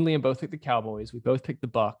 me and Liam both picked the Cowboys. We both picked the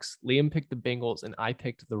Bucks. Liam picked the Bengals, and I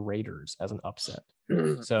picked the Raiders as an upset.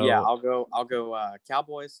 So yeah, I'll go Cowboys.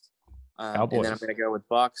 Cowboys. And then I'm going to go with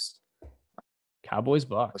Bucks. Cowboys, With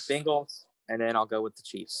Bucks. Bengals, and then I'll go with the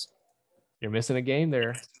Chiefs. You're missing a game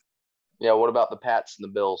there. Yeah, what about the Pats and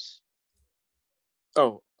the Bills?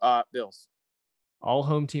 Oh, Bills. All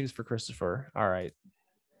home teams for Christopher. All right.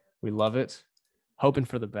 We love it. Hoping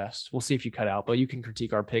for the best. We'll see if you cut out, but you can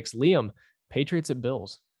critique our picks. Liam, Patriots at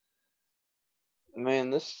Bills. Man,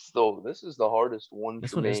 this is the hardest one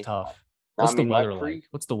This for one me. is tough. What's the weather like?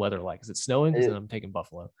 What's the weather like? Is it snowing? Because then I'm taking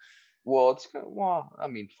Buffalo. Well, I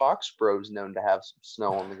mean, Foxborough is known to have some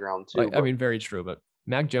snow on the ground too. I mean, very true. But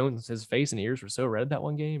Mac Jones, his face and ears were so red that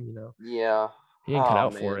one game. You know. Yeah. He ain't cut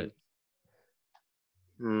out for it.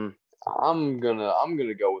 I'm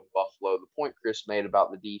gonna go with Buffalo. The point Chris made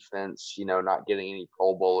about the defense, not getting any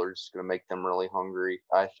Pro Bowlers is gonna make them really hungry.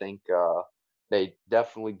 I think they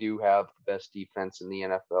definitely do have the best defense in the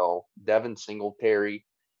NFL. Devin Singletary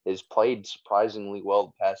has played surprisingly well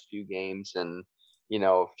the past few games, and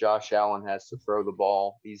if Josh Allen has to throw the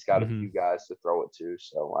ball, he's got a few guys to throw it to.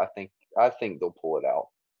 So I think they'll pull it out.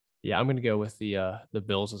 Yeah, I'm gonna go with the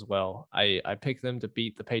Bills as well. I picked them to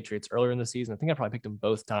beat the Patriots earlier in the season. I think I probably picked them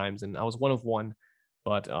both times, and I was 1 of 1.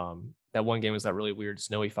 But that one game was that really weird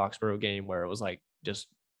snowy Foxborough game where it was like just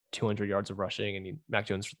 200 yards of rushing, and Mac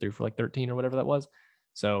Jones threw for like 13 or whatever that was.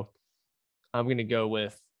 So I'm gonna go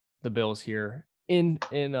with the Bills here in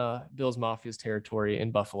Bills Mafia's territory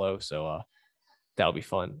in Buffalo. So that'll be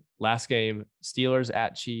fun. Last game, Steelers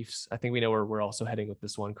at Chiefs. I think we know where we're also heading with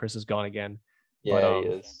this one. Chris is gone again. Yeah, but, he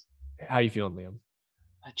is. How you feeling, Liam?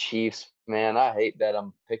 Chiefs, man. I hate that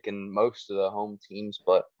I'm picking most of the home teams,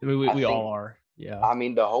 but I mean, we all are. Yeah. I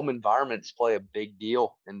mean, the home environments play a big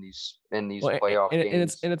deal in these playoff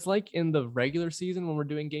games. And it's like in the regular season when we're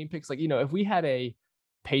doing game picks, like, if we had a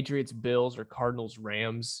Patriots, Bills, or Cardinals,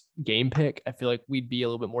 Rams game pick, I feel like we'd be a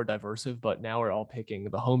little bit more diverse. But now we're all picking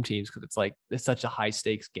the home teams because it's such a high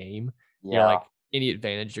stakes game. Yeah. You're like, any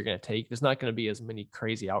advantage you're going to take. There's not going to be as many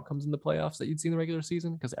crazy outcomes in the playoffs that you'd see in the regular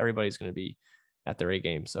season because everybody's going to be at their A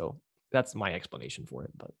game. So that's my explanation for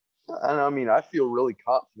it. But I mean, I feel really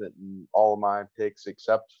confident in all of my picks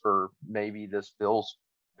except for maybe this Bills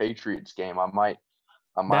Patriots game. I might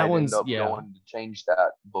end up going to change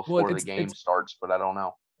that before the game starts, but I don't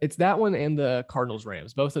know. It's that one and the Cardinals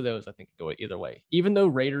Rams. Both of those I think go either way. Even though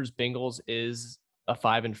Raiders Bengals is a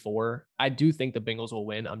 5-4, I do think the Bengals will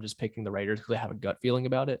win. I'm just picking the Raiders because I have a gut feeling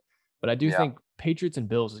about it. But I do think Patriots and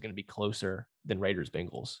Bills is going to be closer than Raiders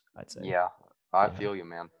Bengals, I'd say. Yeah, I feel you,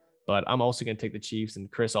 man. But I'm also going to take the Chiefs, and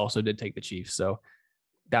Chris also did take the Chiefs. So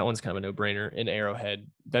that one's kind of a no-brainer. In Arrowhead,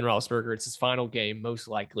 Ben Roethlisberger, it's his final game, most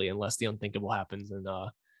likely, unless the unthinkable happens and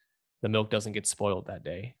the milk doesn't get spoiled that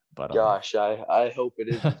day. But gosh, I hope it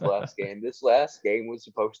is his last game. This last game was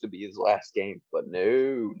supposed to be his last game, but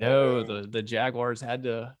no. The Jaguars had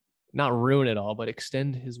to not ruin it all, but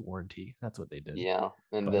extend his warranty. That's what they did. Yeah,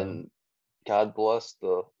 and then God bless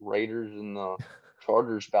the Raiders and the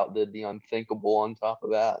Chargers about did the unthinkable on top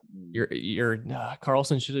of that. Your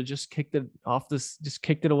Carlson should have just kicked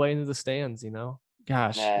it away into the stands.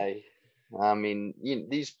 Gosh. Hey, I mean,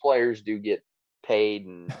 these players do get paid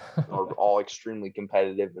and are all extremely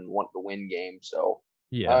competitive and want to win games. So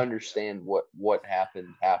I understand what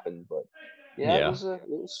happened, but it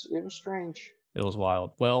was strange. It was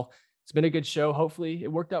wild. Well, it's been a good show. Hopefully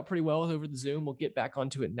it worked out pretty well over the Zoom. We'll get back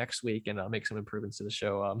onto it next week and make some improvements to the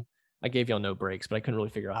show. I gave y'all no breaks, but I couldn't really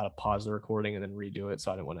figure out how to pause the recording and then redo it.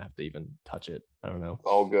 So I didn't want to have to even touch it. I don't know.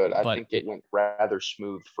 Oh, good. I think it went rather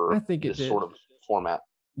smooth for this sort of format.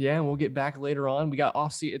 Yeah, and we'll get back later on. We got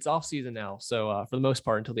it's off season now. So for the most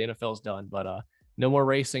part, until the NFL is done, but no more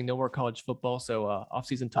racing, no more college football. So off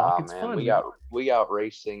season talk. It's fun. We got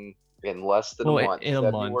racing in less than a month.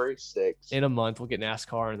 February 6th. In a month, we'll get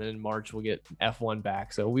NASCAR, and then in March we'll get F1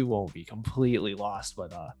 back. So we won't be completely lost,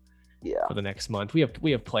 but for the next month, we have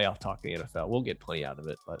playoff talk in the NFL. We'll get plenty out of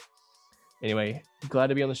it. But anyway, glad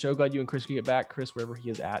to be on the show. Glad you and Chris can get back. Chris, wherever he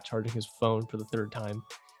is at, charging his phone for the 3rd time.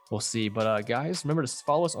 We'll see. But guys, remember to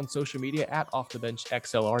follow us on social media at Off the Bench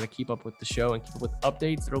XLR to keep up with the show and keep up with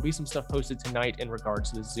updates. There will be some stuff posted tonight in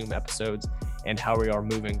regards to the Zoom episodes and how we are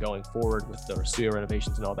moving going forward with the studio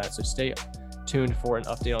renovations and all that. So stay tuned for an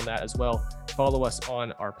update on that as well. Follow us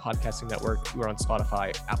on our podcasting network. We're on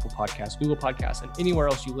Spotify, Apple Podcasts, Google Podcasts, and anywhere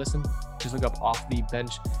else you listen. Just look up Off the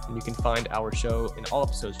Bench, and you can find our show in all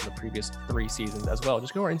episodes from the previous 3 seasons as well.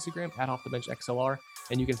 Just go to our Instagram at Off the Bench XLR,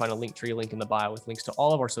 and you can find a Linktree link in the bio with links to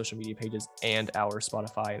all of our social media pages and our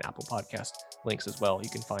Spotify and Apple Podcast links as well. You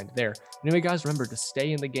can find there. Anyway, guys, remember to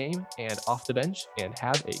stay in the game and off the bench, and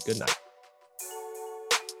have a good night.